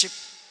friendship.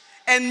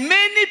 And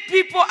many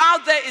people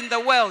out there in the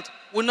world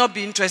will not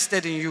be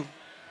interested in you.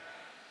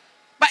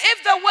 But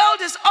if the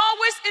world is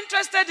always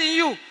interested in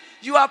you,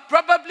 you are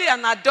probably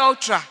an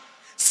adulterer.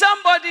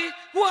 Somebody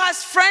who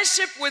has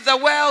friendship with the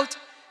world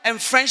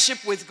and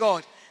friendship with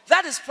God.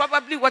 That is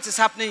probably what is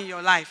happening in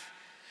your life.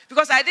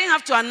 Because I didn't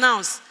have to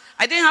announce.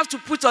 I didn't have to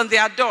put on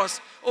their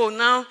doors. Oh,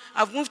 now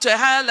I've moved to a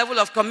higher level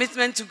of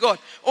commitment to God.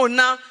 Oh,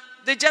 now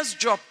they just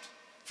dropped.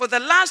 For the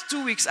last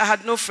 2 weeks, I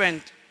had no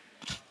friend.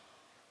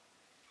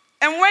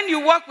 And when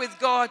you walk with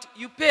God,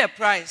 you pay a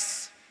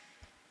price.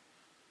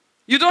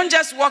 You don't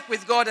just walk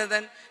with God and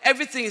then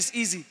everything is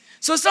easy.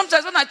 So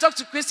sometimes when I talk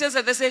to Christians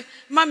and they say,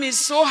 Mommy, it's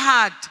so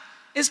hard.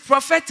 It's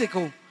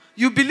prophetical.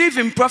 You believe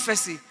in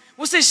prophecy.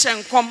 We say,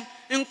 Shenkom.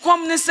 In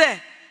Komne say,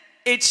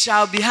 it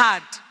shall be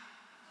hard.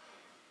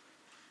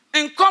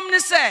 In Komne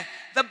say,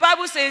 the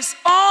Bible says,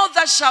 all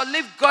that shall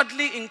live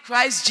godly in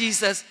Christ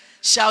Jesus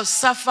shall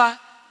suffer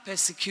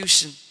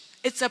persecution.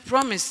 It's a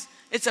promise.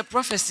 It's a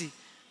prophecy.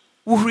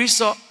 We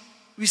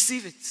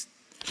receive it.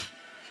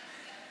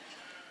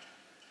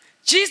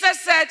 Jesus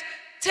said,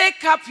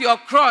 take up your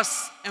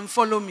cross and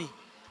follow me.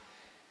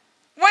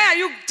 Where are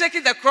you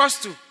taking the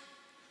cross to?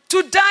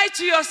 To die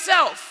to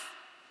yourself.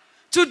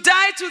 To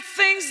die to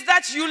things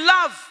that you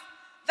love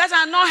that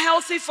are not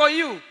healthy for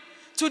you.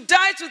 To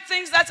die to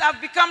things that have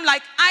become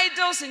like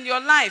idols in your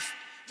life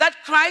that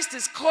Christ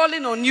is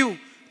calling on you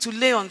to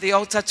lay on the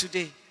altar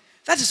today.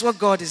 That is what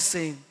God is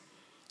saying.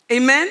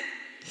 Amen?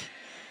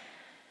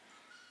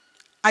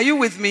 Are you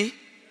with me?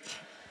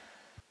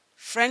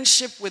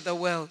 Friendship with the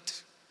world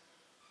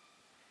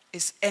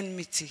is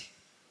enmity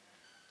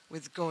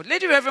with God.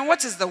 Lady Reverend,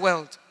 what is the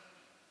world?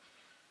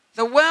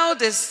 The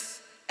world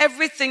is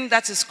everything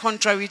that is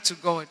contrary to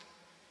God.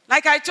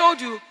 Like I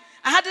told you,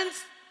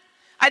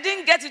 I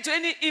didn't get into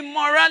any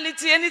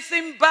immorality,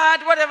 anything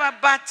bad, whatever,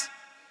 but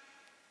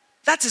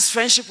that is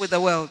friendship with the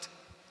world.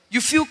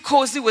 You feel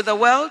cozy with the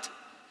world.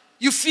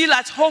 You feel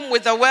at home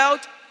with the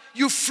world.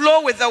 You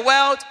flow with the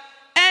world.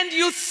 And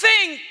you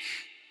think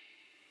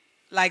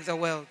like the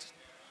world.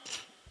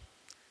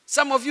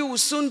 Some of you will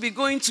soon be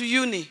going to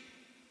uni.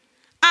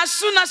 As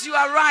soon as you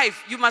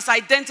arrive, you must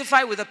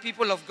identify with the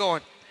people of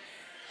God.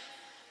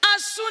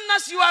 As soon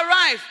as you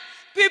arrive,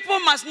 people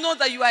must know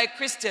that you are a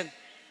Christian.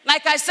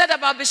 Like I said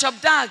about Bishop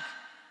Dag,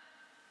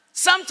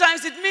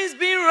 sometimes it means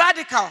being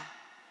radical,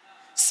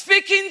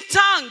 speaking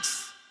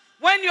tongues.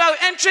 When you are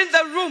entering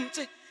the room,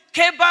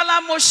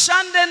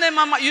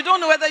 you don't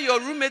know whether your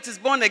roommate is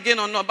born again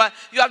or not, but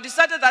you have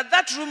decided that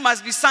that room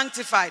must be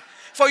sanctified,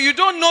 for you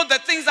don't know the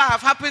things that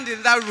have happened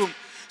in that room.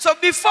 So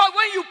before,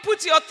 when you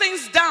put your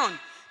things down,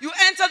 you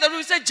enter the room,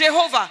 you say,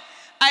 Jehovah,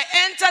 I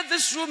enter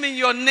this room in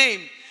your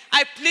name.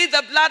 I plead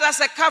the blood as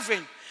a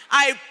covering.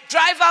 I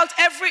drive out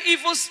every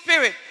evil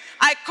spirit.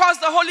 I cause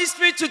the Holy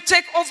Spirit to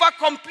take over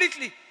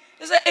completely.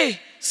 They say, hey,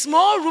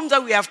 small room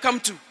that we have come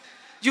to,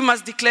 you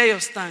must declare your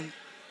stand.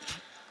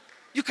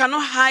 You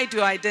cannot hide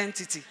your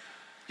identity.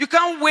 You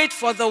can't wait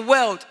for the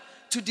world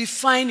to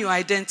define your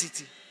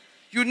identity.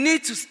 You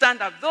need to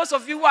stand up. Those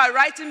of you who are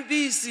writing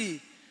BEC,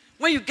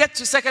 when you get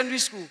to secondary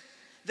school,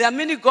 there are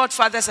many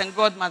godfathers and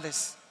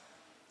godmothers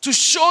to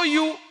show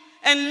you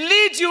and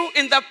lead you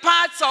in the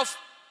paths of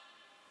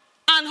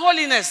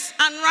unholiness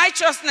and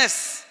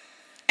righteousness.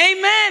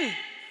 Amen.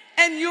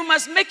 And you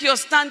must make your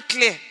stand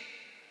clear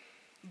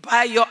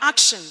by your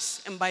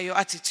actions and by your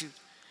attitude.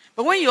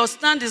 But when your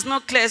stand is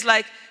not clear, it's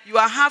like you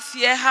are half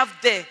here,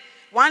 half there.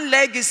 One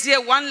leg is here,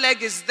 one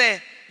leg is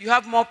there. You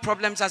have more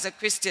problems as a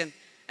Christian,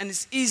 and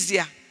it's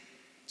easier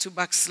to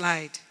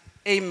backslide.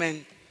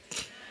 Amen.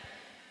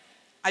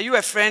 Are you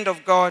a friend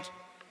of God?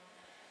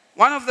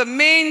 One of the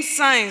main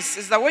signs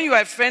is that when you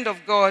are a friend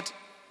of God,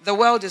 the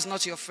world is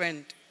not your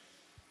friend.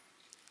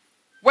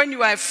 When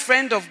you are a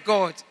friend of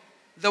God,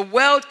 the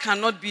world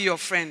cannot be your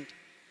friend.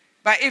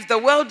 But if the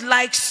world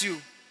likes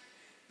you,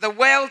 the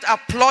world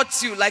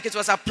applauds you like it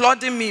was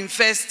applauding me in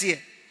first year.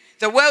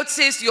 The world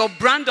says your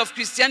brand of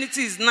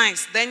Christianity is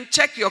nice, then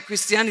check your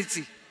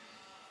Christianity.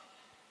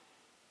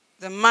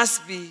 There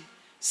must be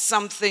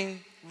something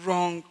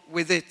wrong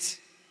with it.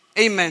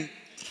 Amen.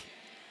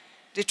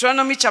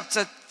 Deuteronomy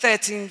chapter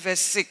 13,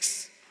 verse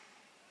 6.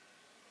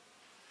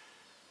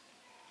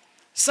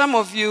 Some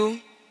of you,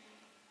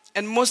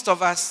 and most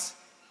of us,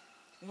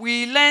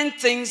 we learn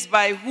things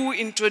by who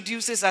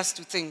introduces us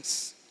to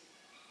things.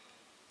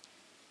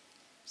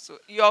 So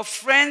your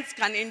friends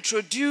can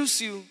introduce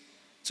you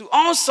to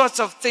all sorts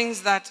of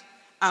things that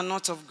are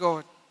not of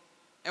God.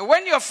 And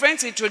when your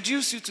friends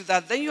introduce you to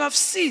that, then you have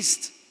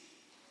ceased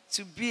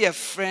to be a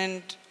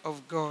friend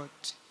of God.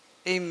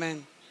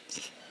 Amen.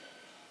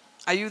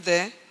 Are you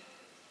there?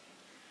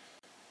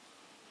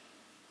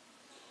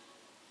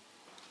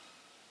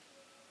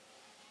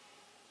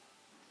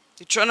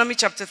 Deuteronomy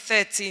chapter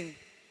 13,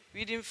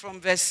 reading from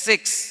verse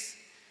 6.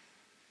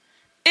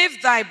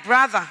 If thy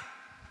brother,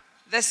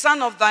 the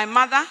son of thy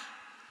mother,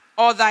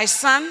 or thy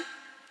son,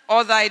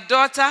 or thy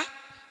daughter,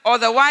 or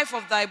the wife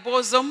of thy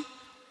bosom,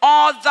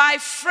 or thy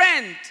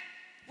friend,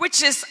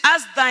 which is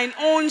as thine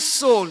own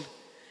soul,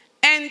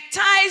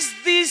 entice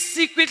thee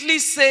secretly,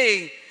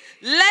 saying,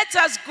 let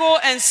us go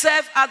and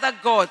serve other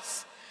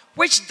gods,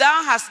 which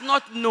thou hast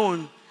not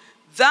known,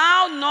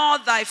 thou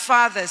nor thy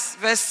fathers.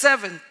 Verse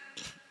 7.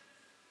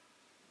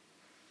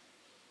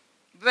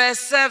 Verse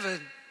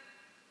 7.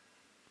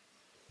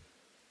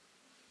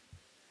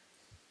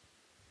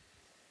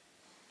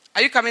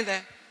 Are you coming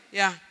there?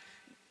 Yeah.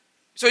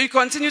 So you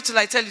continue till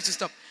I tell you to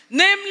stop.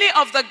 Namely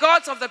of the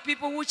gods of the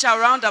people which are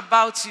round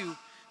about you,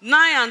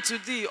 nigh unto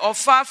thee or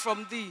far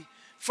from thee,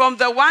 from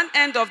the one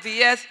end of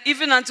the earth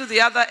even unto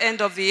the other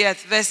end of the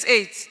earth. Verse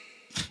 8.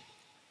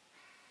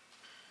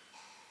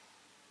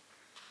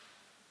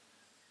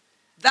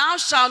 Thou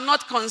shalt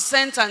not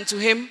consent unto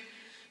him,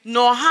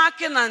 nor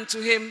hearken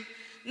unto him,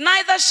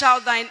 neither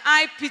shall thine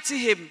eye pity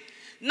him,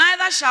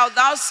 neither shalt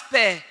thou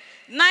spare,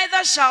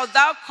 neither shalt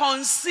thou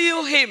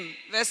conceal him.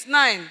 Verse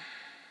 9.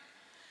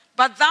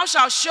 But thou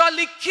shalt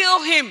surely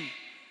kill him.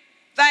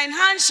 Thine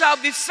hand shall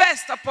be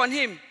first upon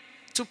him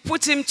to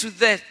put him to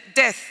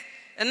death,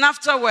 and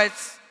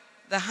afterwards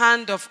the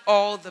hand of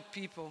all the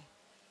people.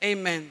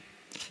 Amen.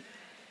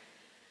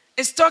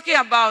 It's talking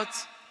about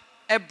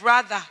a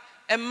brother,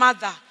 a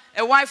mother,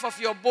 a wife of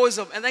your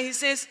bosom. And then he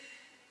says,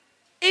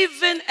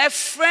 even a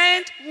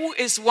friend who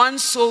is one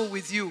soul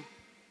with you.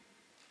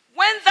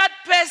 When that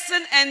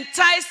person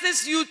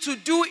entices you to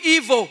do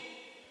evil,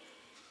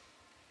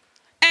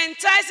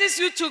 entices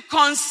you to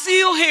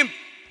conceal him,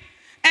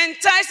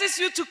 entices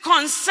you to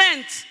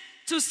consent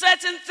to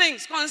certain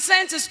things.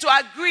 Consent is to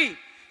agree,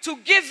 to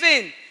give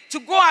in, to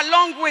go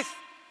along with.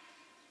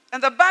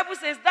 And the Bible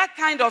says that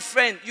kind of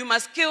friend, you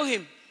must kill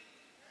him.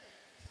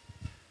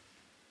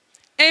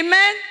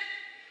 Amen?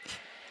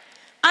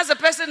 As a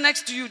person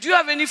next to you, do you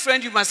have any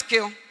friend you must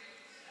kill?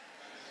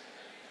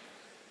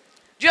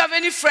 Do you have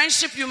any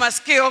friendship you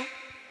must kill?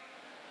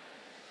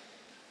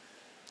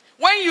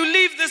 When you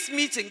leave this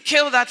meeting,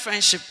 kill that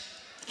friendship.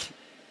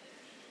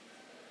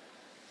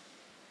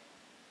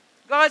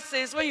 God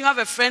says when you have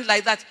a friend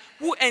like that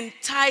who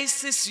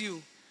entices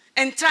you,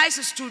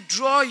 entices to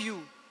draw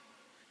you,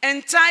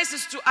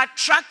 entices to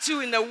attract you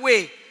in a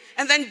way,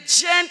 and then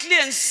gently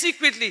and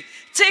secretly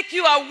take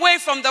you away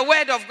from the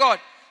word of God,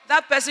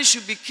 that person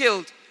should be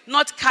killed,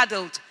 not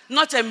cuddled,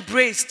 not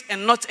embraced,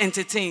 and not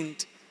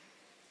entertained.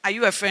 Are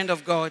you a friend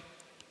of God?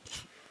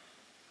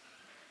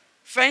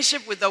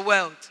 Friendship with the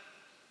world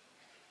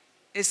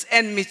is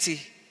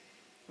enmity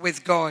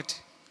with God.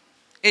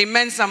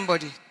 Amen,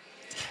 somebody.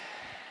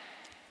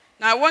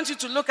 Now I want you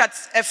to look at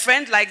a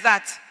friend like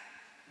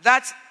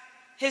that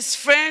his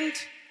friend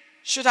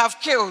should have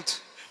killed.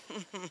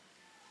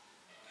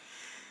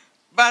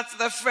 But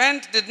the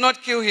friend did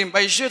not kill him,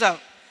 but he should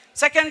have.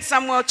 2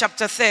 Samuel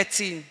chapter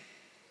 13.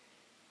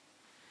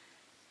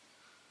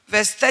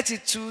 verse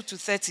 32 to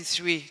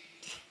 33.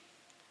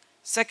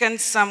 2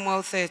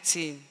 Samuel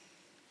 13,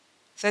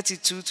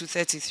 32 to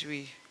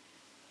 33.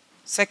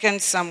 2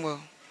 Samuel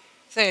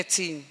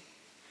 13,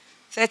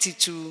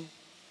 32.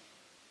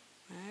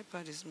 My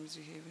iPad is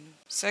misbehaving.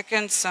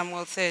 2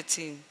 Samuel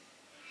 13.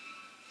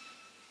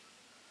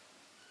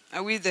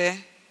 Are we there?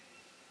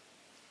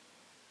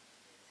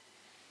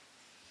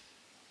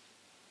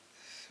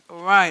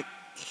 All right.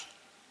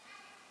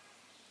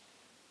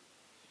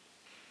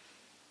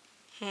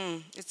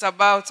 It's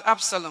about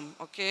Absalom,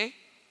 okay?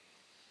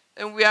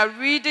 And we are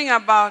reading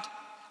about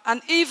an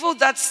evil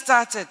that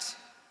started.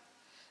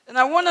 And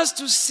I want us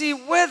to see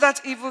where that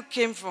evil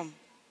came from.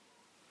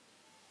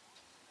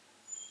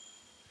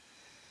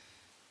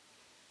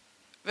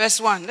 Verse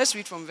 1. Let's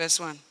read from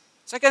verse 1.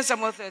 2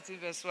 Samuel 13,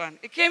 verse 1.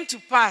 It came to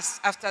pass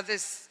after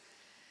this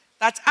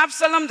that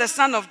Absalom, the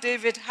son of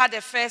David, had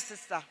a fair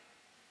sister,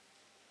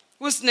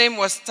 whose name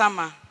was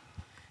Tamar.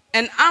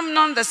 And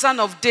Amnon, the son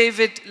of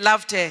David,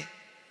 loved her.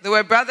 They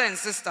were brother and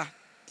sister.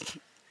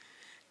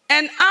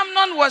 And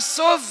Amnon was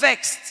so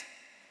vexed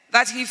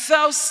that he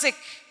fell sick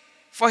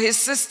for his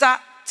sister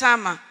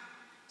Tamar.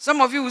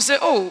 Some of you will say,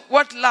 oh,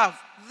 what love?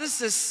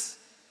 This is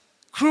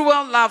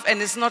cruel love,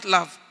 and it's not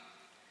love.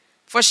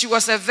 For she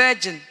was a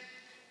virgin.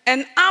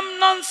 And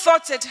Amnon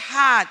thought it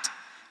hard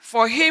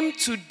for him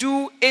to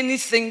do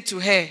anything to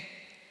her.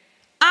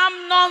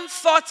 Amnon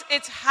thought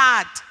it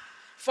hard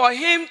for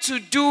him to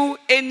do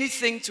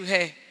anything to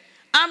her.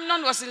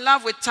 Amnon was in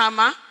love with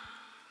Tamar,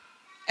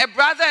 a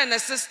brother and a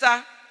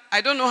sister. I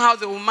don't know how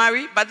they will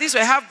marry, but these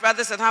were half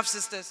brothers and half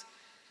sisters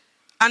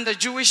under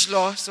Jewish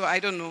law, so I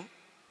don't know.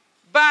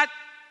 But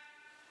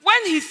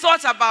when he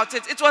thought about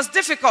it, it was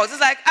difficult. It's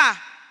like,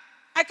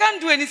 I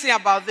can't do anything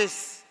about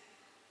this.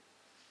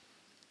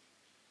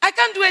 I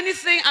can't do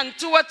anything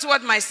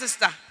toward my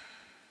sister.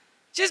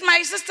 She's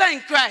my sister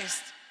in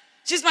Christ.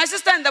 She's my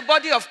sister in the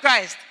body of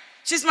Christ.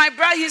 He's my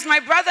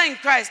brother in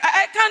Christ.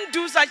 I can't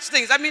do such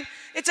things. I mean,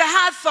 it's a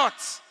hard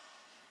thought.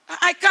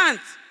 I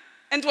can't.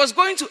 And it was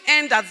going to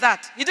end at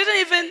that. He didn't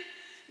even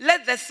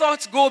let the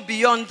thought go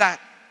beyond that.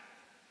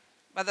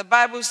 But the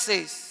Bible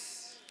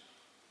says,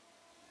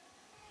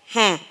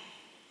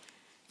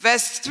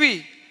 verse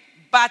 3,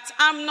 but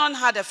Amnon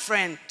had a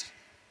friend.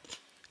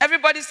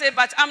 Everybody say,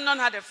 but Amnon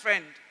had a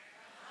friend.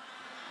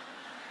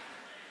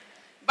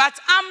 But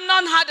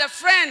Amnon had a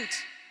friend.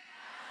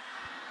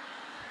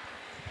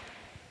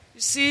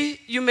 You see,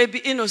 you may be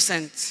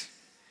innocent.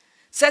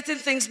 Certain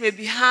things may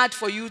be hard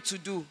for you to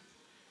do.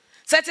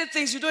 Certain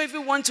things you don't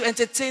even want to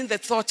entertain the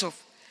thought of.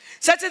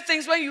 Certain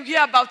things, when you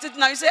hear about it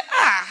now, you say,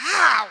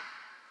 how?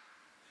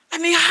 I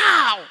mean,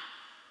 how?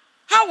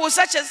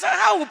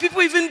 How will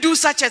people even do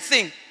such a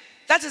thing?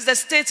 That is the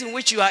state in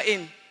which you are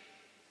in.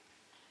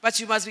 But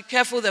you must be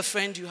careful the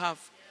friend you have.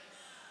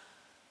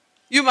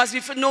 You must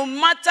be, no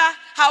matter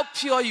how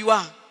pure you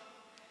are.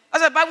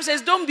 As the Bible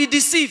says, don't be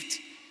deceived.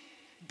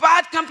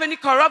 Bad company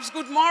corrupts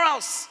good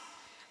morals.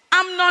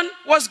 Amnon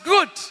was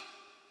good.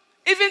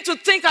 Even to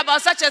think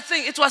about such a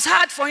thing, it was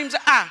hard for him to,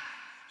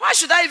 why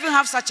should I even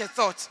have such a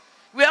thought?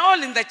 We are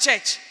all in the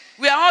church.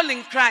 We are all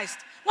in Christ.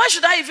 Why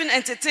should I even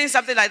entertain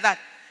something like that?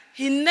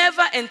 He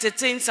never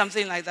entertained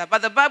something like that.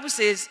 But the Bible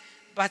says,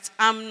 but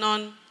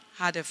Amnon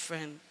had a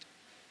friend.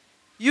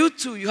 You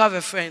too, you have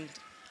a friend.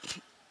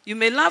 You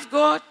may love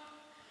God.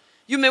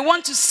 You may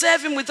want to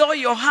serve him with all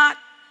your heart.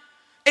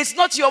 It's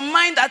not your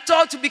mind at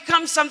all to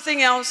become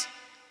something else.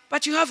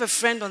 But you have a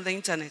friend on the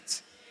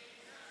internet.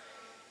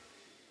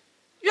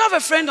 You have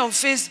a friend on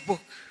Facebook.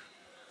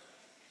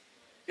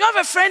 You have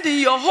a friend in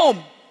your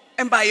home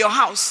and by your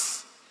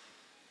house.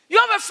 You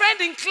have a friend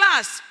in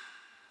class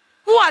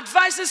who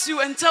advises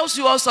you and tells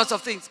you all sorts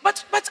of things.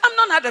 But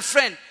Amnon had a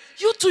friend.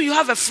 You too, you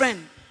have a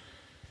friend.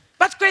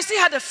 But Christy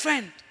had a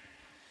friend.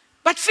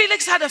 But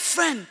Felix had a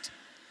friend.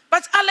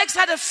 But Alex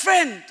had a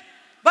friend.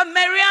 But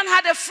Marianne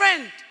had a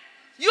friend.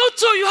 You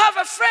too, you have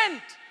a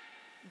friend.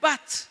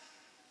 But,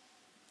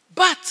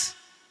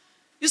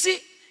 you see,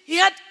 he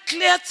had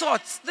clear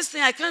thoughts. This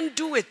thing, I can't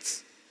do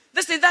it.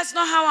 This thing, that's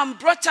not how I'm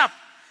brought up.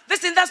 This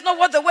thing, that's not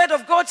what the word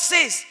of God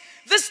says.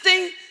 This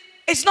thing,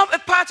 it's not a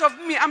part of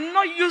me. I'm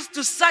not used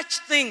to such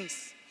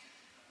things.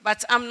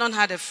 But Amnon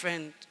had a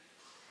friend.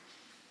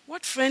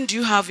 What friend do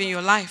you have in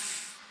your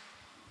life?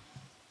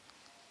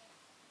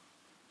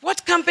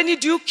 What company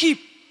do you keep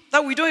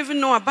that we don't even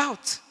know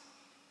about?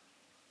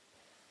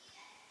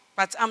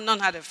 But Amnon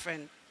had a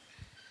friend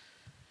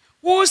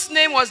whose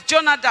name was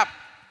Jonadab,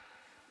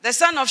 the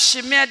son of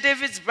Shimei,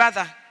 David's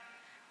brother.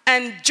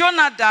 And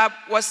Jonadab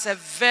was a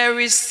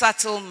very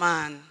subtle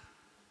man.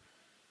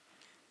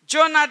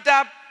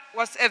 Jonadab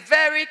was a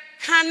very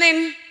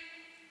cunning,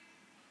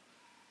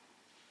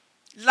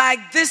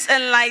 like this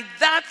and like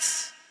that.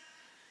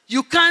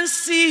 You can't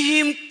see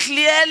him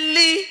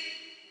clearly.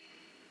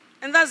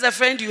 And that's the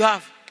friend you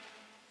have.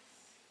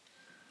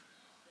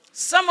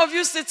 Some of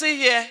you sitting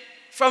here,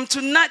 from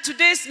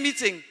today's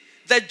meeting,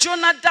 the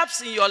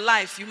Jonadabs in your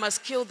life, you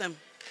must kill them.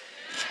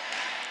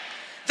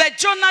 The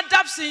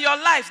Jonadabs in your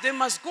life, they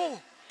must go.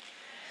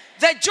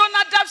 The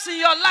Jonadabs in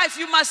your life,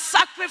 you must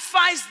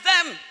sacrifice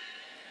them.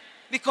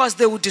 because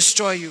they will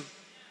destroy you.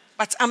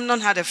 But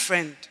Amnon had a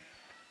friend.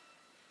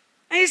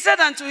 And he said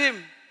unto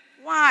him,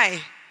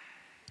 why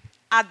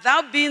art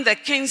thou being the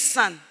king's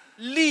son,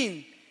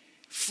 lean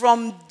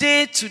from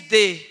day to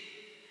day?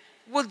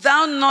 Would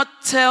thou not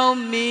tell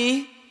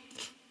me?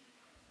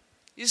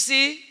 You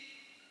see,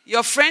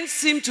 your friends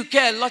seem to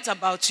care a lot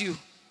about you.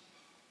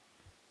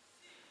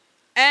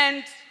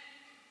 And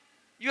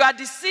you are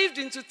deceived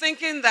into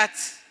thinking that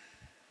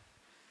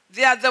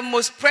they are the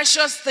most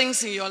precious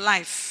things in your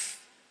life.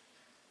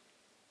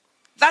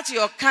 That's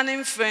your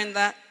cunning friend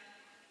that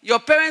your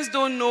parents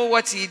don't know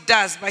what he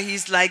does, but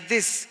he's like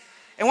this.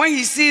 And when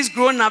he sees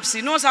grown-ups,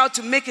 he knows how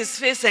to make his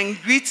face and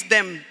greet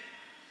them.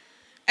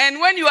 And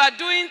when you are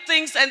doing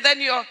things and then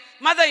your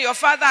mother and your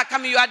father are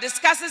coming, you are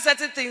discussing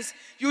certain things,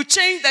 you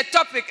change the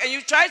topic and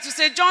you try to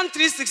say John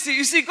 3:16.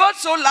 You see, God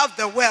so loved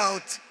the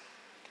world.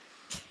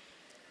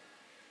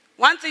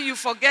 One thing you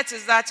forget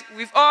is that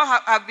we've all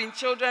have been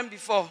children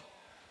before.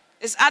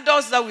 It's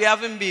adults that we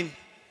haven't been.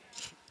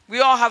 We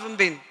all haven't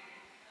been.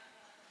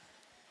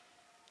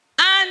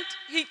 And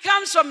he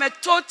comes from a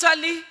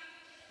totally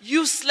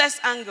useless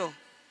angle.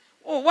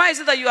 Oh, why is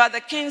it that you are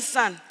the king's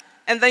son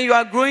and then you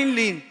are growing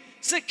lean?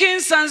 So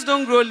king's sons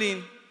don't grow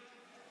lean.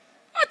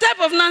 What type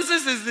of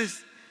nonsense is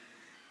this?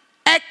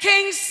 A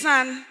king's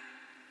son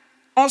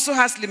also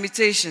has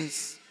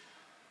limitations.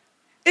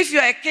 If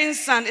you're a king's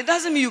son, it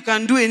doesn't mean you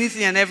can do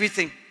anything and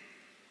everything.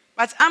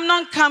 But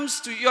Amnon comes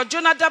to you, your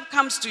Jonadab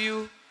comes to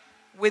you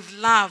with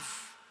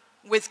love,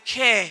 with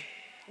care,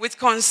 with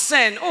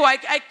concern. Oh, I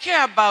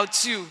care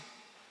about you.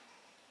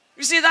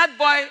 You see that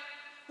boy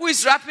who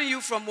is rapping you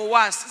from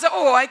Moas? He said,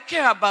 oh, I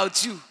care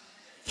about you.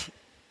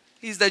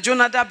 He's the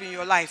Jonadab in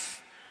your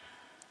life.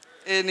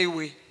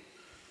 Anyway.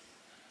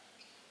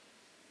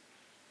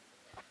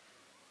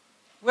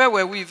 Where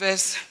were we?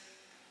 Verse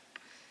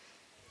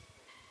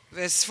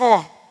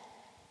 4.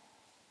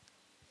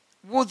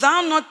 Would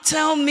thou not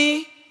tell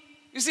me?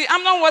 You see,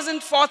 Amnon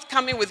wasn't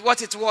forthcoming with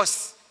what it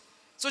was.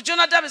 So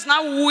Jonadab is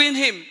now wooing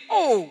him.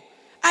 Oh,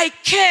 I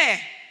care.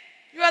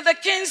 You are the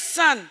king's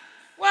son.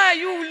 Why are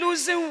you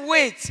losing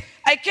weight?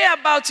 I care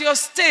about your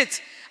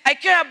state. I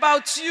care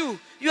about you.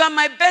 You are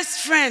my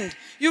best friend.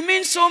 You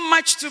mean so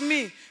much to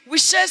me. We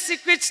share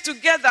secrets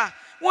together.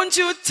 Won't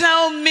you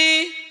tell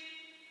me?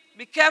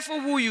 Be careful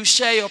who you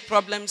share your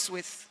problems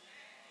with.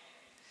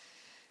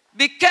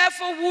 Be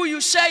careful who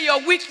you share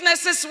your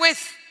weaknesses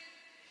with.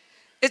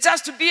 It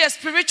has to be a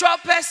spiritual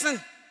person.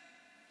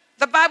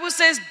 The Bible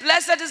says,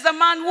 blessed is the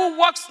man who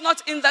walks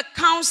not in the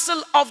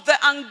counsel of the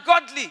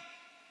ungodly.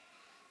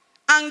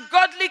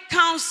 Ungodly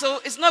counsel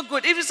is not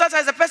good. Even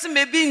sometimes a person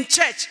may be in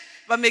church,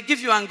 but may give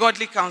you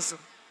ungodly counsel.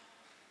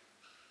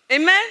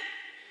 Amen?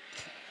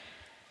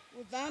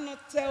 Would thou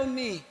not tell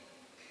me?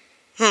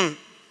 And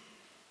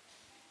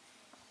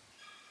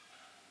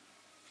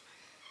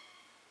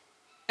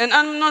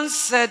Amnon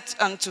said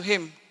unto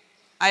him,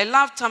 I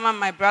love Tamar,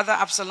 my brother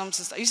Absalom's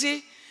sister. You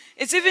see,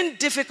 it's even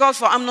difficult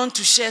for Amnon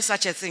to share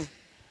such a thing.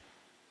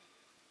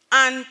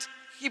 And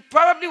he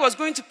probably was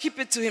going to keep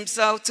it to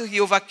himself till he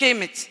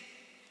overcame it.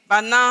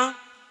 But now,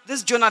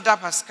 this Jonadab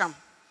has come.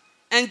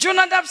 And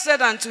Jonadab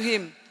said unto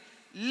him,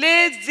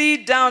 lay thee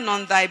down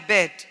on thy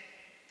bed,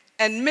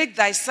 and make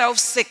thyself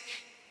sick.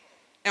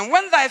 And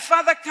when thy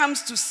father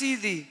comes to see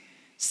thee,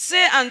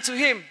 say unto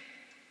him,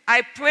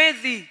 I pray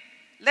thee,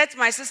 let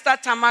my sister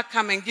Tamar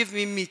come and give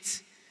me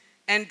meat,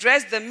 and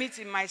dress the meat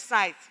in my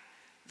sight,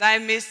 that I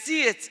may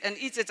see it and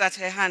eat it at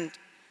her hand.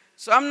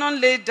 So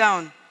Amnon lay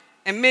down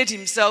and made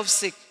himself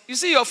sick. You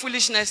see your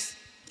foolishness?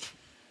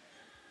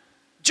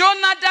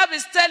 Jonadab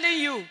is telling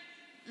you,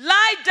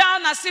 lie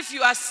down as if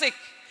you are sick.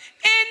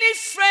 Any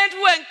friend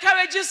who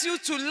encourages you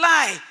to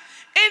lie,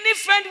 any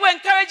friend who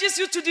encourages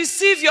you to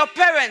deceive your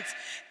parents,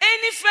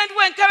 any friend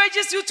who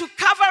encourages you to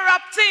cover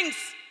up things,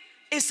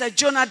 is a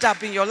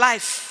Jonadab in your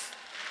life.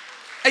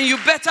 And you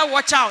better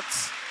watch out.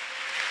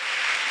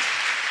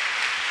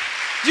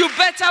 You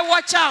better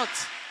watch out.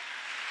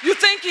 You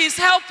think he's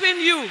helping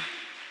you.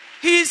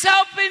 He's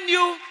helping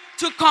you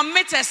to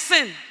commit a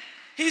sin.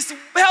 He's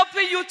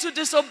helping you to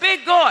disobey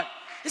God.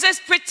 He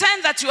says,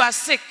 pretend that you are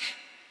sick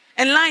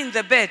and lie in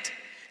the bed.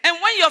 And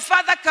when your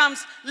father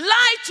comes,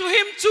 lie to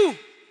him too.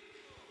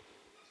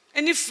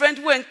 Any friend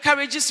who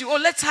encourages you, oh,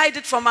 let's hide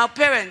it from our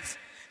parents.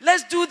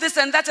 Let's do this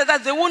and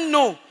that, they won't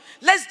know.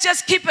 Let's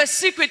just keep a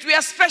secret. We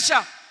are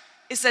special.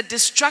 It's a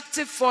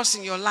destructive force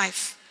in your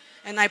life.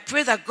 And I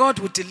pray that God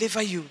will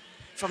deliver you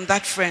from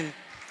that friend.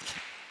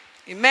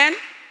 Amen?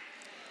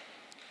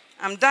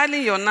 I'm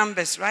dialing your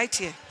numbers right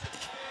here.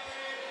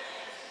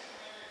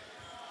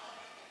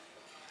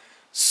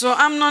 So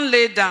Amnon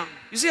lay down.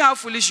 You see how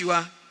foolish you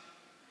are?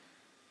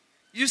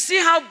 You see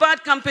how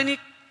bad company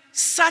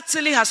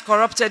subtly has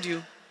corrupted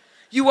you?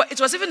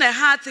 It was even a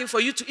hard thing for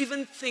you to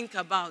even think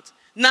about.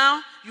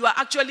 Now you are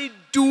actually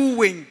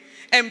doing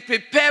and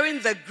preparing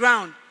the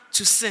ground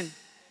to sin.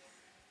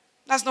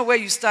 That's not where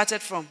you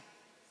started from.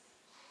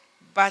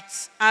 But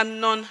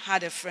Amnon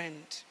had a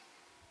friend.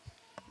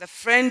 The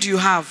friend you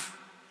have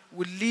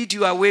will lead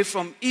you away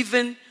from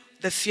even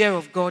the fear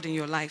of God in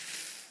your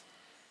life.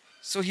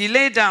 So he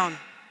lay down.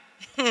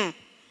 And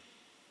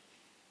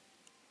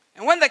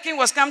when the king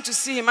was come to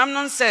see him,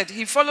 Amnon said,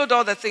 he followed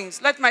all the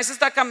things. Let my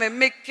sister come and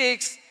make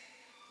cakes.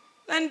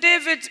 Then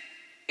David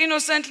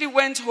innocently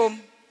went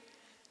home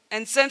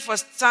and sent for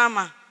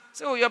Tamar.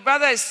 Said, oh, your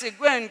brother is sick.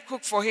 Go and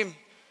cook for him.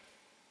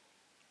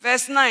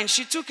 Verse 9,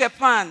 she took a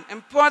pan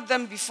and poured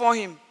them before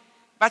him,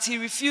 but he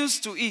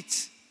refused to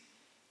eat.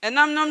 And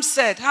Amnon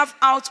said, have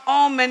out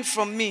all men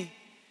from me.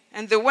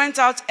 And they went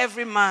out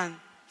every man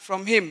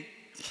from him.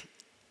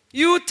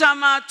 You,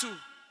 Tamar, too.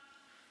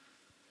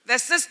 The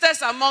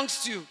sisters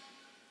amongst you.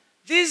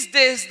 These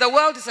days, the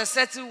world is a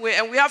certain way,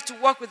 and we have to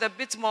work with a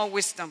bit more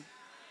wisdom.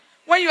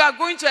 When you are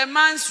going to a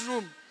man's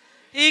room,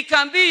 he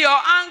can be your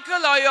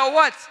uncle or your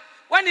what?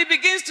 When he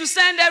begins to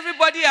send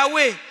everybody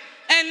away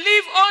and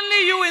leave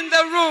only you in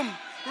the room,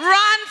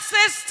 run,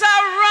 sister,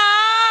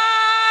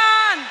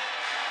 run!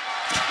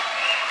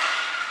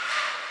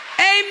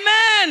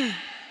 Amen.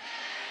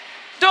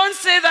 Don't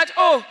say that,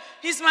 oh,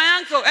 he's my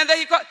uncle. And then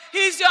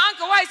he's your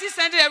uncle. Why is he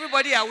sending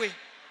everybody away?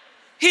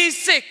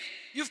 He's sick.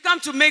 You've come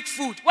to make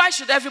food. Why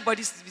should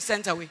everybody be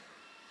sent away?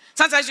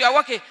 Sometimes you are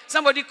working.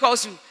 Somebody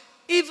calls you.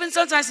 Even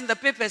sometimes in the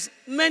papers,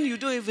 men you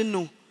don't even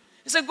know.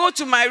 He said, go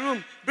to my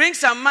room. Bring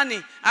some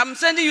money. I'm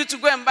sending you to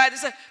go and buy. They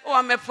said, oh,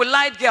 I'm a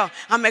polite girl.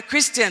 I'm a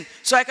Christian.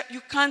 So you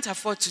can't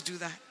afford to do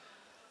that.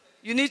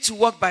 You need to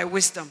walk by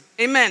wisdom.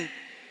 Amen.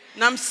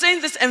 And I'm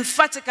saying this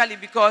emphatically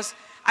because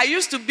I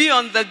used to be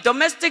on the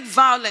domestic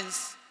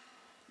violence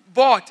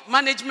board,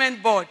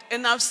 management board,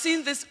 and I've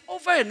seen this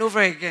over and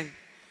over again.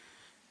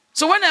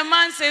 So when a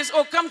man says,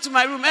 oh, come to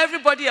my room,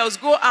 everybody else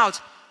go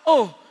out.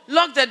 Oh,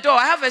 lock the door.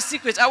 I have a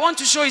secret. I want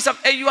to show you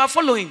something. Hey, you are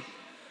following.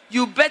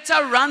 You better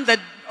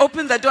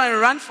open the door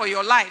and run for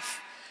your life.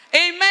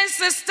 Amen,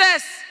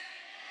 sisters.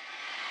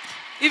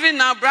 Even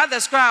now,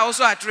 brothers cry are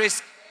also at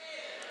risk.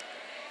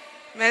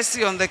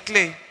 Mercy on the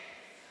clay.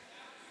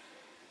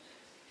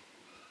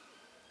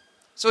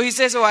 So he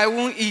says, oh, I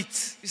won't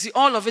eat. You see,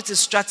 all of it is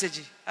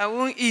strategy. I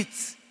won't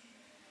eat.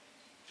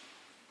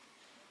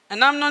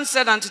 And Amnon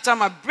said unto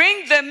Tamar,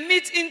 bring the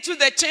meat into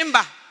the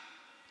chamber.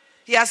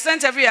 He has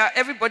sent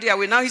everybody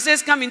away. Now he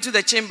says, come into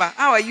the chamber.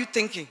 How are you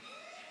thinking?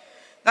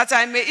 That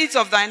I may eat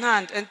of thine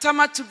hand. And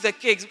Tamar took the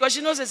cakes, because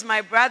she knows it's my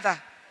brother,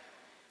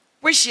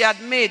 which she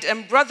had made,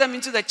 and brought them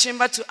into the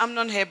chamber to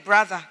Amnon her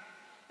brother.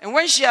 And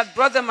when she had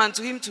brought them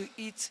unto him to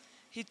eat,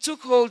 he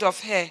took hold of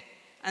her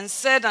and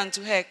said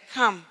unto her,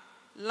 come,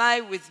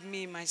 lie with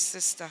me, my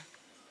sister.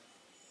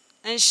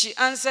 And she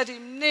answered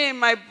him, nay,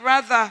 my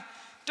brother,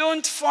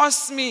 don't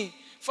force me,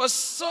 for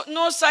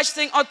no such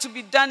thing ought to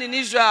be done in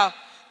Israel.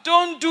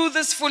 Don't do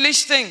this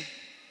foolish thing.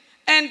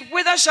 And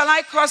whither shall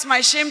I cause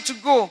my shame to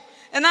go?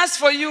 And as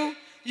for you,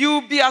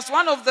 you be as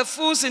one of the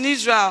fools in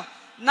Israel.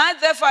 Now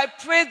therefore I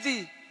pray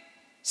thee,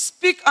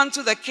 speak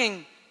unto the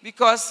king,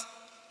 because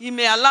he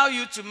may allow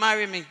you to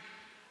marry me. You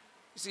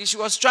see, she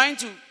was trying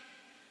to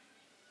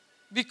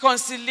be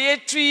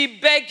conciliatory,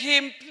 beg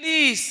him,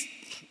 please.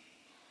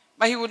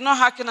 But he would not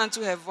hearken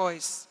unto her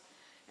voice.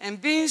 And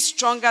being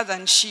stronger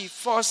than she,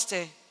 forced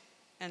her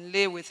and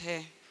lay with her.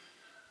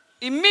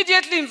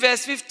 Immediately in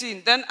verse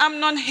 15, then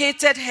Amnon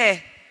hated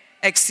her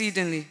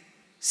exceedingly.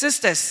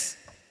 Sisters,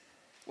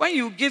 when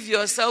you give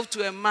yourself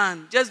to a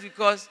man just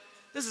because,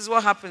 this is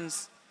what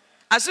happens.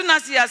 As soon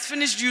as he has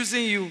finished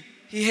using you,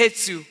 he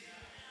hates you.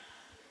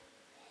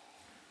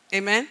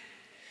 Amen?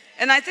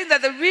 And I think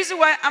that the reason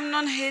why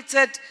Amnon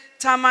hated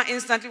Tamar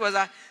instantly was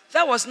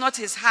that was not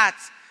his heart.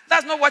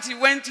 That's not what he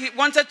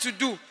wanted to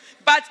do.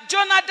 But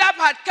Jonadab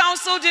had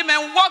counseled him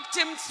and walked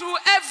him through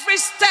every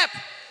step.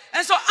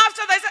 And so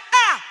after that, he said,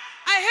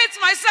 I hate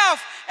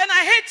myself and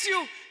I hate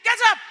you. Get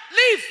up,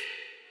 leave.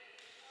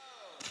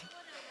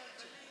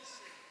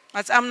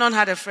 But Amnon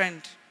had a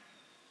friend.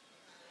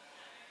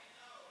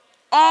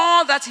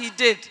 All that he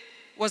did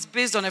was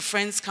based on a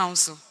friend's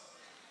counsel.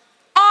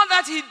 All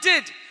that he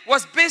did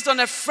was based on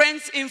a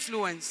friend's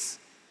influence.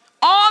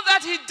 All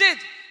that he did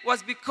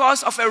was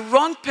because of a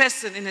wrong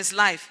person in his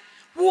life.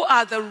 Who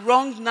are the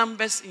wrong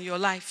numbers in your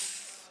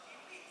life?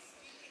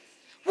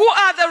 Who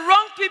are the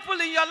wrong people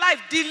in your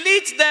life?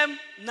 Delete them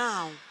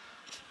now.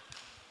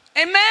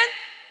 Amen?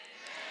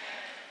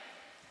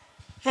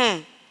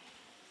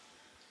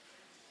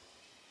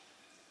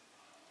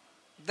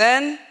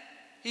 Then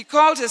he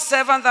called his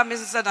servant that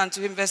ministered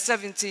unto him, verse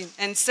 17,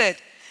 and said,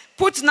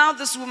 put now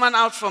this woman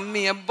out from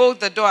me, and bolt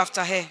the door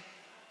after her.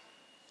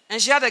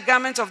 And she had a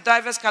garment of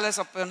divers colors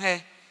upon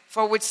her,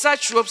 for with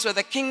such robes were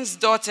the king's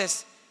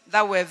daughters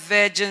that were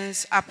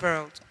virgins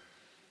apparelled.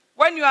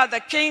 When you are the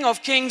king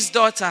of king's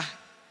daughter,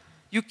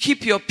 you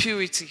keep your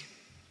purity.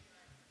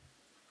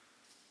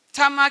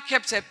 Tamar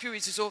kept her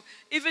purity. So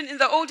even in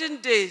the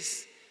olden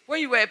days, when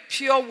you were a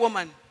pure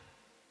woman,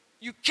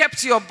 you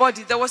kept your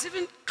body. There was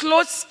even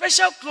clothes,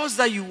 special clothes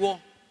that you wore.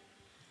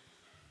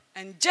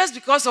 And just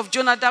because of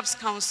Jonadab's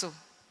counsel,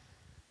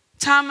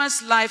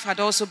 Tamar's life had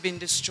also been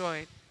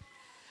destroyed.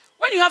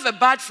 When you have a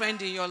bad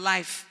friend in your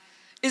life,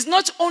 it's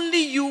not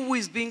only you who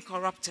is being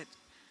corrupted.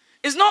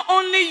 It's not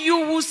only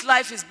you whose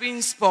life is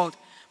being spoiled,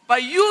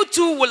 but you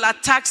too will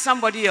attack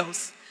somebody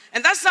else.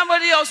 And that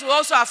somebody else will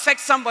also affect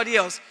somebody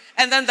else.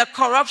 And then the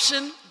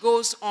corruption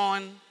goes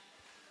on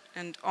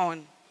and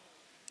on.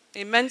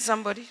 Amen,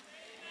 somebody?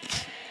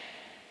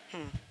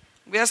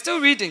 We are still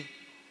reading.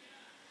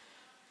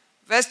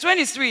 Verse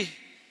 23.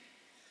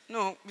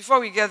 No, before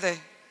we get there.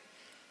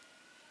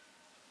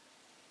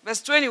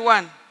 Verse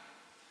 21.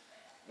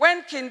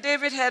 When King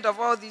David heard of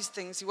all these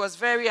things, he was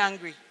very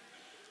angry.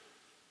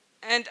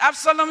 And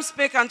Absalom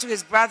spake unto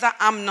his brother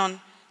Amnon,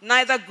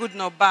 neither good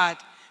nor bad.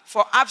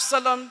 For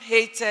Absalom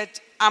hated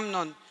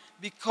Amnon,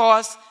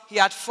 because he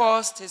had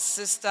forced his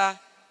sister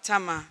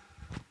Tamar.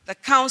 The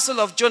counsel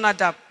of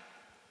Jonadab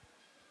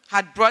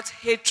had brought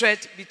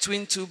hatred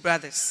between two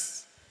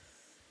brothers.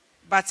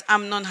 But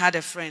Amnon had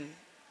a friend.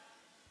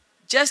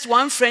 Just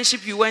one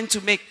friendship you went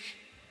to make.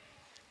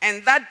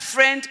 And that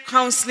friend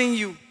counseling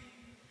you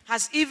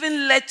has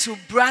even led to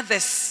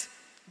brothers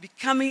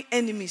becoming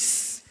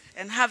enemies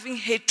and having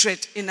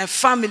hatred in a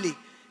family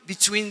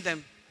between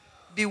them.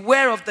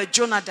 Beware of the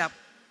Jonadab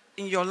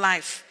in your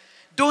life.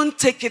 Don't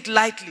take it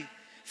lightly.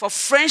 For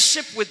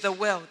friendship with the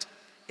world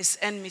is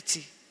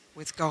enmity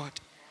with God.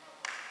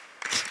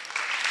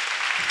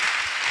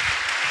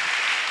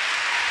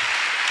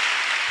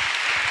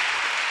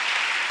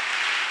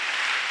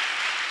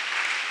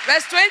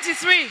 Verse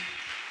 23.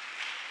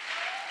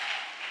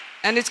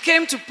 And it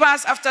came to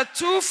pass after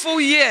 2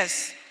 full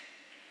years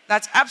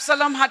that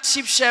Absalom had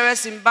sheep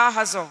shearers in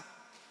Baal-hazor,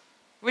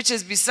 which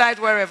is beside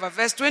wherever.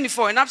 Verse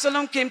 24. And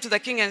Absalom came to the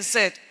king and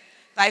said,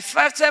 Thy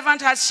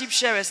servant has sheep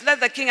shearers. Let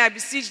the king, I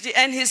beseech thee,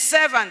 and his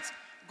servant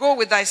go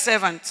with thy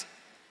servant.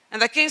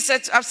 And the king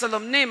said to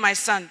Absalom, Nay, my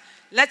son,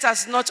 let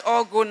us not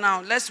all go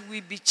now, lest we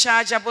be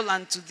chargeable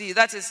unto thee.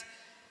 That is,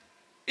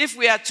 if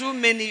we are too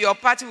many, your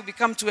party will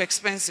become too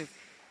expensive.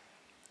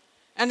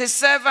 And his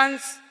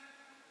servants,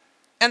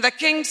 and the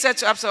king said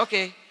to Absalom,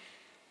 okay.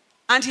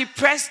 And he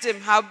pressed him,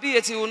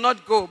 howbeit he will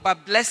not go,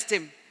 but blessed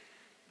him.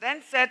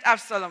 Then said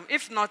Absalom,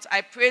 If not,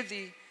 I pray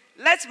thee,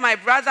 let my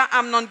brother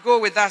Amnon go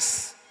with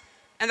us.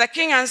 And the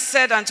king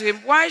answered unto him,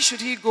 Why should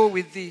he go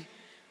with thee?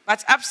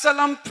 But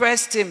Absalom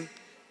pressed him,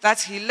 that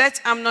he let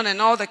Amnon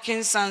and all the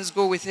king's sons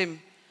go with him.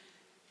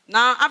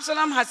 Now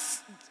Absalom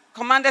has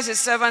commanded his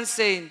servants,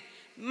 saying,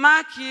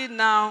 Mark ye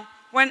now,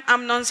 when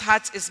Amnon's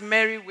heart is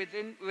merry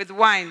with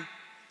wine,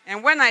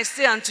 and when I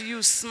say unto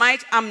you,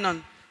 Smite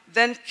Amnon,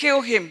 then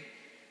kill him.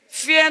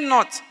 Fear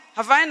not,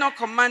 have I not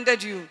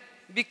commanded you?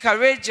 Be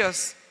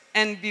courageous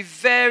and be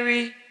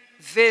very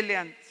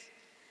valiant.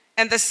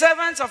 And the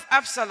servants of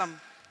Absalom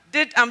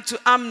did unto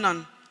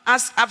Amnon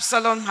as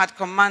Absalom had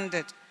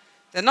commanded.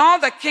 Then all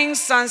the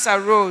king's sons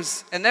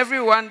arose, and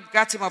everyone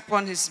gat him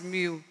upon his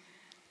mule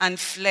and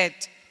fled.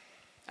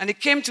 And it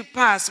came to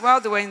pass, while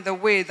they were in the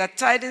way, that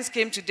tidings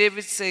came to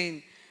David,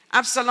 saying,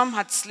 Absalom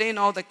had slain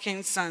all the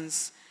king's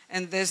sons,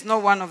 and there's no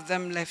one of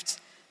them left.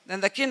 Then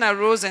the king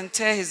arose and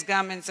tore his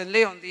garments and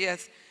lay on the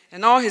earth,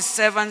 and all his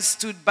servants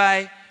stood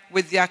by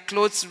with their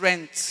clothes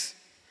rent.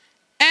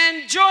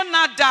 And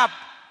Jonadab,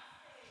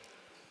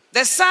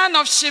 the son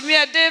of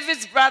Shimeah,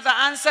 David's brother,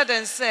 answered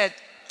and said,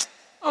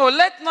 Oh,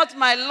 let not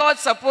my lord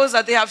suppose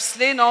that they have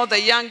slain all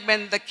the young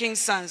men, the king's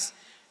sons.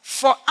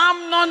 For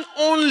Amnon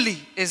only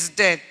is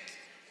dead.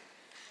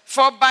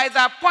 For by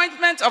the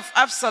appointment of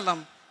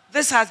Absalom,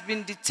 this has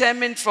been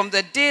determined from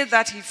the day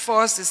that he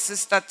forced his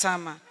sister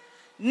Tamar.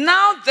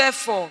 Now,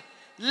 therefore,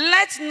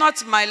 let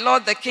not my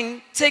lord the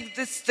king take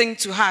this thing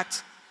to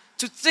heart,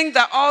 to think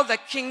that all the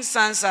king's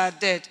sons are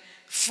dead,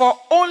 for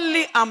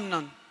only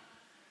Amnon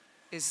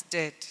is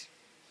dead.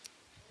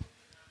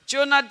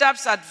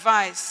 Jonadab's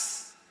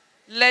advice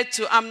led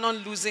to Amnon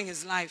losing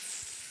his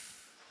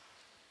life.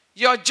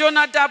 Your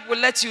Jonadab will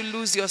let you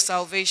lose your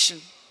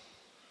salvation.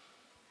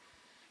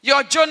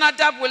 Your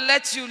Jonadab will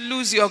let you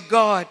lose your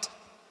God.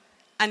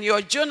 And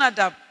your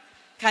Jonadab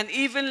can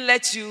even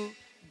let you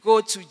go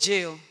to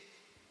jail.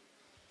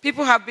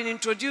 People have been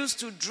introduced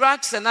to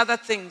drugs and other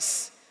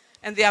things,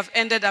 and they have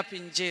ended up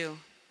in jail.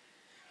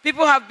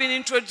 People have been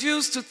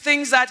introduced to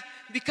things that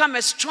become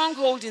a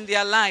stronghold in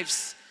their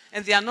lives,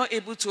 and they are not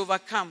able to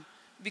overcome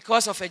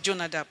because of a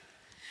Jonadab.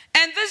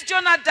 And this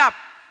Jonadab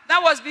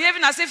that was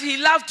behaving as if he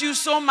loved you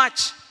so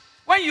much,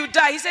 when you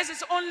die, he says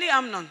it's only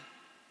Amnon.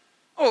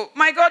 Oh,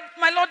 my God,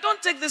 my Lord,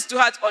 don't take this to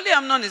heart. Only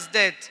Amnon is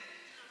dead.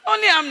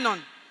 Only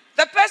Amnon.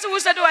 The person who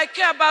said, oh, I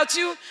care about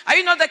you. Are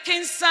you not the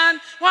king's son?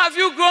 Why have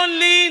you grown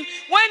lean?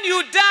 When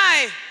you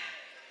die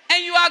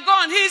and you are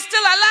gone, he is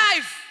still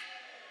alive.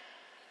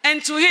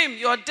 And to him,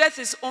 your death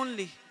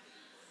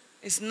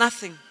is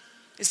nothing.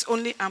 It's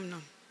only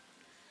Amnon.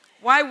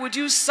 Why would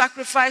you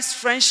sacrifice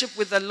friendship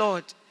with the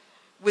Lord,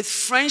 with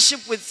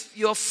friendship with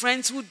your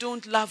friends who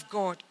don't love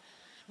God,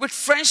 with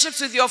friendships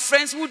with your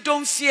friends who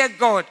don't fear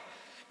God,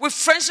 with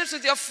friendships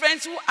with your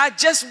friends who are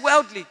just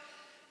worldly?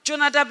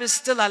 Jonadab is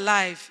still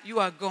alive. You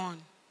are gone.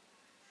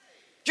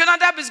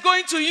 Jonadab is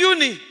going to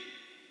uni.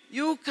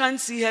 You can't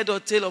see head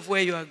or tail of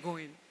where you are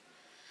going.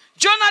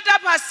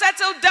 Jonadab has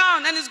settled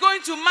down and is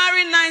going to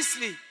marry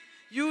nicely.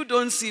 You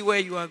don't see where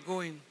you are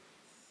going.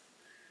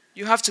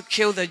 You have to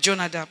kill the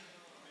Jonadab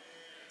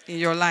in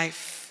your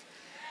life.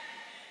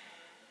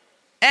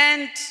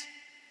 And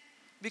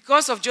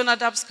because of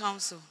Jonadab's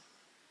counsel,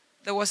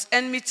 there was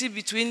enmity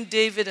between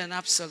David and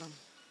Absalom.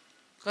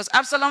 Because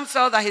Absalom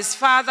felt that his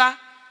father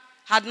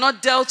had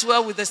not dealt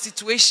well with the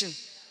situation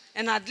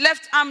and had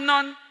left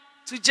Amnon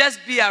to just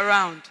be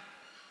around.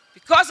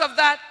 Because of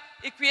that,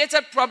 it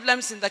created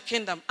problems in the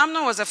kingdom.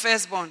 Amnon was a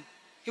firstborn.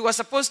 He was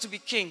supposed to be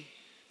king.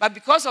 But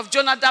because of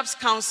Jonadab's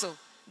counsel,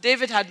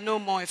 David had no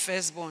more a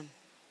firstborn.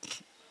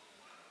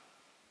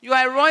 You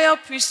are a royal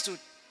priesthood,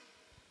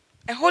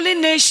 a holy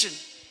nation,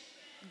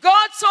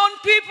 God's own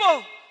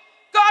people.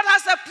 God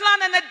has a plan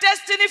and a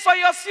destiny for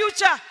your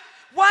future.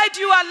 Why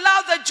do you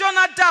allow the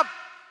Jonadab,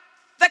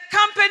 the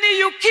company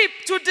you keep,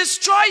 to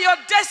destroy your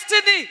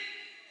destiny?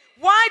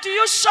 Why do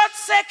you short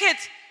circuit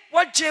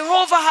what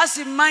Jehovah has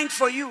in mind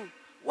for you?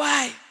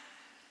 Why?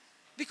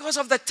 Because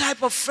of the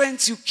type of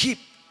friends you keep.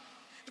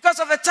 Because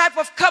of the type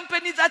of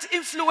company that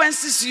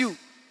influences you.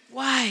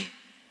 Why?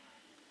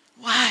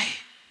 Why?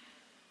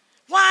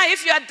 Why,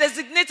 if you are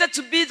designated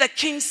to be the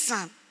king's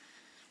son?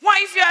 Why,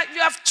 if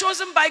you have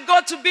chosen by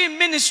God to be in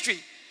ministry?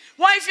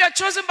 Why, if you are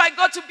chosen by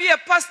God to be a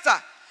pastor,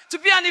 to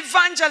be an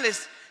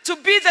evangelist, to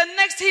be the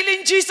next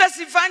Healing Jesus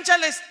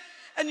evangelist,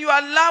 and you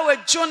allow a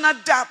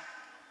Jonadab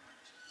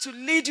to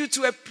lead you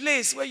to a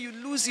place where you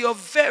lose your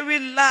very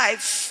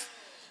life?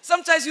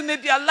 Sometimes you may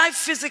be alive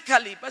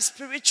physically, but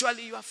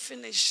spiritually you are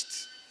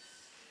finished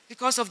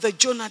because of the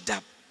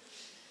Jonadab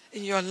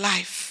in your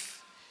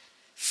life.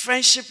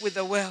 Friendship with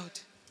the world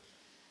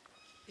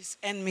is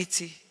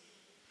enmity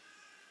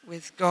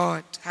with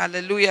God.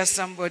 Hallelujah,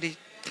 somebody.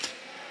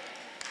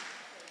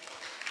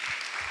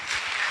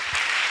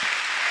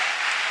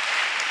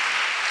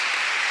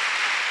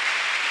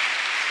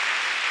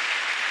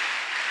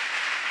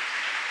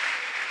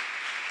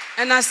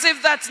 And as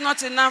if that's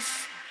not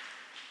enough,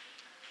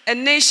 a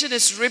nation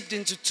is ripped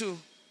into two.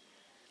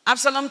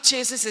 Absalom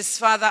chases his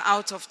father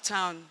out of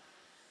town,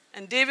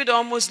 and David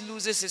almost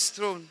loses his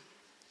throne.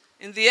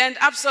 In the end,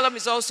 Absalom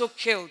is also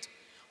killed.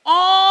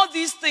 All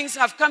these things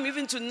have come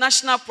even to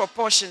national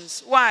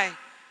proportions. Why?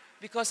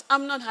 Because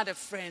Amnon had a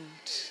friend.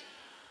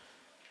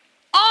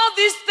 All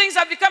these things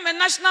have become a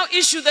national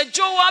issue, the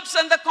Joabs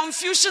and the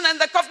confusion and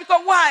the conflict.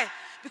 Why?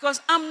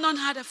 Because Amnon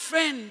had a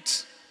friend.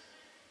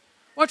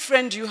 What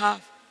friend do you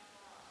have?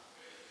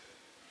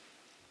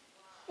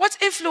 What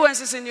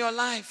influence is in your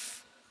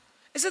life?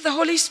 Is it the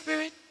Holy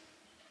Spirit?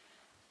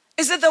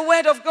 Is it the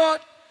Word of God?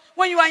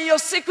 When you are in your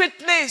secret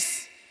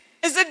place,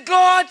 is it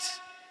God?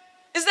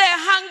 Is there a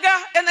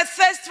hunger and a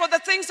thirst for the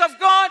things of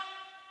God?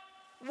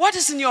 What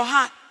is in your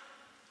heart?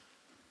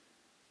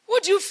 Who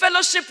do you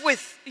fellowship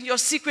with in your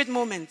secret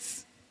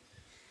moments?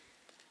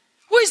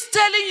 Who is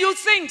telling you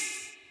things?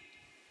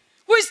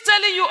 Who is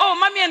telling you, oh,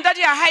 mommy and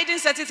daddy are hiding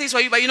certain things for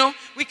you, but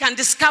we can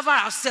discover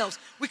ourselves.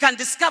 We can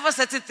discover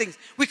certain things.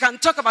 We can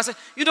talk about it.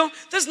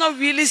 That's not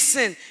really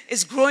sin.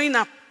 It's growing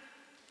up.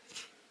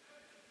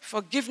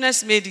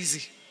 Forgiveness made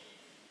easy.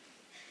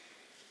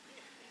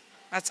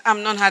 But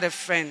Amnon had a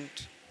friend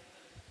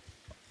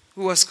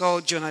who was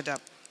called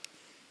Jonadab.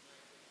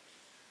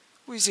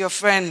 Who is your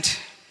friend?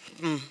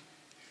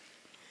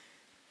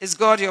 Is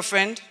God your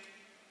friend?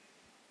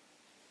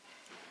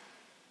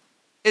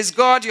 Is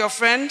God your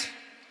friend?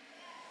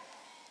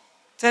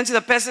 Turn to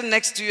the person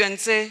next to you and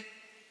say,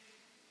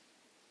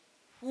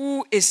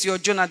 who is your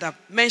Jonadab?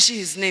 Mention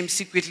his name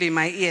secretly in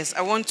my ears.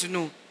 I want to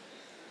know.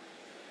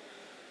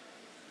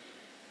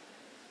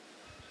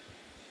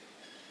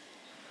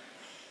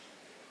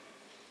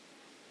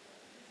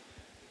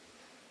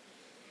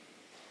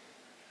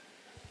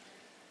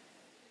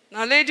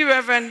 Now, Lady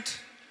Reverend,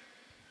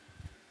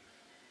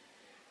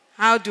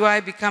 how do I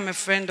become a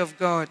friend of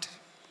God?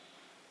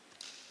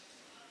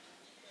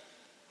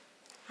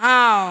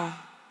 How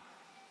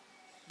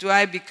do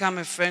I become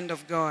a friend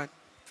of God?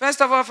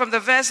 First of all, from the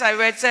verse I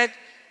read, said,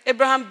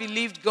 Abraham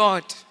believed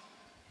God,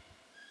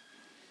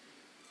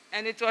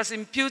 and it was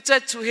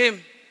imputed to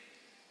him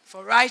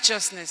for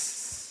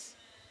righteousness,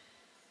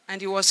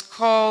 and he was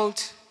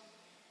called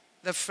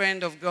the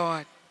friend of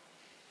God.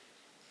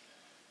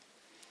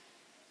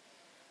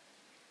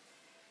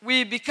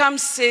 We become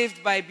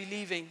saved by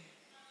believing,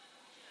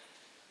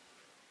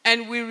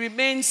 and we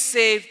remain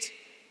saved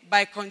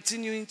by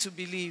continuing to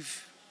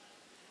believe.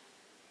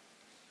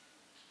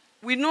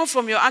 We know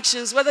from your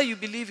actions whether you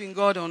believe in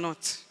God or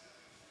not.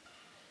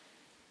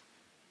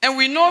 And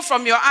we know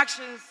from your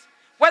actions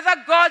whether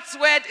God's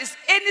word is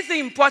anything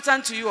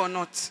important to you or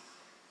not.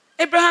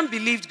 Abraham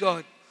believed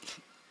God.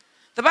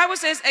 The Bible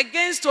says,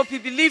 against hope, he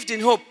believed in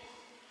hope.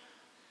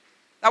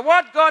 That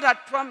what God had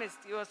promised,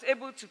 he was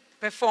able to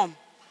perform.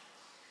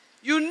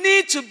 You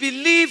need to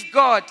believe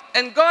God,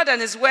 and God and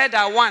his word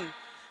are one.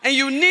 And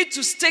you need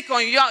to stick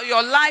on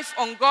your life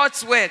on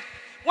God's word.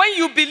 When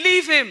you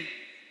believe him,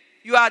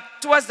 you are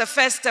towards the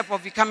first step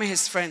of becoming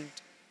his friend.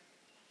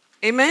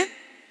 Amen?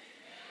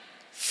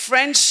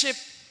 Friendship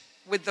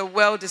with the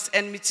world is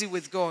enmity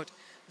with God.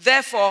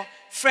 Therefore,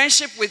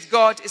 friendship with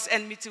God is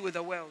enmity with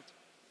the world.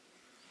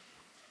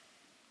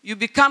 You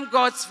become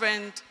God's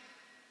friend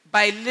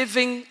by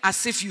living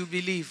as if you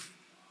believe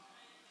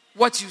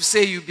what you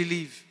say you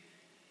believe.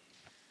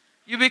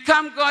 You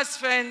become God's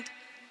friend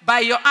by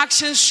your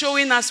actions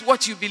showing us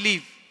what you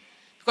believe.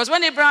 Because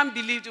when Abraham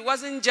believed, it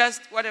wasn't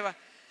just whatever.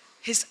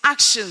 His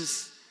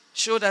actions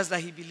showed us that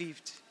he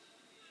believed.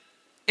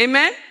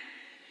 Amen?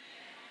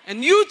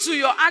 And you too,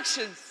 your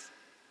actions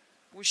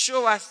will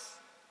show us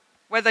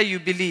whether you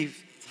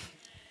believe.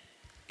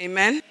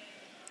 Amen?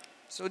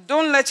 So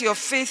don't let your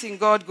faith in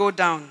God go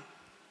down.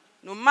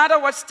 No matter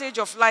what stage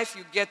of life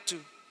you get to,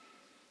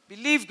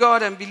 believe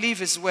God and believe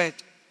his word.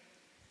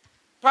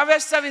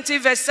 Proverbs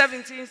 17 verse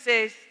 17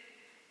 says,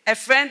 a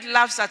friend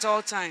laughs at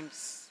all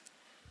times.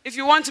 If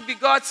you want to be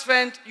God's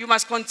friend, you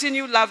must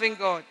continue loving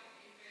God.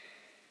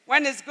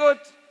 When it's good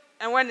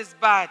and when it's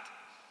bad.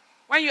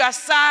 When you are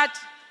sad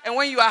and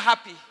when you are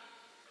happy.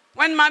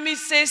 When mommy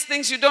says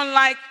things you don't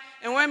like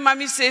and when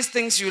mommy says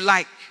things you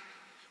like.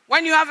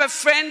 When you have a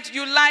friend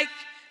you like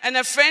and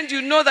a friend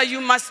you know that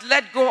you must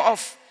let go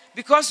of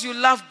because you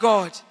love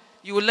God,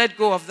 you will let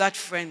go of that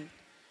friend.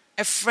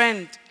 A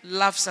friend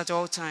laughs at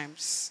all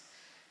times.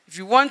 If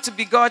you want to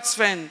be God's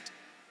friend,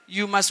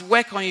 you must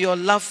work on your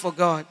love for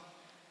God.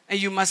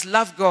 And you must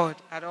love God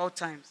at all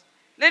times.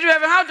 Lady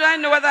Reverend, how do I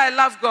know whether I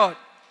love God?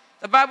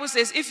 The Bible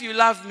says, if you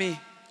love me,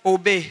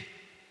 obey.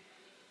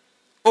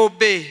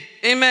 Obey.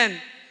 Amen.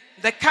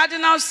 The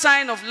cardinal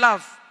sign of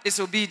love is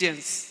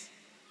obedience.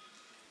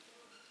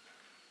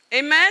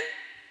 Amen.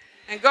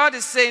 And God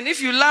is saying,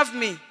 if you love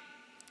me,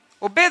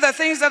 obey the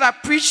things that I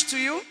preach to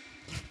you.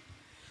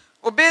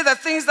 Obey the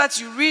things that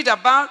you read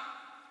about.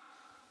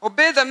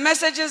 Obey the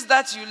messages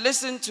that you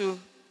listen to.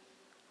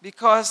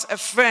 Because a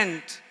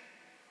friend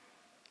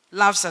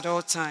loves at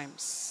all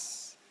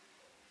times.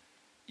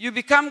 You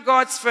become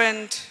God's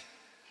friend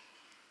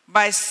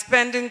by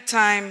spending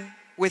time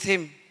with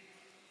him.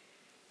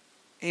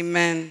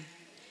 Amen.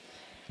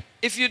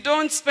 If you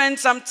don't spend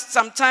some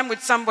time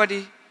with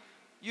somebody,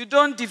 you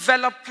don't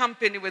develop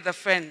company with a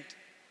friend.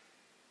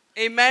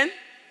 Amen.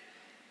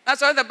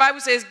 That's why the Bible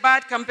says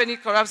bad company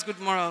corrupts good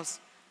morals.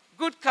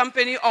 Good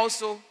company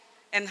also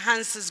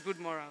enhances good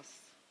morals.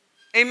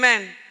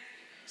 Amen.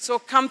 So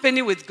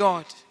company with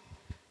God.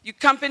 You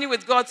company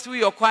with God through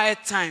your quiet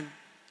time.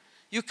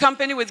 You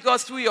company with God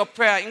through your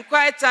prayer. In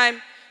quiet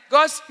time,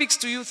 God speaks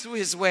to you through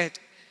his word.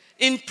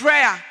 In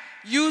prayer,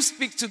 you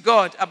speak to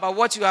God about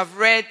what you have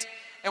read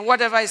and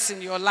whatever is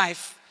in your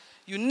life.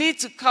 You need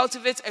to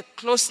cultivate a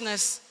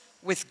closeness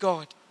with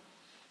God.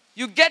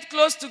 You get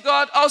close to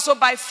God also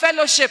by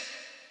fellowship.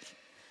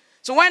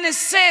 So when it's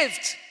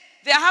saved,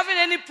 they are having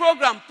any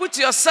program, put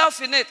yourself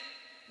in it.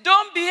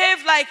 Don't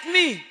behave like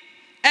me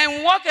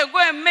and walk and go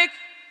and make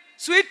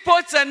sweet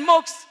pots and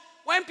mokes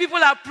when people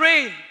are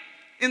praying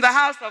in the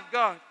house of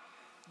God.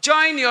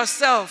 Join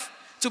yourself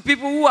to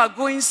people who are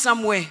going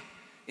somewhere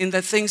in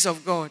the things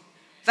of God.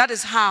 That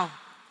is how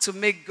to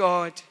make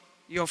God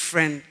your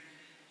friend.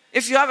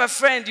 If you have a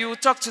friend, you will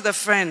talk to the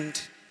friend.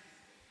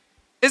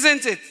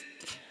 Isn't it?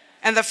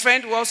 And the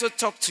friend will also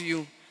talk to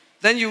you.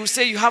 Then you will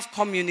say you have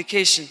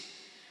communication.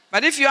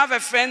 But if you have a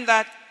friend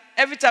that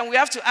every time we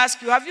have to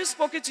ask you, have you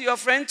spoken to your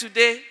friend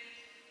today?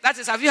 That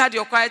is, have you had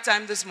your quiet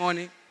time this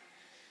morning?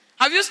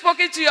 Have you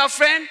spoken to your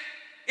friend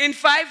in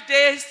 5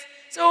 days?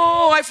 So,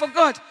 I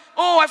forgot.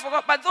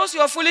 But those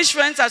your foolish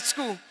friends at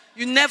school,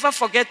 you never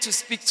forget to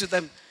speak to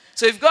them.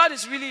 So if God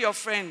is really your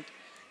friend,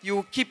 you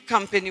will keep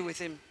company with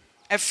him.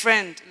 A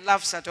friend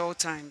loves at all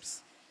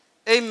times.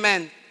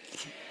 Amen.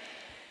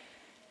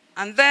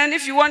 And then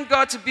if you want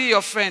God to be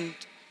your friend,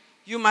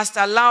 you must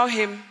allow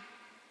him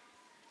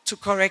to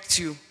correct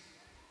you.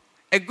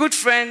 A good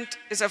friend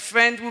is a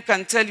friend who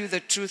can tell you the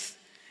truth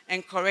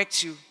and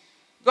correct you.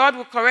 God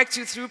will correct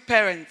you through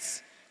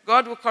parents.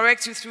 God will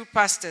correct you through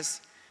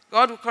pastors.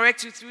 God will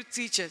correct you through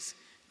teachers.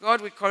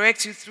 God will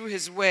correct you through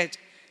his word.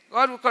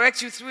 God will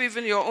correct you through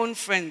even your own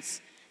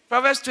friends.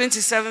 Proverbs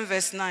 27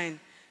 verse 9.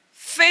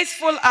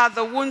 Faithful are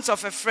the wounds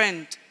of a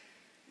friend,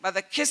 but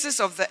the kisses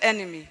of the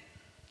enemy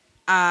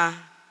are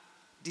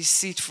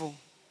deceitful.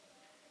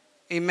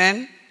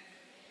 Amen.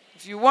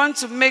 If you want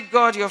to make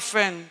God your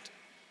friend,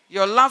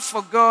 your love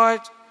for God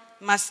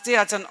must stay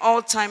at an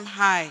all-time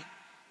high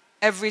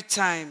every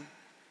time.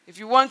 If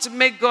you want to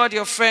make God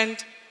your friend,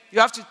 you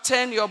have to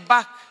turn your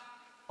back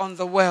on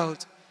the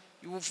world.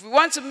 If you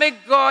want to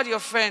make God your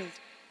friend,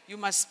 you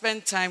must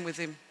spend time with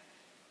him.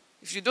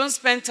 If you don't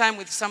spend time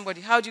with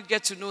somebody, how do you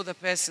get to know the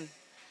person?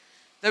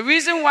 The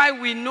reason why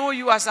we know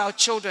you as our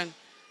children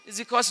is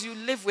because you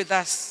live with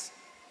us.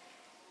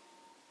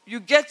 You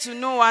get to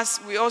know us,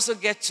 we also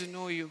get to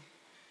know you.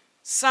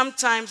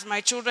 Sometimes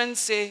my children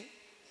say,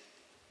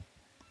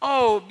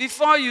 oh,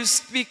 before you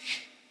speak,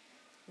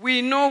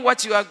 we know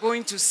what you are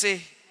going to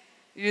say,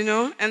 you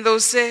know? And they'll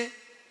say,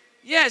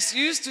 yes,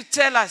 you used to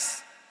tell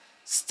us,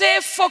 stay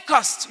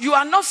focused. You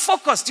are not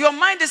focused. Your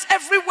mind is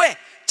everywhere.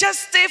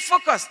 Just stay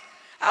focused.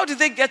 How did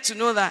they get to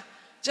know that?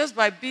 Just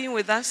by being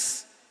with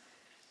us.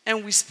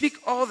 And we speak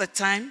all the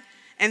time.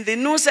 And they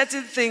know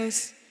certain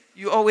things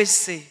you always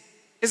say.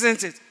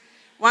 Isn't it?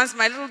 Once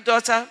my little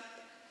daughter,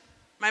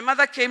 my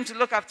mother came to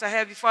look after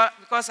her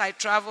because I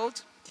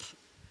traveled.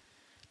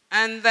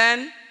 And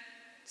then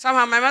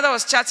somehow my mother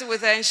was chatting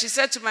with her. And she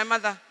said to my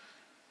mother,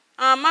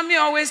 Mommy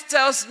always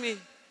tells me,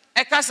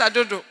 Ekasa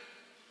dodo.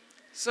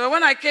 So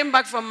when I came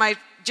back from my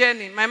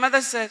journey, my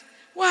mother said,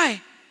 why?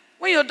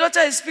 When your daughter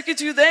is speaking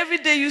to you, every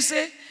day you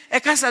say,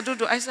 Ekasa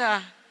dodo. I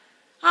said,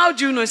 how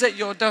do you know? He said,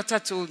 your daughter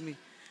told me.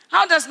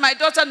 How does my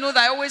daughter know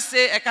that I always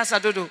say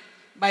Ekasa dodo?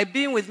 By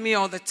being with me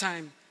all the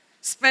time,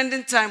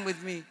 spending time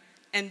with me,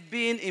 and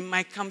being in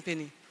my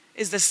company.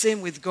 It's the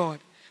same with God.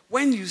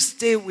 When you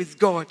stay with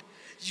God,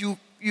 you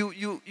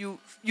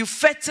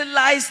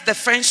fertilize the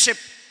friendship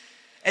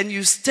and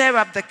you stir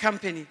up the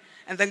company.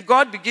 And then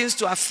God begins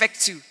to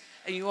affect you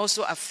and you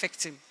also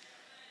affect him.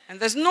 And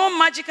there's no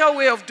magical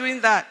way of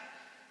doing that.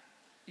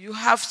 You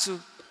have to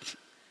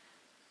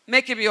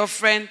make him your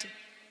friend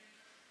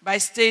by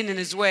staying in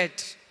his word.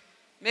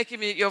 Make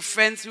him your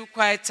friend through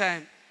quiet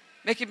time.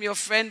 Make him your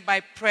friend by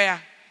prayer.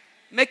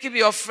 Make him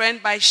your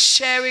friend by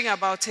sharing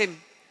about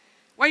him.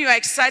 When you are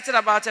excited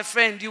about a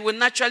friend, you will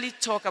naturally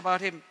talk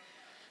about him.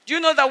 Do you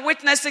know that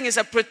witnessing is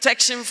a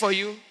protection for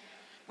you?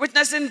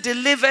 Witnessing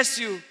delivers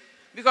you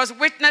because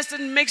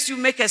witnessing makes you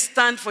make a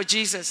stand for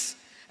Jesus.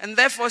 And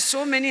therefore,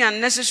 so many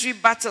unnecessary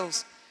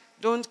battles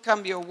don't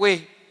come your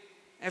way.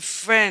 A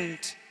friend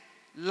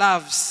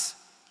loves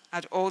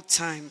at all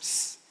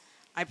times.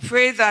 I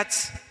pray that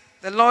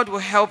the Lord will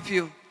help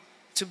you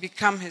to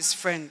become his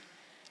friend.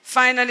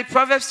 Finally,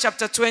 Proverbs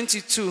chapter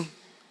 22,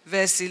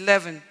 verse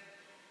 11.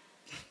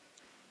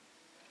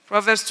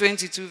 Proverbs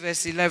 22,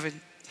 verse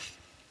 11.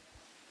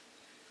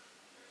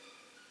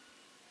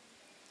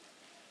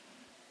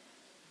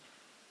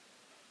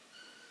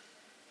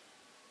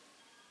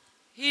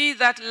 He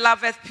that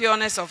loveth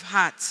pureness of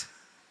heart,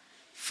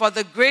 for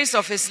the grace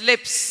of his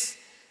lips,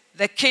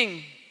 the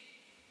king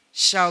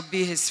shall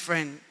be his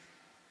friend.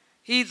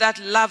 He that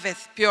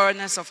loveth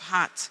pureness of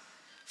heart,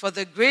 for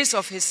the grace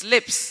of his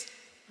lips,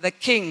 the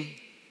king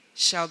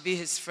shall be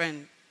his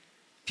friend.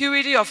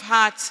 Purity of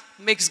heart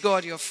makes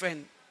God your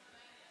friend.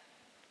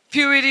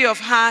 Purity of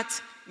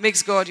heart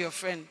makes God your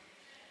friend.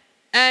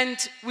 And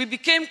we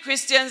became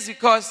Christians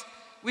because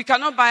we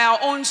cannot by our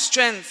own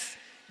strength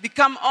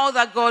become all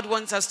that God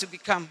wants us to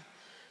become.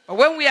 But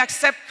when we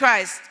accept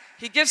Christ,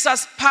 he gives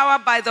us power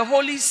by the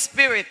Holy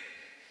Spirit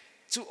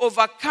to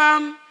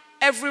overcome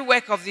every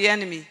work of the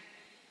enemy.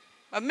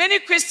 But many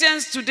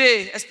Christians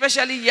today,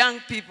 especially young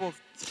people,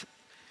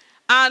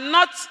 are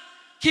not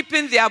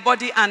keeping their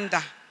body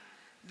under.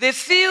 They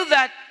feel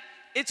that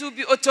it will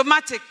be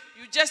automatic.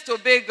 You just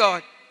obey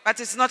God. But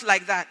it's not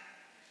like that.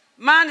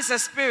 Man is a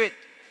spirit.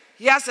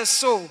 He has a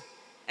soul.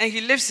 And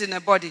he lives in a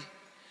body.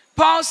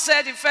 Paul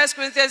said in 1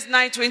 Corinthians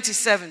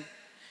 9:27,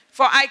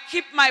 for I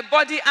keep my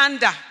body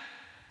under,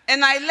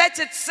 and I let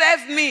it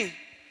serve me,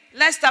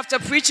 lest after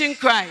preaching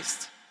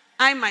Christ,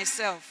 I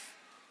myself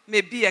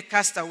may be a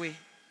castaway.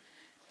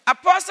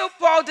 Apostle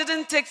Paul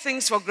didn't take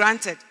things for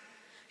granted.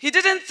 He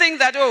didn't think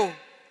that,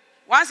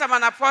 once I'm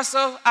an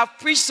apostle, I've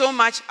preached so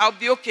much, I'll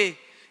be okay.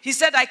 He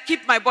said, I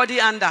keep my body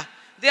under.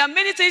 There are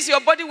many things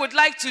your body would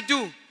like to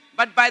do,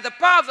 but by the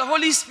power of the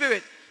Holy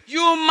Spirit,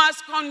 you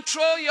must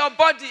control your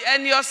body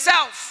and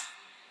yourself.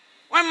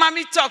 When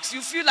mommy talks,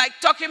 you feel like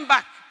talking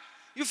back.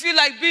 You feel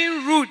like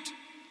being rude.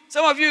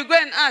 Some of you go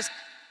and ask,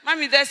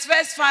 Mommy, there's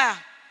first fire.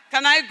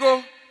 Can I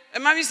go?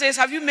 And mommy says,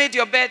 have you made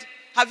your bed?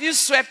 Have you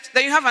swept?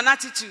 Then you have an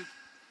attitude.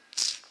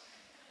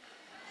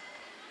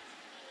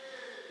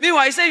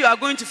 Meanwhile, you say you are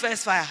going to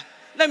first fire.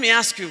 Let me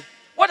ask you,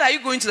 what are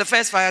you going to the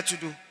first fire to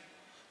do?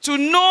 To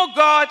know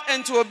God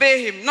and to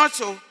obey him, not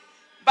so.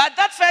 But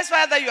that first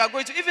fire that you are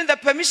going to, even the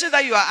permission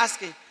that you are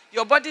asking,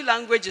 your body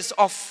language is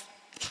off.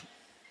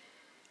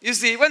 You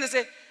see, when they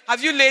say,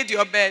 have you laid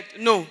your bed?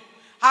 No.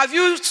 Have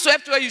you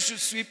swept where you should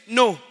sweep?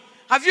 No.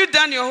 Have you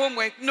done your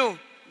homework? No.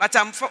 But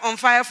I'm on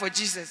fire for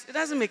Jesus. It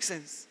doesn't make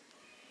sense.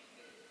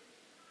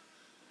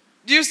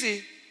 Do you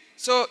see?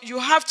 So you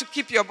have to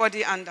keep your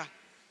body under.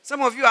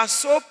 Some of you are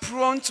so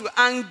prone to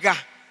anger,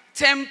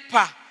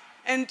 temper,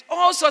 and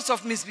all sorts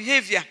of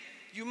misbehavior.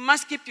 You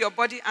must keep your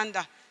body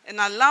under and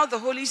allow the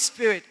Holy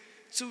Spirit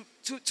to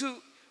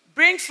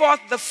bring forth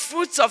the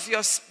fruits of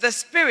the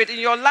Spirit in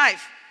your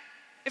life.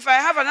 If I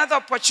have another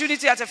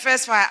opportunity at a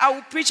first fire, I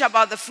will preach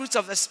about the fruits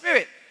of the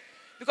Spirit.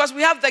 Because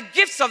we have the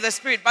gifts of the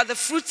Spirit, but the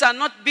fruits are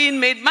not being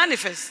made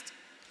manifest.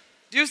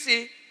 Do you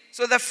see?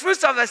 So the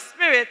fruits of the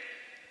Spirit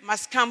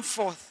must come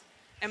forth.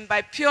 And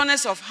by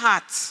pureness of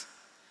heart,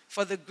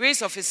 for the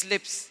grace of his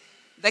lips,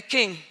 the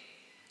King.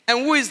 And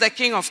who is the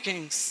King of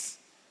Kings?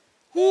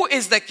 Who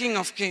is the King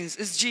of Kings?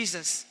 It's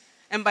Jesus.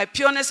 And by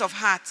pureness of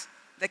heart,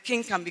 the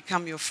King can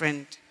become your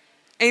friend.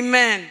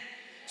 Amen.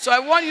 So I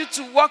want you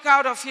to walk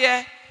out of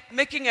here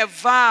making a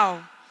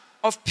vow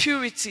of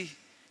purity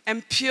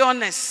and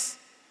pureness.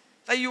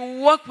 That you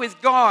walk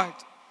with God.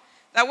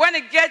 That when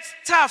it gets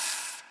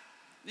tough,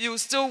 you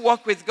still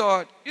walk with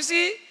God. You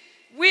see,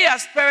 we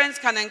as parents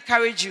can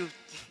encourage you.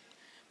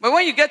 But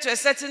when you get to a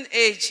certain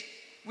age,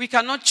 we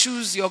cannot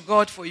choose your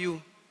God for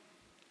you.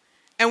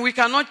 And we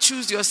cannot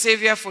choose your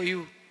Savior for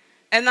you.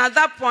 And at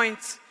that point,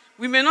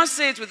 we may not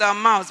say it with our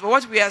mouths, but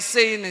what we are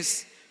saying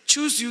is,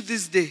 choose you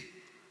this day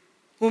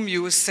whom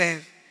you will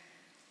serve.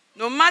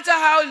 No matter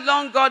how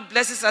long God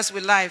blesses us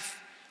with life,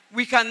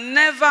 we can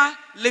never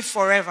live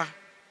forever.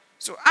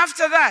 So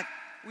after that,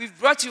 we've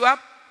brought you up,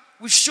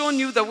 we've shown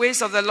you the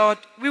ways of the Lord.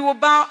 We will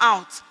bow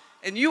out,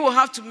 and you will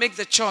have to make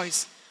the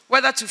choice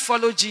whether to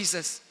follow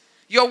Jesus.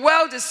 Your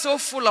world is so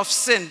full of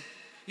sin.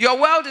 Your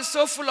world is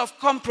so full of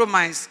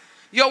compromise.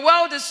 Your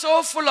world is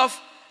so full of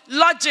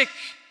logic.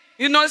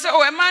 You know, say,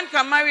 oh, a man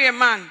can marry a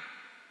man,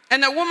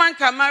 and a woman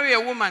can marry a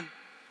woman.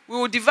 We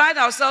will divide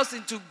ourselves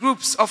into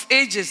groups of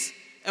ages,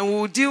 and we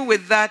will deal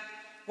with that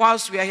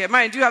whilst we are here.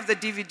 Mary, do you have the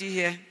DVD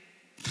here?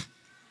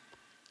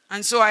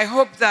 And so I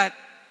hope that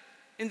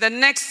in the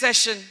next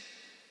session,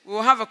 we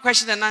will have a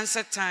question and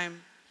answer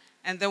time,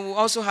 and then we'll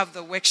also have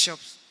the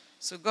workshops.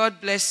 So God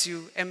bless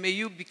you, and may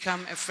you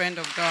become a friend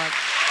of God.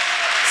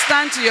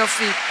 Stand to your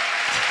feet.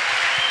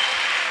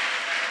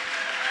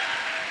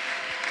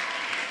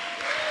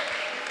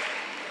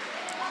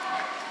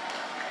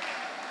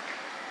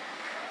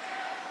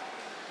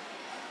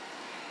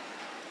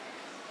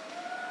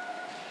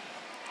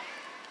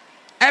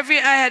 Every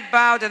eye had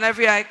bowed and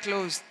every eye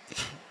closed.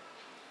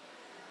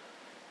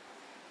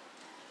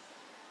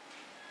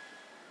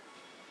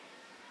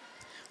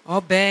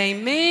 Obey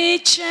me,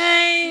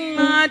 chain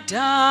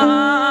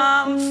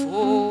madam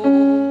fo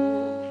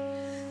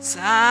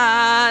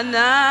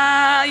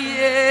sana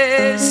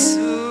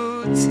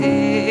Yesu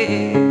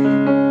te.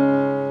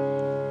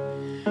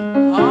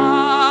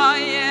 Oh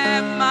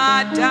yeah,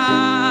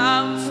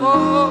 madam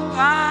fo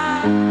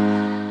pa.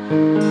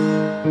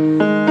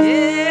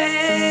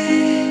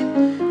 Yeah,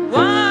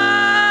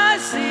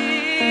 was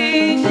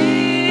it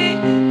nemo?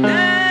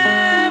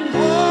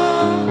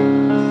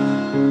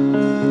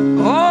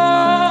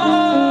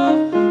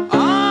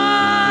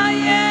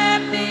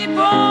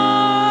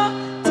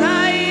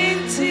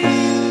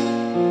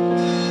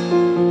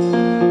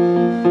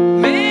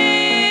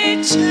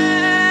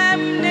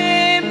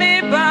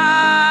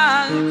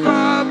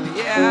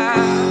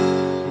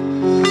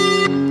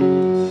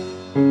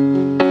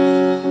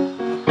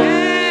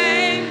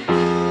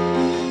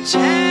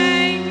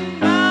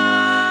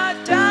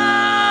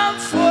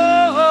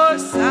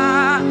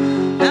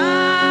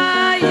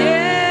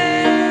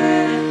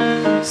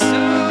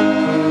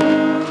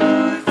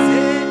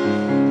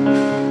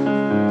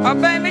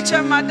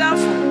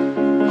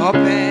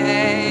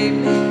 Obey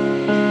me.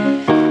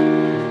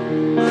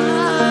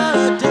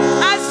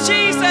 Ask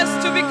Jesus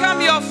to become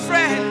your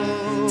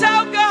friend.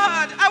 Tell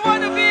God, I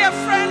want to be a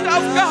friend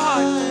of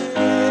God.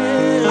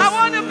 I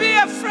want to be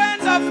a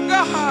friend of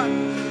God.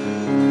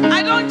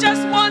 I don't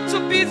just want to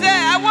be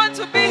there, I want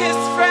to be his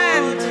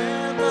friend.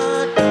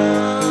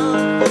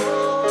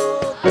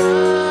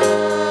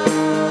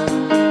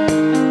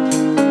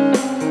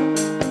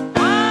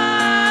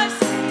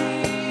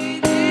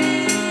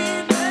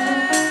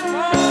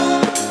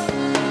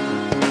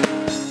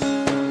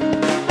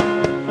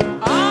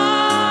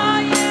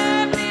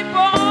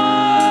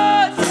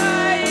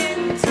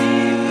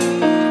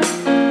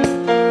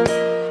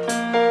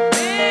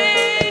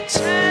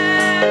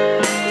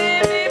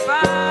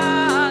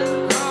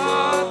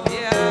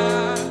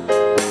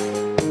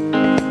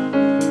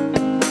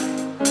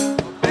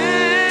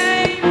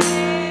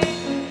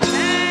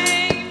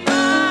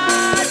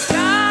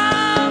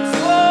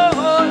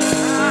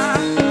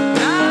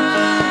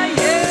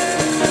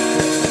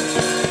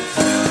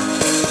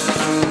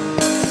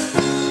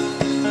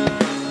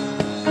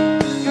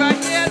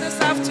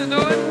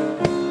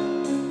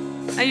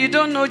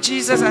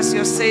 Jesus as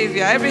your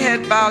Savior, every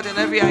head bowed and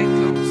every eye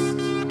closed.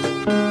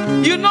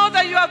 You know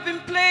that you have been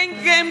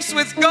playing games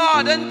with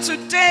God, and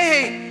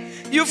today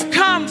you've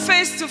come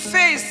face to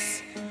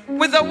face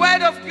with the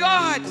Word of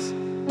God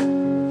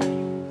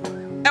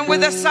and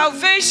with the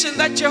salvation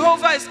that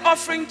Jehovah is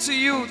offering to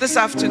you this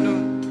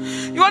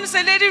afternoon. You want to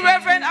say, Lady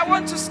Reverend, I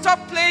want to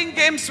stop playing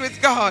games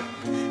with God.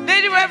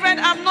 Lady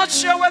Reverend, I'm not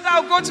sure whether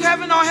I'll go to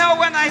heaven or hell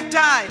when I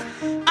die.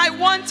 I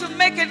want to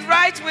make it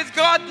right with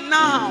God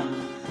now.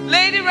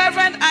 Lady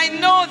Reverend, I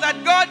know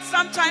that God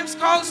sometimes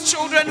calls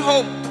children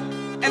home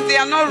and they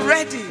are not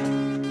ready.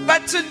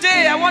 But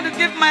today I want to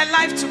give my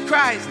life to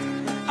Christ.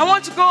 I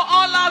want to go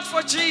all out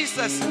for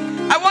Jesus.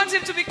 I want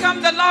him to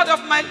become the Lord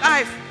of my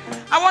life.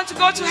 I want to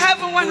go to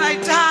heaven when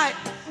I die.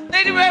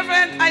 Lady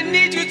Reverend, I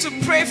need you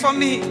to pray for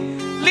me.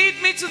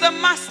 Lead me to the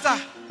Master.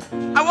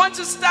 I want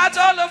to start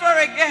all over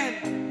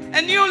again.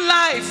 A new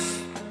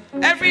life.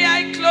 Every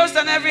eye closed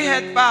and every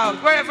head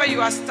bowed. Wherever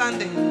you are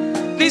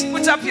standing, please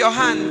put up your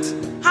hand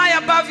high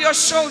above your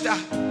shoulder.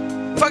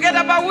 Forget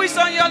about who is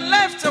on your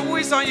left or who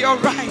is on your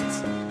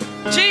right.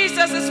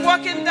 Jesus is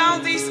walking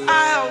down these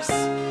aisles.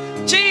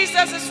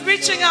 Jesus is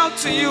reaching out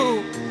to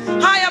you.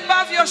 High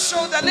above your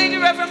shoulder. Lady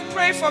Reverend,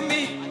 pray for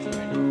me.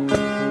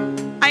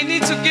 I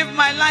need to give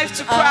my life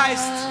to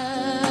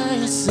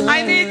Christ.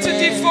 I need to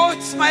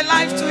devote my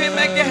life to him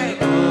again.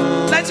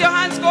 Let your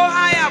hands go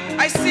high up.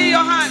 I see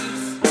your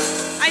hands.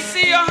 I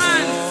see your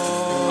hands.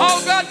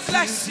 Oh, God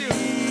bless you.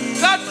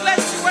 God bless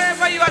you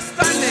wherever you are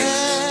standing.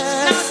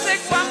 Now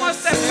take one more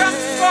step. Come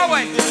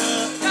forward.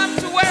 Come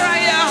to where I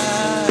am.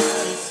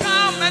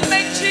 Come and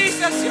make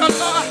Jesus your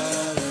Lord.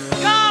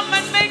 Come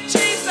and make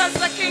Jesus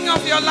the King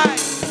of your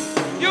life.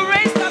 You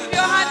raised up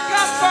your hand.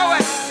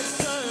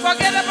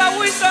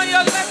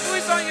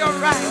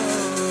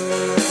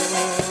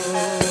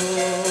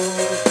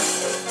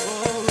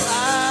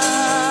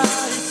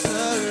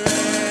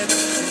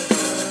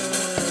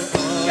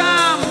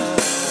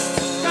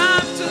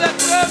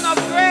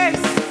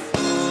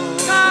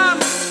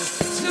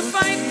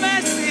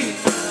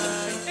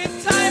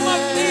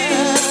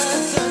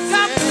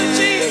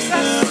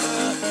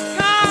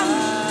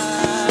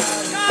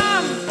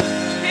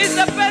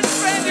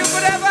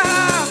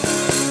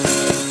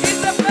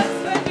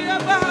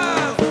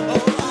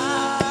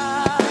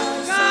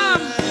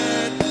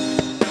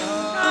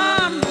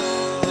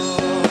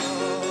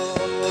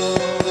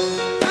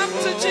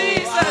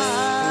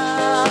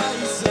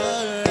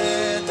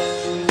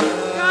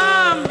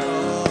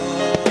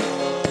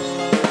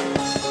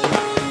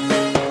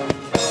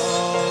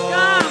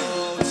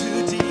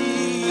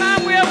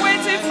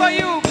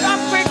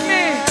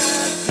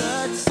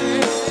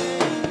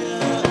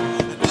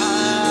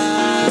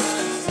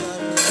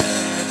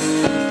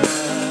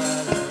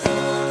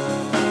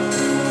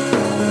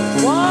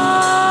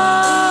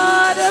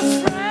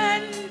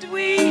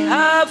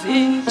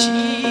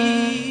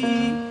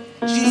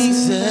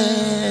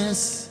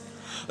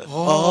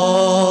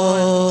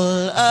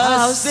 all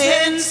our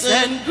sins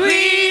and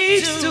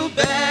griefs to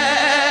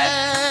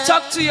bear.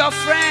 Talk to your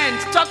friend.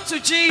 Talk to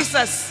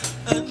Jesus.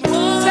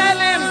 Tell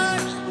him,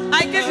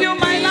 I give you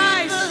my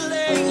life.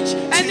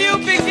 A new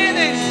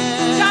beginning.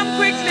 Come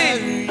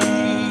quickly.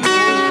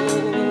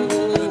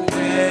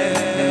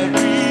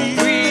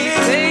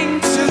 Everything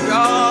to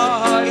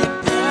God.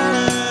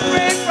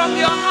 Pray from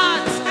your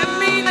heart and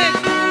mean it.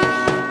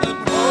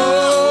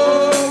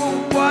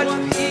 Oh, what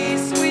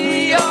peace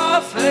we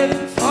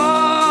often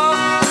fall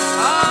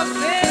of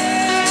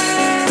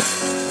this.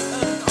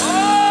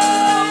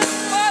 Oh,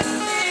 what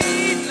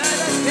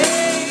needless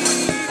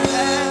days.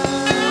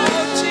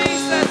 Oh,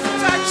 Jesus,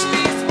 touch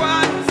these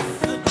ones.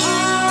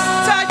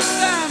 Touch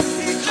them.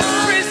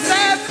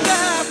 Preserve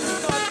them.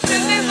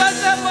 Deliver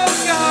them, oh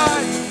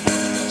God.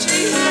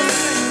 Jesus.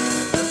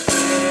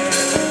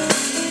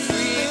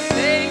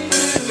 Everything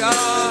to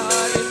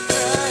God.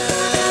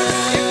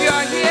 If you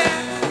are here,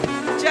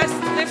 just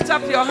lift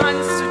up your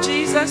hands to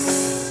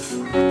Jesus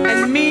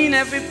and mean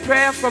every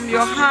prayer from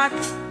your heart.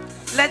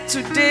 Let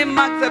today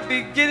mark the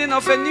beginning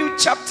of a new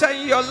chapter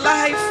in your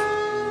life.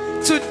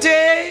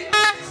 Today,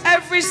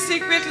 every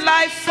secret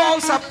life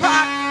falls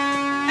apart,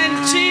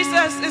 and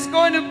Jesus is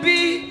going to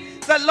be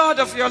the Lord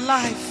of your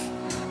life.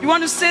 You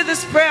want to say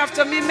this prayer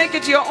after me? Make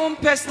it your own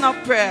personal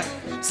prayer.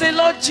 Say,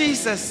 Lord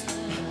Jesus,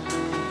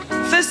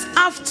 this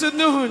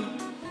afternoon,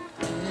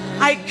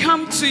 I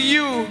come to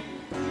you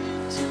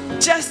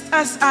just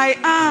as I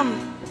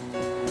am.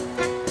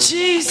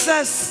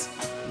 Jesus,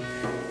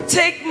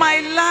 take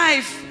my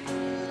life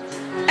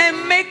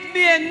and make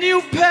me a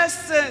new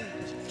person.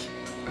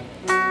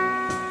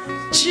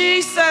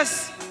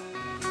 Jesus,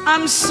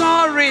 I'm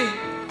sorry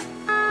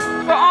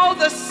for all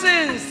the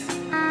sins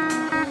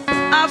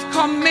I've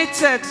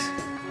committed.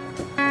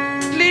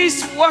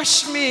 Please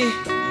wash me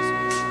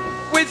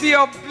with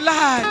your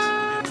blood.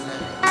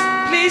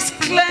 Please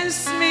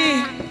cleanse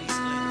me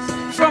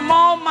from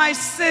all my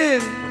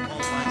sin.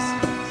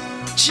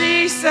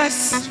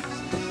 Jesus,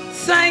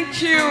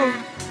 thank you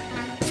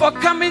for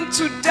coming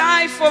to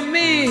die for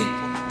me.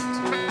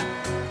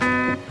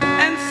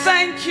 And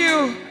thank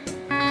you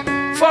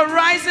for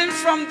rising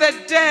from the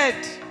dead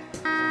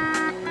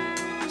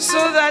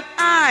so that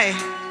I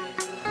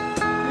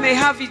may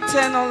have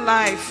eternal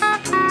life.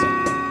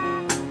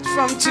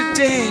 From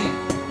today,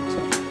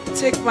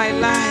 take my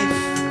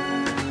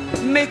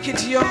life, make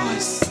it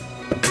yours.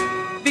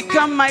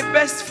 Become my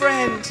best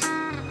friend.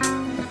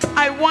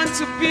 I want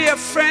to be a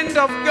friend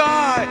of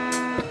God.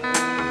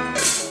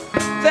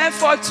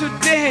 Therefore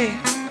today,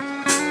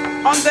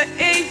 on the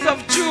 8th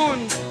of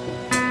June,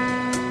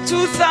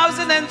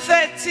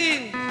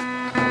 2013,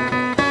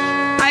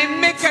 I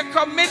make a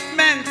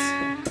commitment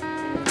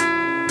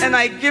and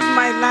I give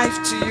my life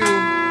to you.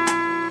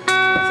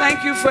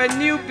 Thank you for a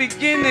new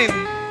beginning.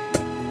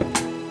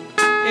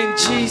 In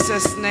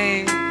Jesus'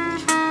 name.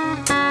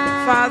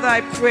 Father,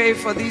 I pray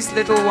for these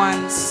little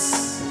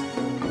ones.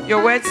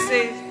 Your word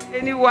says,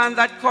 anyone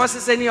that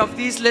causes any of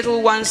these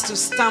little ones to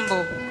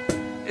stumble,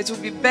 it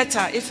would be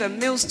better if a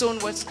millstone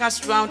was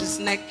cast round his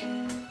neck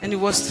and he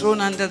was thrown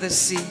under the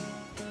sea.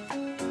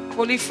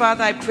 Holy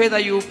Father, I pray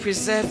that you will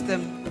preserve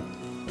them.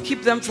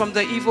 Keep them from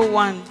the evil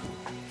one,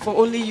 for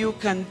only you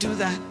can do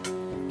that.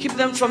 Keep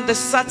them from the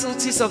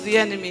subtleties of the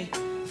enemy,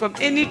 from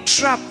any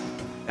trap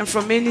and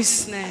from any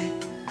snare.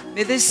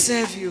 May they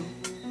serve you.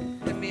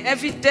 And may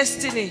every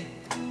destiny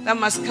that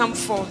must come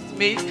forth,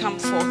 may it come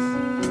forth.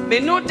 May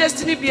no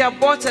destiny be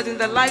aborted in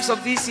the lives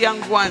of these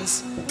young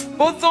ones,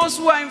 both those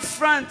who are in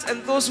front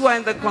and those who are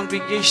in the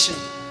congregation.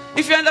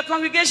 If you're in the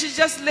congregation,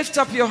 just lift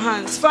up your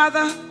hands.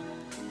 Father,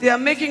 they are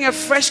making a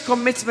fresh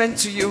commitment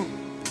to you.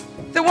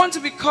 They want to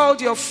be called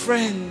your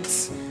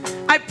friends.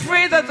 I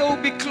pray that they will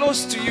be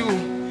close to you.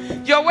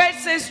 Your word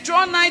says,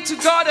 draw nigh to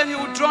God and he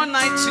will draw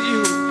nigh to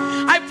you.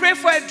 I pray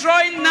for a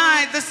drawing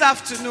nigh this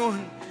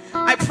afternoon.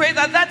 I pray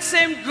that that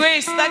same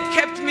grace that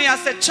kept me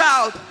as a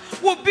child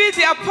will be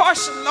their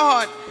portion,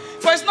 Lord.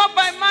 For it's not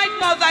by might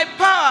nor thy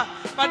power,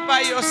 but by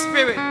your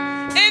spirit.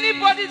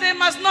 Anybody they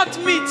must not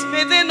meet,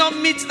 may they not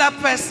meet that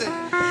person.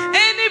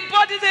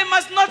 Anybody they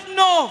must not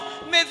know,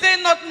 may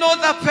they not know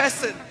that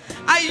person.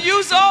 I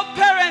use all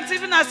parents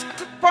even as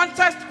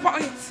contact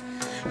points.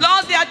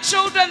 Lord, there are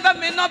children that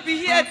may not be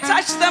here.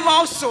 Touch them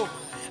also.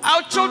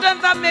 Our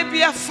children that may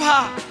be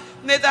afar.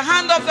 May the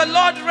hand of the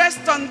Lord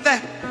rest on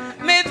them.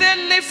 May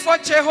they live for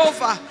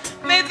Jehovah.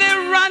 May they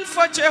run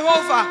for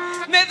Jehovah.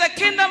 May the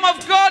kingdom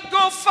of God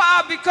go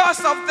far because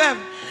of them.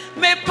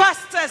 May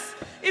pastors,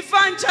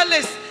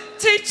 evangelists,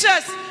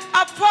 teachers,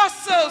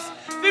 apostles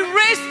be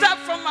raised up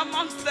from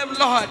amongst them,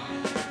 Lord.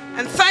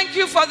 And thank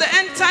you for the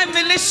end time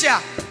militia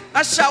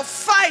that shall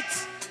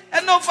fight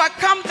and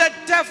overcome the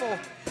devil.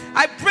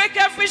 I break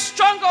every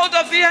stronghold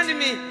of the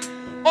enemy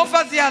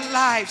over their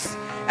lives,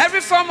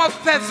 every form of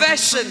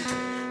perversion.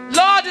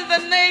 Lord, in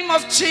the name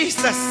of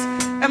Jesus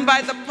and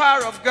by the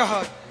power of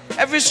God,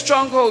 every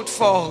stronghold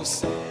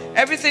falls.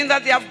 Everything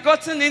that they have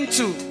gotten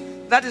into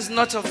that is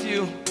not of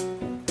you,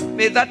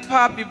 may that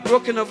power be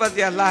broken over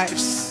their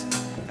lives.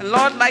 And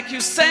Lord, like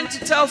you sent to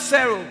tell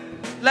Pharaoh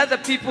let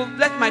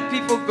my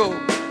people go.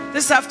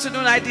 This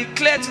afternoon I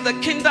declare to the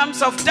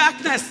kingdoms of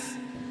darkness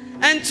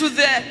and to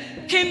the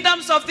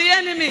kingdoms of the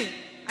enemy,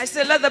 I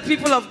say, let the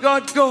people of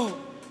God go.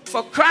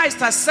 For Christ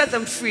has set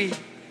them free,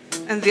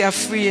 and they are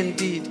free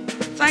indeed.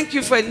 Thank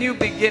you for a new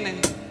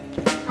beginning.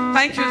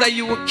 Thank you that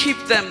you will keep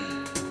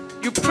them.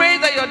 You pray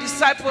that your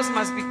disciples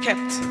must be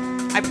kept.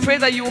 I pray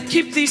that you will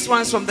keep these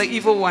ones from the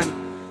evil one.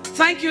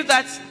 Thank you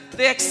that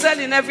they excel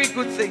in every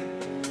good thing.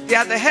 They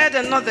are the head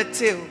and not the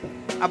tail,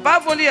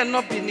 above only and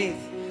not beneath.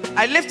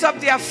 I lift up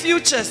their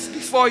futures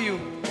before you.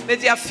 May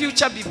their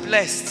future be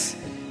blessed.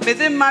 May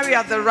they marry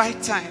at the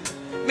right time.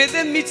 May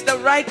they meet the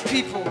right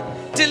people.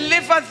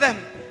 Deliver them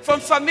from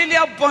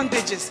familiar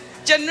bondages,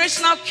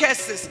 generational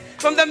curses,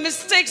 from the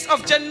mistakes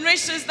of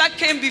generations that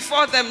came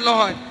before them,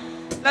 Lord.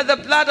 Let the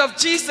blood of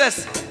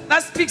Jesus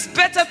that speaks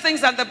better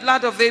things than the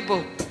blood of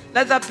Abel,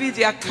 let that be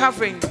their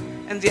covering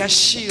and their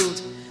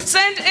shield.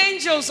 Send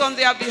angels on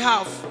their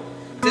behalf.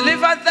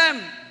 Deliver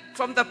them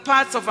from the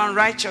paths of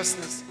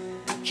unrighteousness.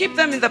 Keep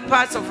them in the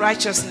paths of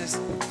righteousness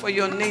for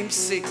your name's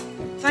sake.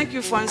 Thank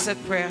you for answered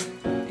prayer.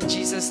 In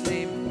Jesus'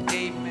 name,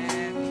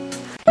 amen.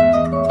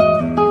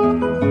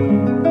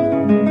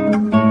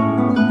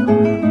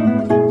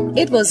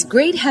 It was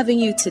great having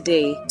you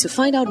today. To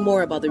find out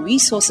more about the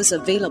resources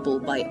available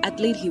by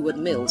Adelaide Heward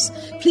Mills,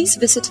 please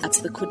visit at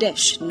the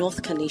Kodesh,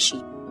 North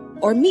Kaneshi,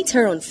 or meet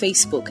her on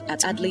Facebook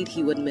at Adelaide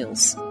Heward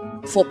Mills.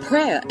 For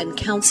prayer and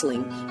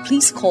counseling,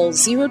 please call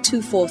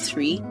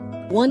 0243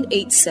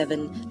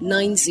 187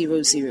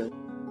 900.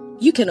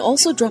 You can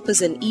also drop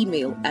us an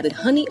email at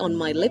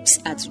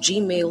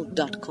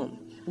honeyonmylips@gmail.com.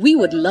 We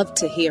would love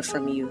to hear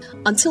from you.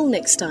 Until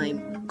next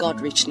time, God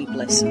richly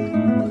bless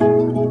you.